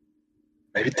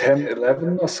maybe 10,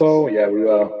 11 or so. Yeah, we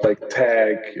were like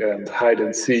tag and hide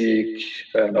and seek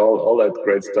and all that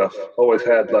great stuff. Always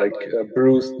had like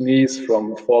bruised knees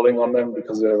from falling on them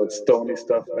because there was stony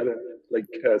stuff. I had like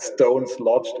stones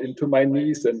lodged into my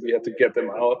knees, and we had to get them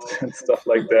out and stuff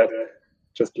like that.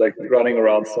 Just like running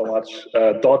around so much.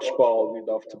 Dodgeball, we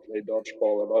loved to play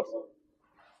dodgeball a lot.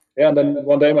 Yeah, and then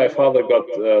one day my father got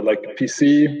like a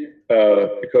PC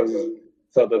because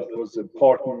thought that was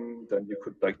important, and you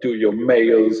could like do your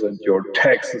mails and your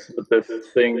taxes with this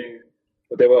thing.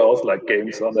 but there were also like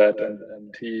games on that,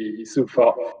 and he soon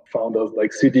found us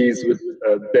like CDs with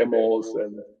demos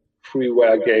and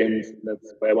freeware games. And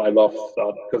that's where my love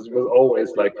started, because it was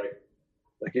always like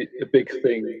a big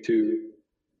thing to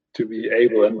be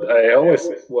able, and I always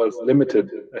was limited.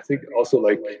 I think also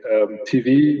like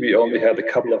TV, we only had a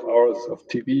couple of hours of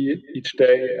TV each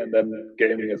day, and then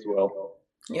gaming as well.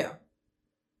 Yeah.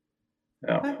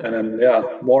 And then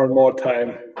more and more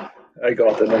time I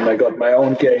got, and then I got my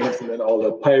own games, and then all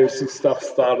the piracy stuff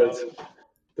started.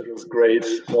 That was great.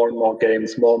 More and more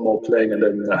games, more and more playing, and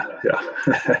then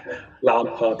LAN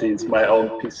parties, my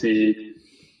own PC.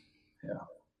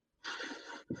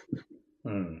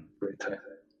 Great time.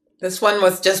 This one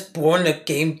was just born a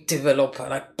game developer,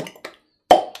 like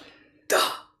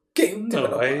game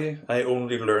developer. No, I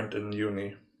only learned in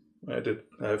uni.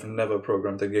 I've never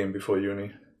programmed a game before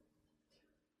uni.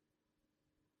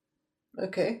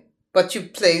 Okay, but you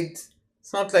played.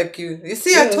 It's not like you. You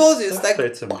see, I told you, it's I've like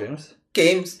played some games.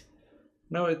 Games.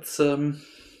 No, it's I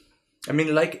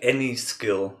mean, like any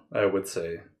skill, I would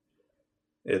say,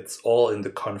 it's all in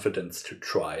the confidence to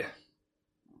try.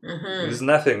 Because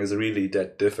nothing is really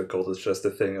that difficult. It's just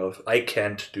a thing of, I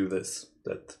can't do this,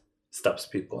 that stops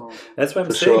people. That's why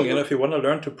I'm saying, if you want to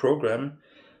learn to program,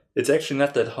 it's actually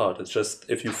not that hard. It's just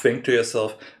if you think to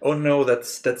yourself, oh no,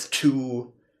 that's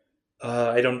too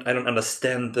I don't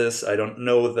understand this, I don't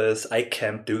know this, I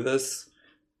can't do this.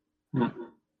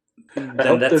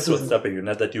 Then that's what's stopping you,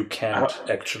 not that you can't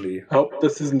actually. I hope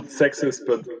this isn't sexist,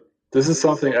 but this is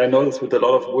something I notice with a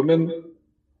lot of women,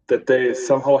 that they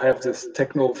somehow have this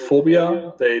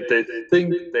technophobia. They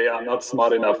think they are not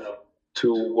smart enough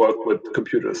to work with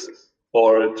computers,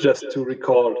 or just to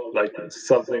record like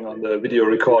something on the video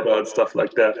recorder and stuff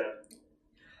like that.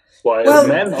 While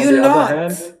men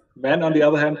on the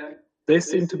other hand, they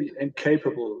seem to be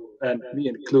incapable, and me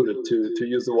included, to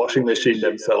use a washing machine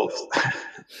themselves.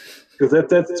 Because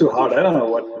that's too hard. I don't know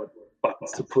what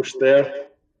buttons to push there.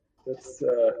 That's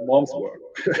mom's work.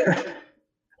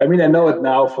 I mean, I know it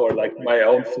now for like my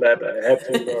own flat. I had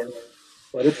to learn,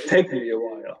 but it's taken me a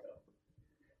while.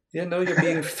 Yeah, no, you're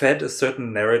being fed a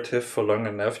certain narrative for long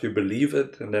enough. You believe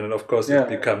it, and then of course it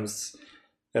becomes,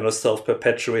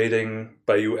 self-perpetuating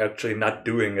by you actually not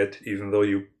doing it, even though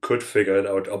you could figure it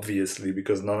out, obviously,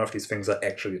 because none of these things are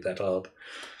actually that hard.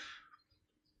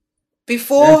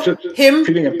 Before him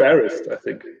feeling embarrassed, I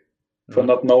think, for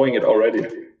not knowing it already,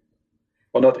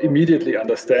 or not immediately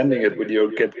understanding it when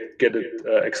you get it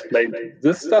explained.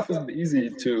 This stuff isn't easy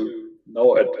to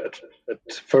know at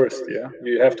first.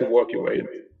 You have to work your way in.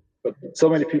 But so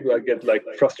many people get like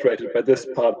frustrated by this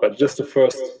part, but just the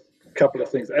first couple of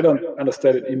things, I don't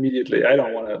understand it immediately. I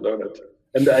don't want to learn it,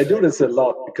 and I do this a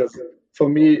lot because for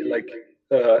me, like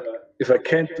if I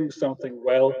can't do something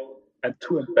well, I'm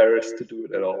too embarrassed to do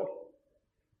it at all.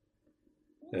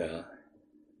 Yeah.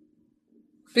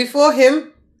 Before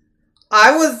him,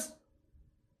 I was,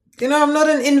 I'm not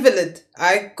an invalid.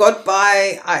 I got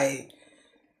by. I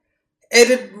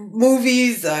edit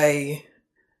movies. I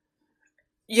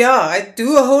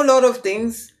do a whole lot of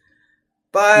things.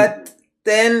 But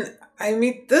then I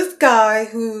meet this guy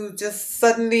who just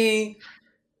suddenly,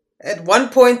 at one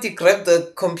point, he grabbed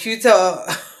the computer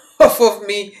off of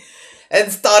me and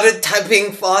started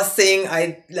typing fast, saying,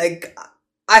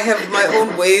 I have my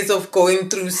own ways of going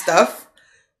through stuff,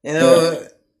 and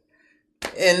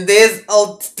there's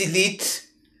Alt Delete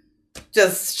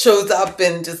just shows up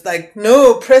and just like,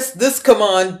 no, press this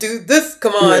command, do this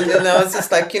command. And I was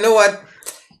just like, you know what?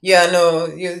 Yeah, no,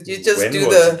 you just when do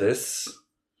was this?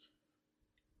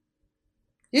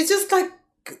 You just like,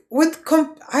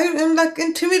 I am like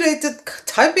intimidated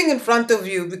typing in front of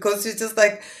you because you're just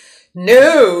like,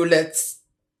 no,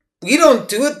 we don't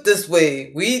do it this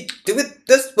way. We do it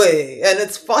this way, and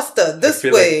it's faster this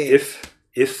way. Like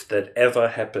if that ever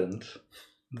happened,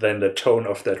 then the tone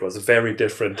of that was very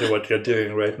different to what you're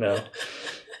doing right now.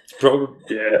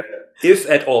 Probably, if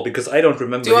at all, because I don't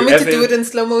remember. Do you want me to do it in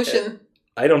slow motion?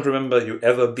 I don't remember you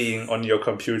ever being on your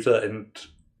computer and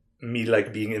me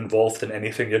like being involved in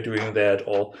anything you're doing there at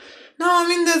all. No, I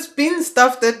mean, there's been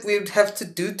stuff that we'd have to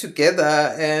do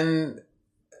together, and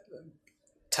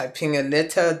typing a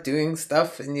letter, doing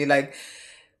stuff, and you like,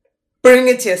 bring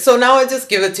it here. So now I just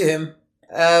give it to him.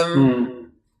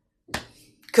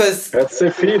 Because that's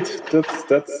defeat.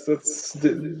 That's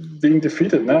being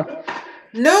defeated now.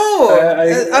 No,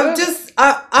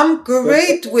 I'm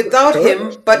great without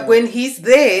him, but when he's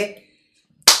there,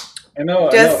 I know.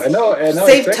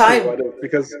 Save exactly time.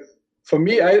 Because for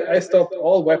me, I stopped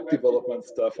all web development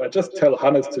stuff. I just tell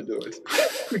Hannes to do it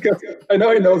because I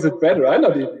know he knows it better.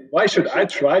 Why should I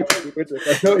try to do it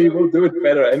if I know he will do it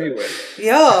better anyway?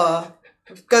 Yeah,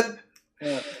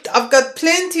 I've got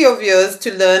plenty of years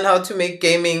to learn how to make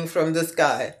gaming from this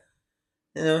guy.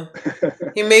 You know,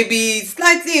 he may be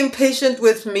slightly impatient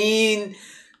with me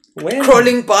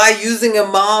crawling by using a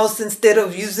mouse instead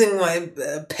of using my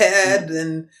pad,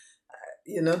 and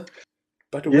you know.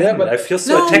 But I feel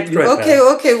so attacked right now.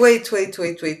 Okay, wait.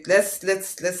 Let's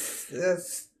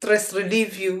stress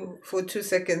relieve you for 2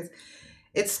 seconds.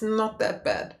 It's not that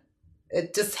bad.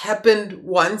 It just happened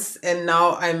once, and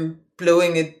now I'm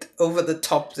blowing it over the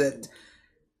top. That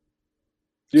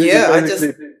you're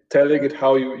basically telling it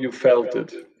how you felt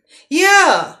it.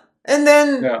 Yeah, and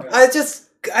then I just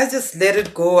let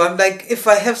it go. I'm like, if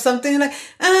I have something like,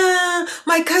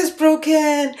 my car's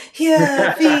broken.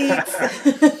 Here, fix.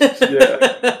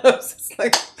 It's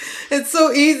like, it's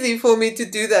so easy for me to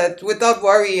do that without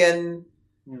worry, and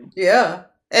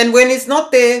and when it's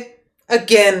not there,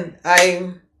 again,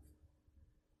 I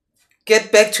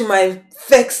get back to my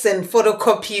fax and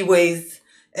photocopy ways,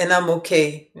 and I'm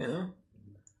okay, you know.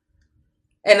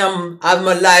 And I'm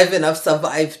alive and I've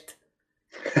survived.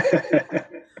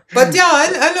 But yeah,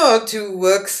 I know how to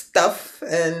work stuff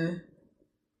and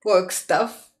work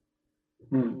stuff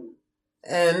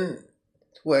and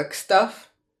work stuff.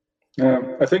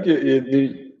 I think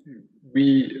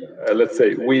we let's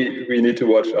say we need to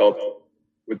watch out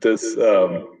with this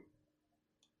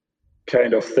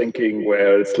kind of thinking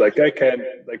where it's like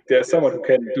there's someone who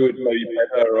can do it maybe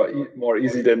better or more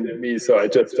easy than me, so I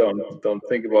just don't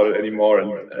think about it anymore.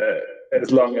 And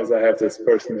as long as I have this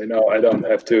person, you know, I don't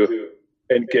have to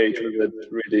engage with it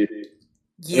really.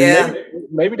 Yeah. I mean,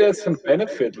 maybe there's some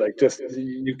benefit, like just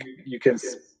you can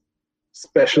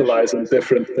specialize in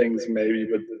different things, maybe,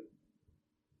 but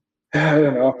I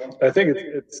don't know. I think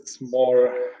it's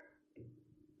more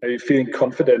maybe feeling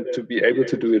confident to be able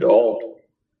to do it all.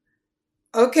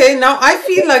 Okay, now I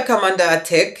feel like I'm under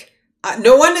attack.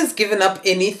 No one has given up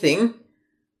anything.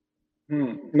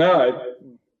 No.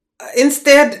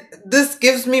 Instead, this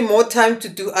gives me more time to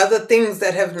do other things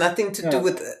that have nothing to do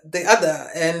with the other,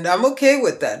 and I'm okay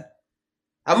with that.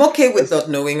 I'm okay with not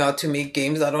knowing how to make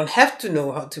games. I don't have to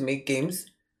know how to make games.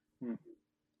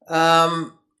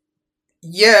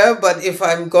 Yeah, but if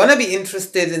I'm gonna be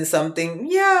interested in something,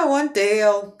 one day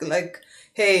I'll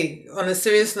hey, on a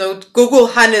serious note, Google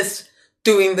Hannes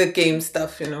doing the game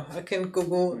stuff, you know. I can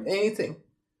Google anything.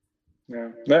 Yeah,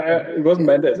 it wasn't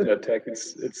meant as an attack.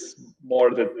 It's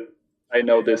more that I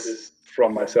know this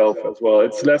from myself as well.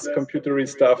 It's less computery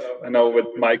stuff. I know with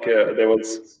Mike there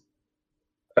was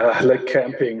like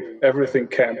camping, everything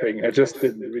camping. I just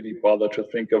didn't really bother to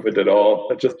think of it at all.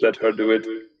 I just let her do it.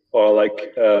 Or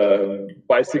like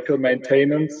bicycle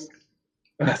maintenance.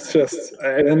 It's just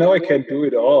I know I can do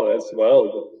it all as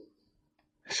well.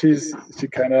 But she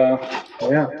kind of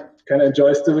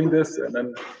enjoys doing this, and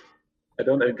then I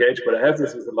don't engage. But I have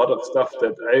this with a lot of stuff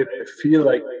that I feel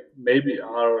like maybe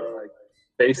are like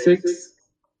basics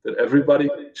that everybody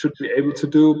should be able to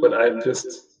do, but I don't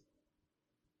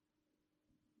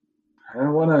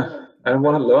want to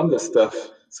learn this stuff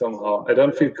somehow. I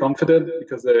don't feel confident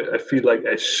because I feel like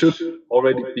I should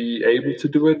already be able to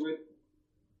do it.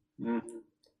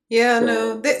 Yeah, so,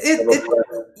 no,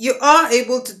 you are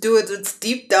able to do it. It's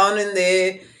deep down in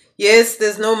there. Yes,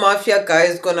 there's no mafia guy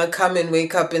who's gonna come and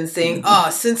wake up and saying,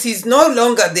 since he's no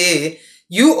longer there,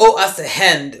 you owe us a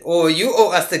hand or you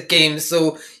owe us a game,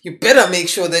 so you better make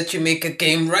sure that you make a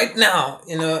game right now.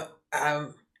 You know,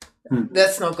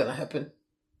 that's not gonna happen.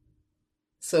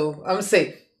 So I'm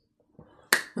safe.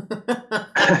 You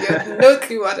have no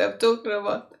clue what I'm talking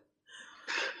about.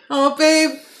 Oh,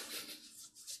 babe.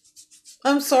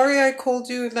 I'm sorry I called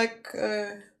you No,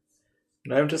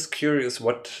 I'm just curious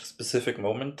what specific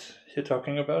moment you're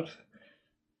talking about.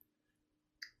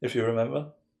 If you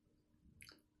remember.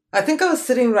 I think I was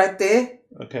sitting right there.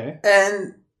 Okay.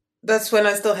 And that's when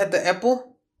I still had the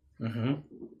Apple. Mm-hmm.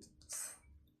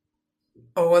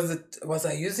 Or was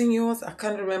I using yours? I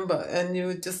can't remember. And you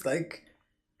were just like,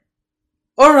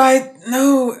 all right,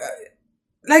 no.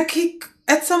 Like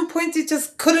at some point he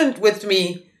just couldn't with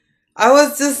me. I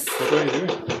was just... What are you doing?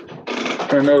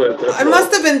 I know that. I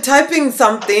must have been typing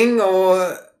something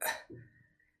or...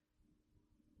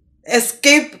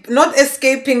 not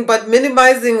escaping, but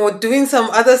minimizing or doing some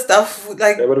other stuff.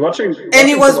 But watching and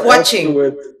he was watching. Do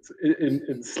it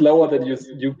in slower than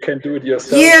you can do it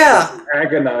yourself. Yeah.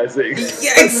 Agonizing.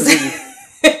 Yeah,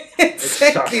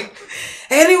 exactly.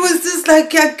 And it was just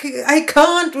like, I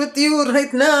can't with you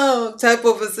right now type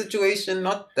of a situation.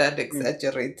 Not that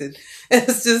exaggerated.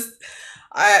 It's just,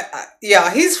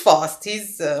 he's fast.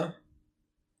 He's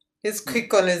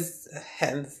quick on his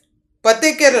hands. but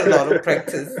they get a lot of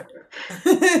practice.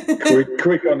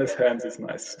 quick on his hands is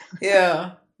nice.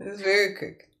 Yeah, it's very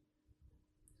quick.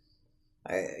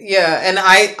 And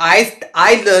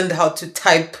I learned how to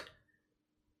type.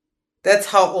 That's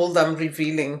how old I'm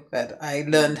revealing that I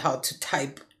learned how to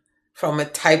type from a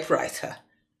typewriter.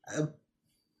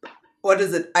 What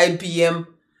is it? IBM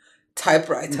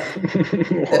typewriter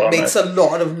that makes a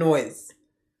lot of noise.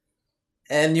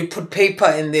 And you put paper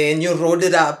in there and you roll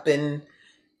it up and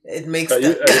it makes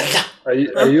I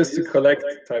used to collect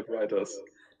typewriters.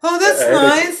 Oh, that's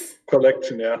nice.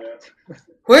 Collection, yeah.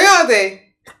 Where are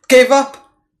they? Gave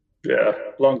up? Yeah,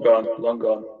 long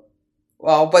gone.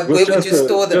 Wow, but where would you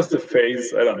store them? Just a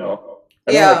phase, I don't know.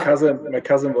 I know my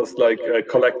cousin was like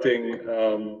collecting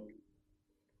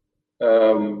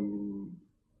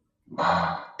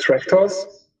tractors.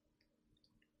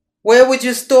 Where would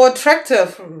you store a tractor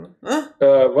from? Huh?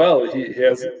 Well, he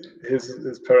has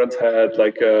his parents had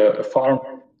like a farm,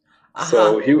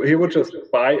 so he would just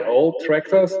buy old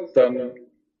tractors, then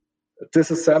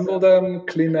disassemble them,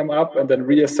 clean them up, and then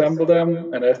reassemble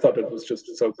them. And I thought it was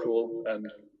just so cool. And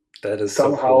that is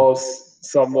somehow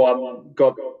someone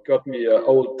got me an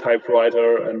old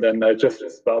typewriter, and then I just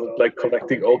started like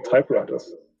collecting old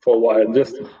typewriters for a while and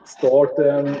just stored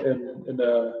them in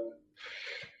a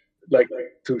like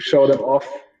to show them off,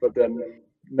 but then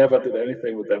never did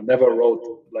anything with them. Never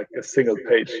wrote like a single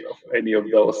page of any of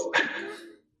those.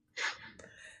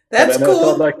 That's and cool. I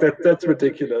thought like that's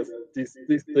ridiculous.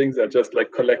 These things are just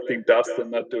like collecting dust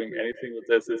and not doing anything with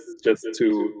this. It's just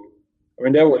too. I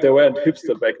mean, they weren't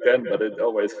hipster back then, but it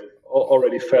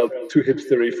already felt too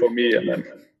hipstery for me, and then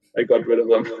I got rid of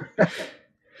them.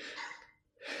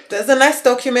 There's a nice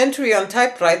documentary on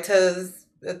typewriters.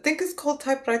 I think it's called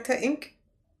Typewriter Inc.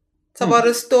 It's about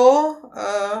a store,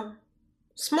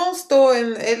 small store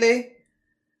in LA,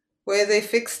 where they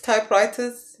fix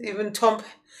typewriters. Even Tom,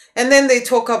 and then they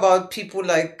talk about people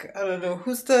like, I don't know,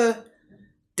 who's the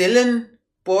Dylan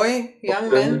boy, young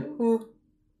man who,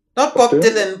 not Bob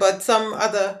Dylan, but some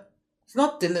other. It's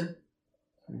not Dylan.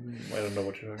 I don't know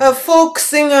what you're talking about. A folk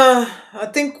singer, I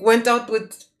think, went out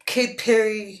with Katy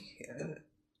Perry.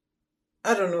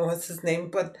 I don't know what's his name,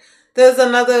 but there's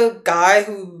another guy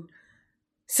who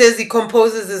says he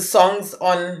composes his songs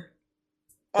on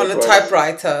a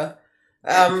typewriter.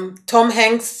 Tom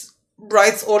Hanks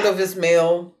writes all of his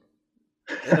mail,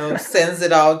 sends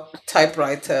it out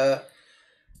typewriter,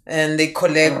 and they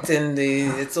collect, and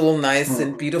it's all nice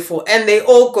and beautiful, and they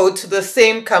all go to the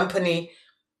same company,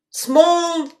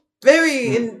 small,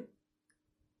 very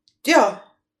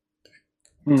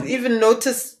even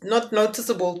not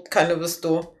noticeable kind of a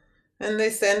store. And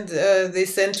they send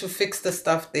to fix the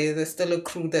stuff there. There's still a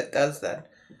crew that does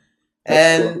that.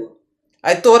 That's cool.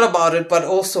 I thought about it, but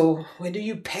also, where do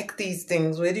you pack these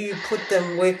things? Where do you put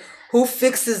them? Who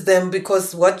fixes them?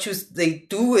 Because what they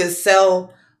do is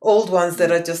sell old ones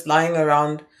that are just lying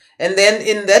around. And then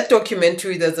in that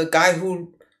documentary, there's a guy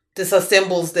who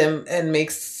disassembles them and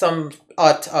makes some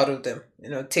art out of them.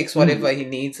 Takes whatever he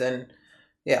needs, and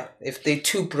if they're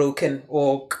too broken,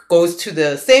 or goes to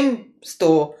the same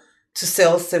store to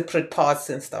sell separate parts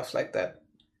and stuff like that.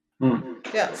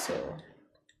 Yeah, so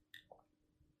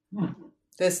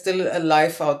there's still a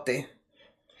life out there.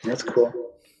 That's cool.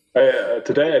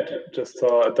 Today I just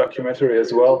saw a documentary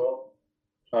as well.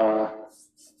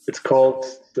 It's called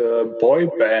The Boy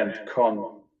Band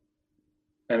Con,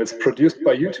 and it's produced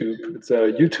by YouTube. It's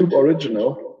a YouTube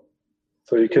original,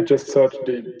 so you can just search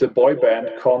the Boy Band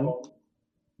Con,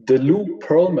 the Lou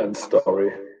Pearlman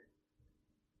story,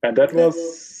 and that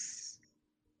was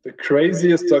the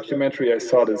craziest documentary I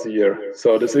saw this year.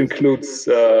 So this includes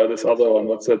this other one.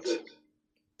 What's it?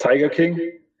 Tiger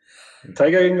King.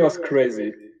 Tiger King was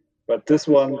crazy, but this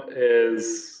one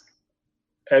is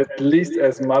at least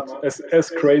as much as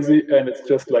crazy, and it's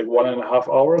just like 1.5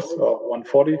 hours or 1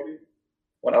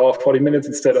 hour 40 minutes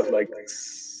instead of like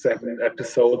 7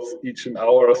 episodes each an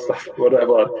hour or stuff,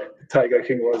 whatever Tiger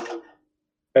King was.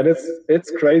 And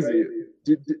it's crazy.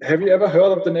 Have you ever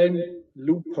heard of the name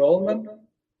Lou Pearlman?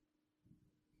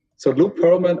 So Lou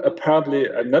Pearlman, apparently,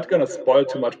 I'm not going to spoil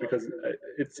too much because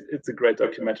it's a great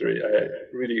documentary. I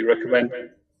really recommend.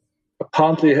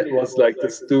 Apparently, it was like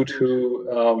this dude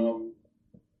who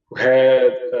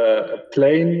had a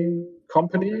plane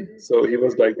company. So he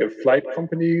was like a flight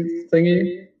company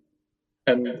thingy.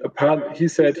 And apparently, he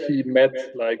said he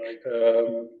met like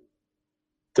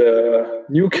the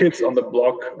new kids on the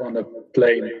block on a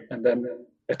plane, and then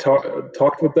I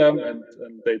talked with them, and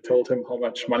they told him how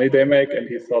much money they make, and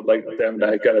he thought like, damn,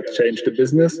 I gotta change the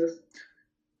business.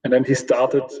 And then he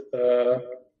started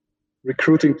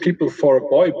recruiting people for a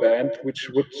boy band, which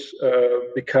would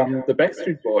become the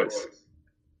Backstreet Boys.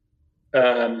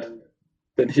 And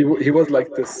then he was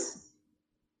like this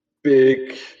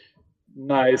big,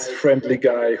 nice, friendly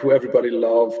guy who everybody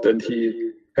loved, and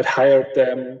he had hired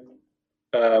them,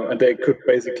 and they could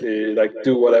basically like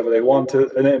do whatever they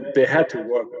wanted, and then they had to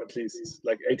work at least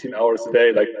like 18 hours a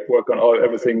day, like work on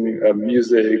everything,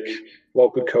 music,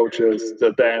 vocal coaches,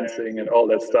 the dancing, and all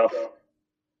that stuff.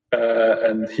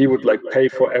 And he would like pay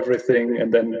for everything,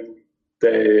 and then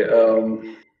they,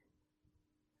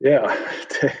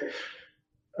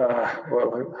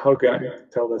 well, how can I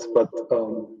tell this? But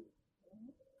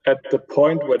at the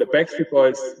point where the Backstreet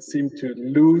Boys seemed to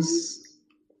lose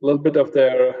a little bit of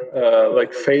their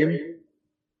like fame,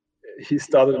 he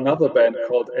started another band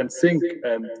called NSYNC,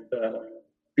 and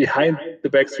behind the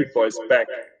Backstreet Boys' back,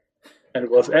 and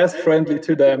was as friendly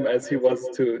to them as he was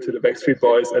to the Backstreet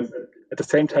Boys, and at the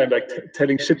same time like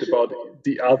telling shit about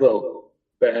the other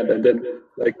band, and then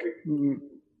like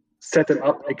set them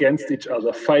up against each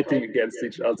other, fighting against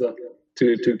each other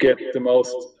to get the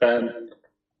most. And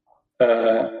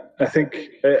I think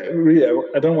really,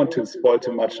 I don't want to spoil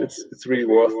too much. It's really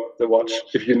worth the watch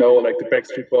if you know like the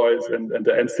Backstreet Boys and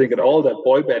the NSYNC and all that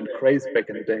boy band craze back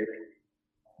in the day.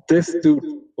 This dude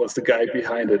was the guy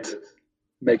behind it,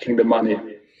 making the money,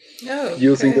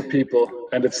 using the people,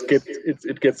 and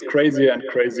it gets crazier and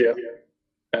crazier.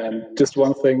 And just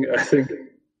one thing, I think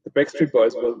the Backstreet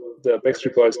Boys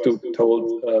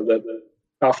told that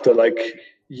after like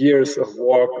years of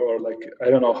work, or like I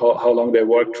don't know how long they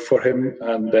worked for him,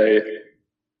 and they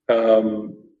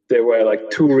were like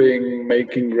touring,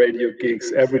 making radio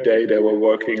gigs every day. They were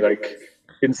working like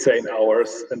insane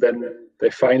hours, and then they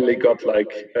finally got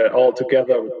like all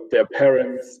together with their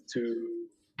parents to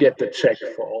get the check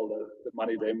for all the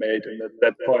money they made. And at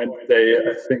that point,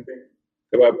 I think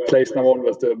they were placed number one,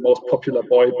 was the most popular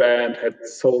boy band, had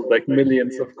sold like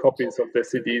millions of copies of their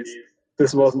CDs.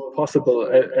 This wasn't possible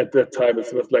at that time.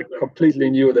 It was like completely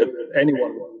new that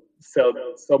anyone would sell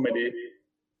so many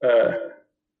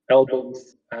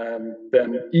albums, and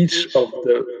then each of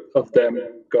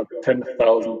them got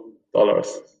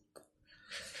 $10,000.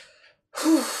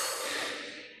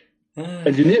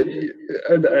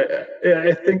 And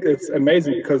I think it's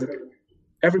amazing because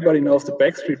everybody knows the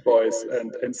Backstreet Boys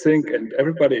and NSYNC, and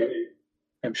everybody,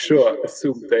 I'm sure,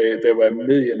 assumed they were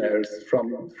millionaires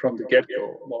from the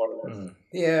get-go, more or less.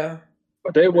 Yeah.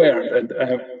 But they weren't. And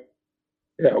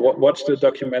watch the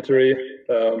documentary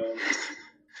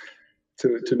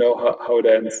to know how it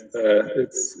ends.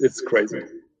 It's crazy.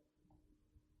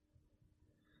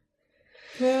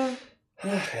 Yeah.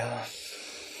 Yeah.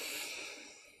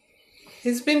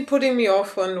 He's been putting me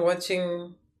off on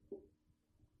watching,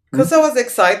 because I was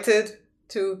excited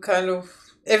to kind of,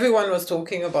 everyone was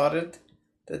talking about it,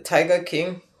 the Tiger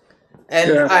King.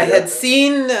 And I had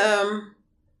seen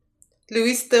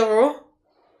Louis Theroux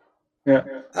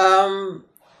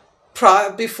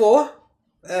before.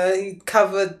 He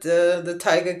covered the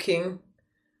Tiger King,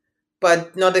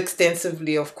 but not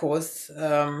extensively, of course.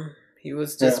 He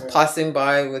was just passing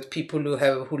by with people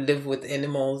who live with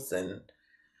animals and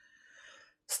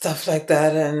stuff like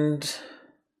that. And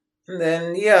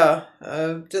then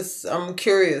I'm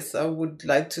curious. I would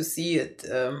like to see it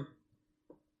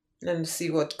and see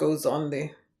what goes on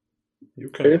there.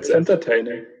 It's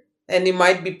entertaining. And he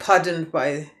might be pardoned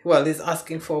he's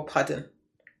asking for a pardon.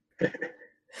 I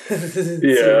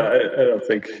don't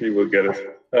think he will get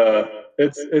it.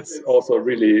 It's also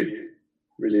really,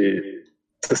 really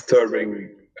disturbing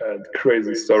and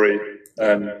crazy story,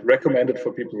 and recommended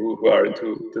for people who are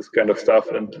into this kind of stuff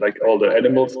and like all the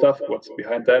animal stuff. What's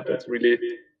behind that? It's really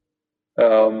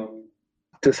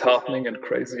disheartening and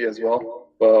crazy as well.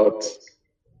 But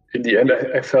in the end,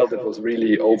 I felt it was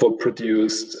really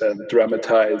overproduced and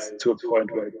dramatized to a point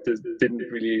where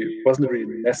it wasn't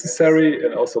really necessary,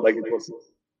 and also like it was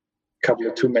a couple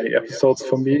of too many episodes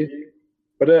for me.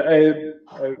 But I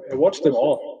watched them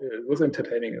all. It was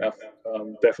entertaining enough.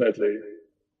 Definitely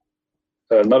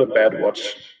not a bad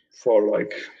watch for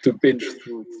like to binge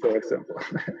through, for example.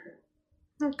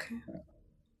 Okay.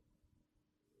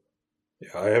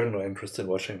 Yeah, I have no interest in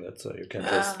watching that, so you can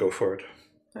just go for it.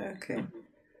 Okay.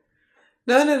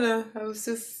 No. I was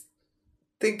just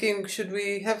thinking, should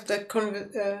we have that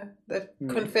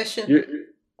confession?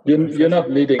 You're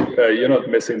not needing. You're not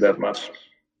missing that much.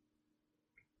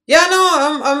 Yeah,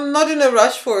 no, I'm not in a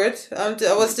rush for it. I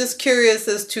was just curious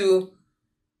as to,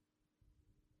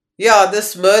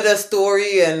 this murder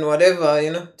story and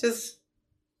whatever, just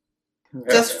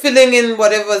filling in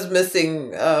whatever's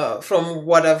missing from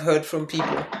what I've heard from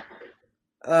people.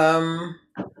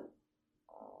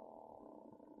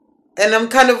 And I'm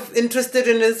kind of interested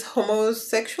in his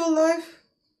homosexual life.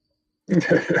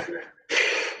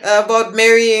 About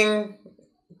marrying,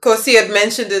 because he had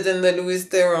mentioned it in the Louis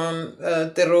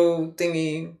Theroux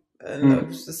thingy, and I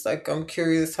was just like, I'm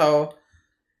curious how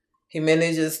he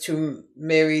manages to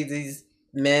marry these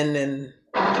men and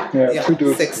two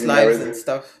dudes sex he lives married. and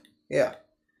stuff. Yeah.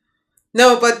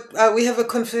 No, but we have a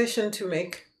confession to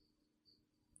make.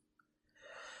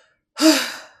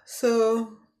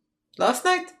 So, last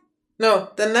night?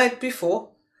 No, the night before,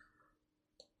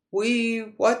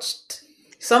 we watched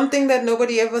something that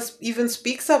nobody ever even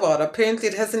speaks about. Apparently,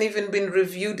 it hasn't even been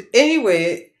reviewed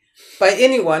anywhere by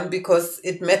anyone because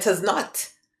it matters not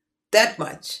that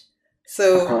much.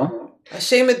 So,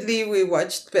 ashamedly, we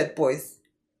watched Bad Boys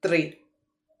 3.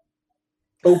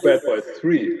 Oh, Bad Boys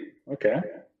 3. Okay.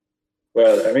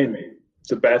 Well, I mean,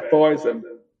 the Bad Boys and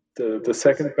the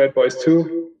second Bad Boys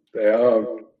 2, they are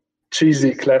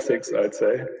cheesy classics, I'd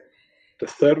say. The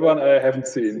third one I haven't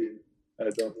seen. I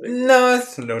don't think. No,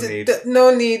 No need. No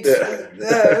need.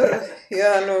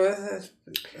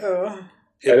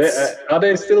 Are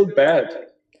they still bad?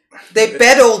 They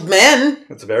bad old men.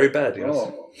 It's very bad, yes.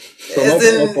 Oh. So As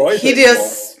in boys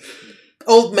hideous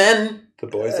old men. The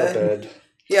boys are bad.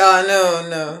 Yeah, no.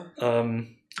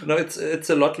 No, it's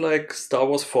a lot like Star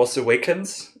Wars Force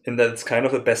Awakens, in that it's kind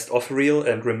of a best-of reel,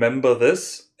 and remember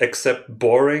this, except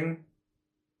boring.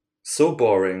 So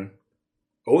boring.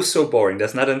 Oh, so boring.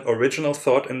 There's not an original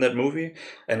thought in that movie,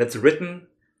 and it's written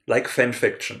like fan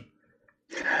fiction.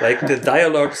 Like the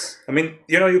dialogues, I mean,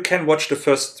 you can watch the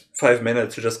first 5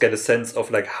 minutes to just get a sense of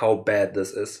like how bad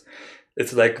this is.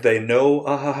 It's like they know,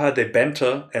 they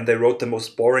banter, and they wrote the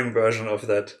most boring version of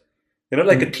that.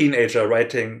 Like a teenager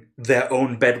writing their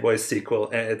own Bad Boys sequel,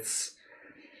 and it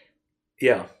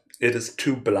is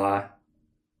too blah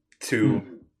to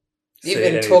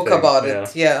even talk about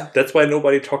it. Yeah. That's why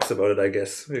nobody talks about it, I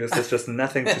guess, because there's just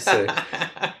nothing to say.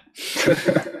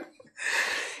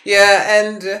 Yeah,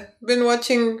 and been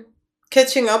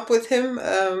catching up with him,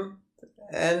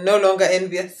 and no longer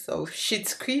envious of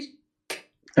Schitt's Creek.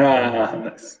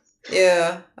 Nice.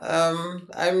 Yeah,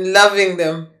 I'm loving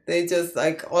them. They just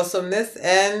like awesomeness.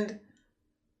 And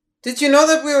did you know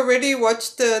that we already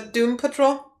watched the Doom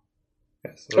Patrol?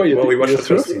 Yes. Well, we watched the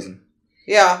first season.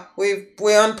 Yeah,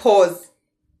 we're on pause.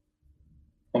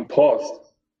 On pause?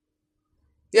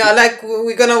 Yeah, like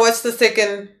we're gonna watch the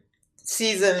second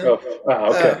season.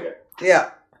 Okay.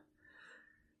 Yeah.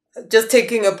 Just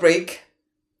taking a break.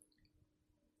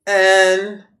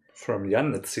 And from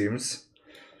Jan, it seems.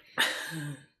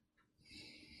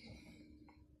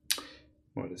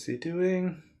 What is he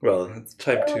doing? Well, it's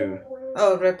time to...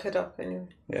 Oh, wrap it up anyway.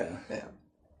 Yeah.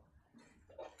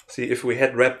 See, if we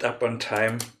had wrapped up on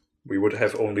time, we would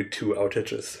have only 2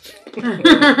 outages.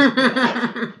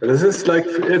 This is like,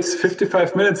 it's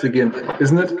 55 minutes again,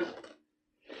 isn't it?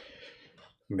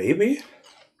 Maybe?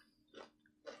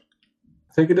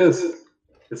 I think it is.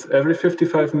 It's every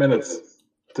 55 minutes.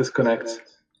 Disconnect.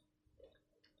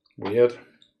 Weird.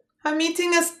 I'm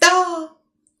eating a star.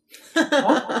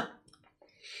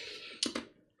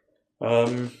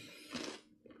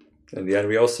 And yeah,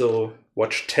 we also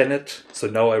watched Tenet, so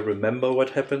now I remember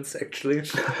what happens actually.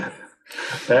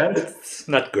 And it's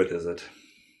not good, is it?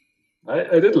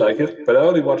 I did like it, but I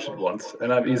only watched it once,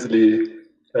 and I'm easily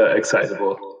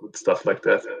excitable with stuff like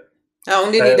that. I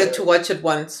only needed to watch it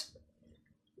once.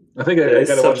 I think I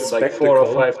gotta watch it like 4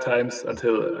 or 5 times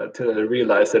until I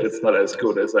realize that it's not as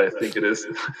good as I think it is.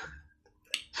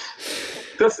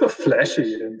 Just so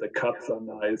flashy, and the cuts are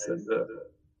nice, and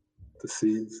the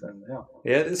scenes, and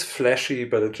yeah, it is flashy,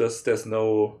 but it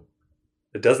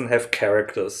doesn't have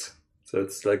characters, so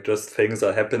it's like just things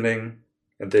are happening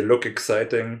and they look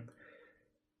exciting.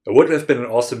 It would have been an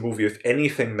awesome movie if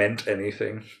anything meant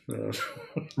anything.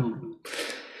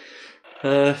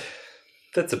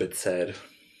 That's a bit sad,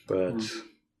 but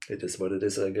it is what it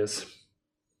is, I guess.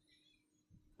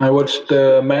 I watched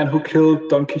The Man Who Killed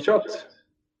Don Quixote.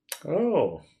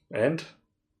 Oh, and?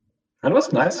 That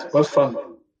was nice. It was fun.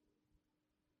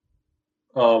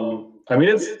 I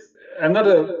mean, I'm not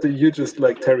the hugest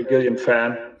like Terry Gilliam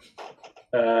fan,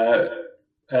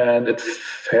 and it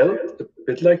felt a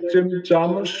bit like Jim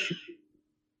Jarmusch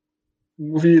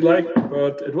movie-like,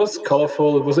 but it was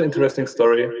colorful. It was an interesting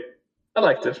story. I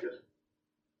liked it.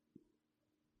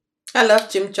 I love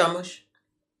Jim Jarmusch,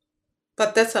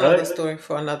 but that's another story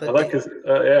for another day. I like his,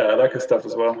 I like his stuff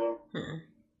as well.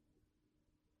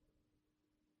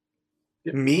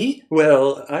 Me?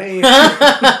 Well, I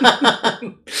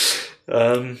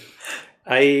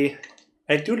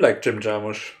do like Jim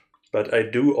Jarmusch, but I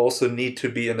do also need to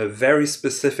be in a very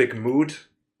specific mood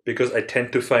because I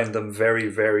tend to find them very,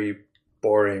 very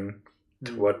boring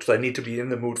to watch. I need to be in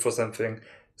the mood for something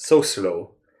so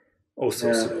slow. Oh,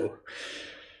 so slow.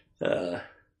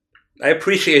 I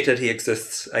appreciate that he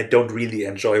exists. I don't really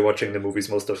enjoy watching the movies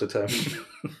most of the time.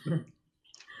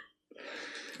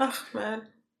 Oh, man.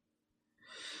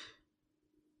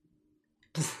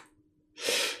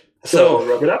 So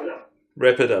wrap it up.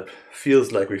 Wrap it up.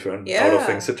 Feels like we've run out of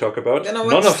things to talk about. Gonna None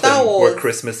watch of Star them Wars. were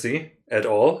Christmassy at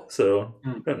all, so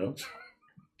I don't know.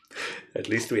 At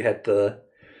least we had the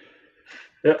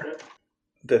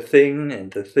thing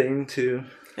and the thing too.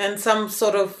 And some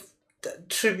sort of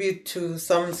tribute to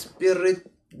some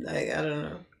spirit. I don't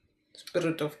know.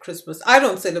 Spirit of Christmas. I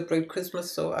don't celebrate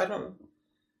Christmas, so I don't.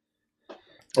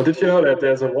 Well, did you know that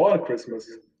there's a war on Christmas?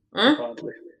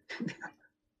 Apparently.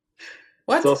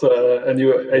 What? It's also a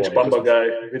new H. Bumber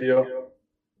guy video.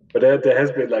 But there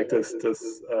has been like this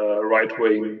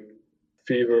right-wing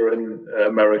fever in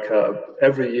America.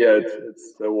 Every year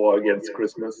it's a war against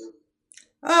Christmas.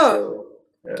 Oh.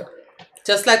 So, yeah.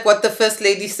 Just like what the First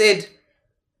Lady said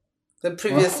the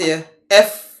previous year.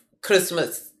 F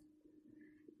Christmas.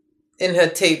 In her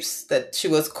tapes that she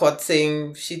was caught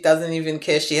saying she doesn't even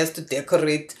care. She has to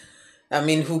decorate. I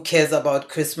mean, who cares about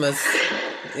Christmas?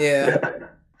 Yeah.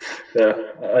 Yeah,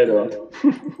 I don't.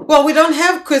 Well, we don't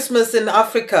have Christmas in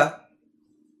Africa.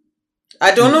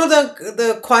 I don't know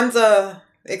the Kwanzaa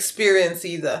experience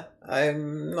either.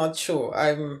 I'm not sure.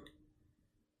 I'm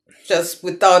just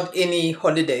without any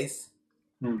holidays.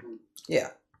 Yeah.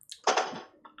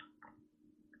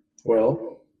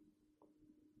 Well,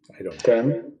 I don't.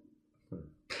 Then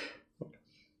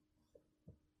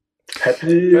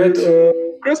happy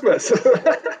Christmas.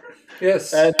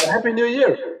 Yes. And Happy New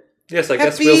Year. Yes, I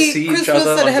guess Happy we'll see each Christmas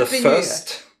other and on the Happy New Year.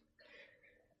 1st.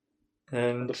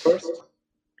 And The first?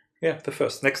 yeah, the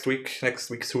 1st. Next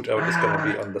week's Hoot Out is going to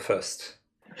be on the 1st.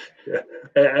 Yeah.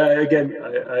 Again,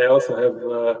 I also have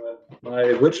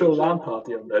my virtual LAN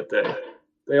party on that day.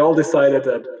 They all decided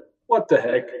that, what the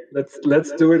heck,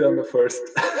 let's do it on the 1st.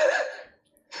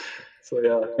 So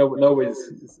yeah,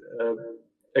 nobody's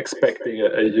expecting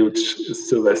a huge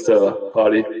Sylvester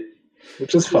party,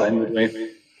 which is fine with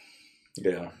me.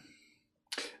 Yeah.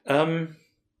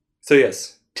 So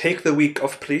yes, take the week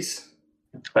off, please.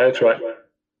 I try.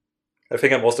 I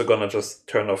think I'm also gonna just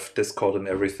turn off Discord and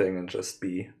everything and just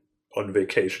be on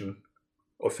vacation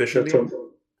officially. That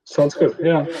sounds good.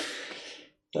 Yeah.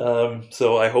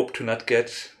 So I hope to not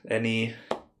get any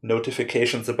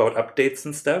notifications about updates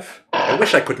and stuff. I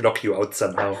wish I could lock you out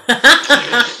somehow.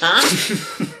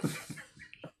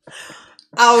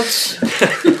 Ouch.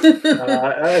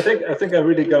 I think I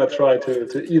really gotta try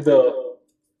to either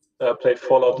play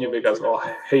Fallout New Vegas or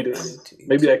Hades.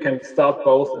 Maybe I can start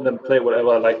both and then play whatever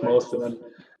I like most, and then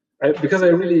because I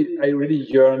really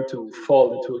yearn to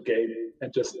fall into a game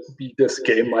and just be this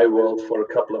game my world for a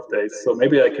couple of days. So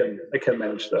maybe I can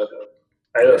manage that.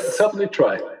 I'll certainly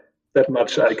try. That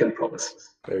much I can promise.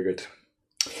 Very good.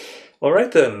 All right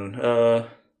then.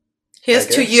 Here's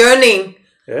to yearning.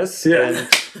 Yes. Yeah. And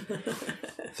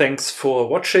thanks for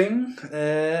watching,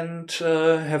 and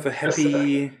have a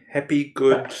happy,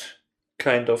 good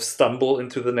kind of stumble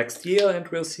into the next year, and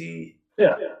we'll see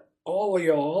all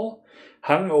y'all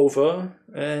hungover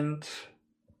and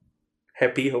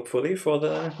happy, hopefully, for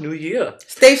the new year.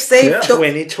 Stay safe. Yeah.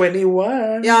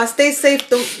 2021. Yeah, stay safe.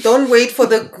 Don't wait for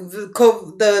the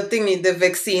thingy, the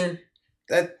vaccine.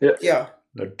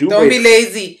 No, Don't be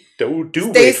lazy. Do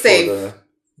Stay wait safe. for the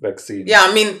vaccine. Yeah,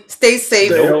 I mean, stay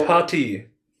safe. No party.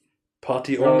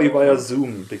 Party only via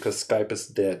Zoom, because Skype is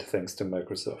dead, thanks to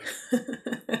Microsoft.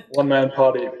 One-man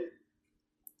party.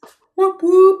 Whoop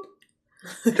whoop.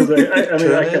 Because I mean,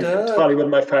 I can Turn it up. party with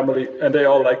my family, and they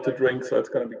all like to drink, so it's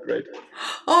gonna be great.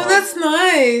 Oh, that's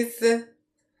nice.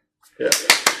 Yeah.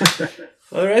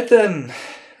 All right then.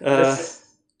 Yes.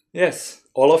 Yes,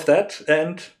 all of that,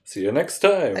 and see you next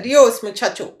time. Adios,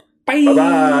 muchacho. Bye.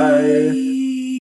 Bye-bye.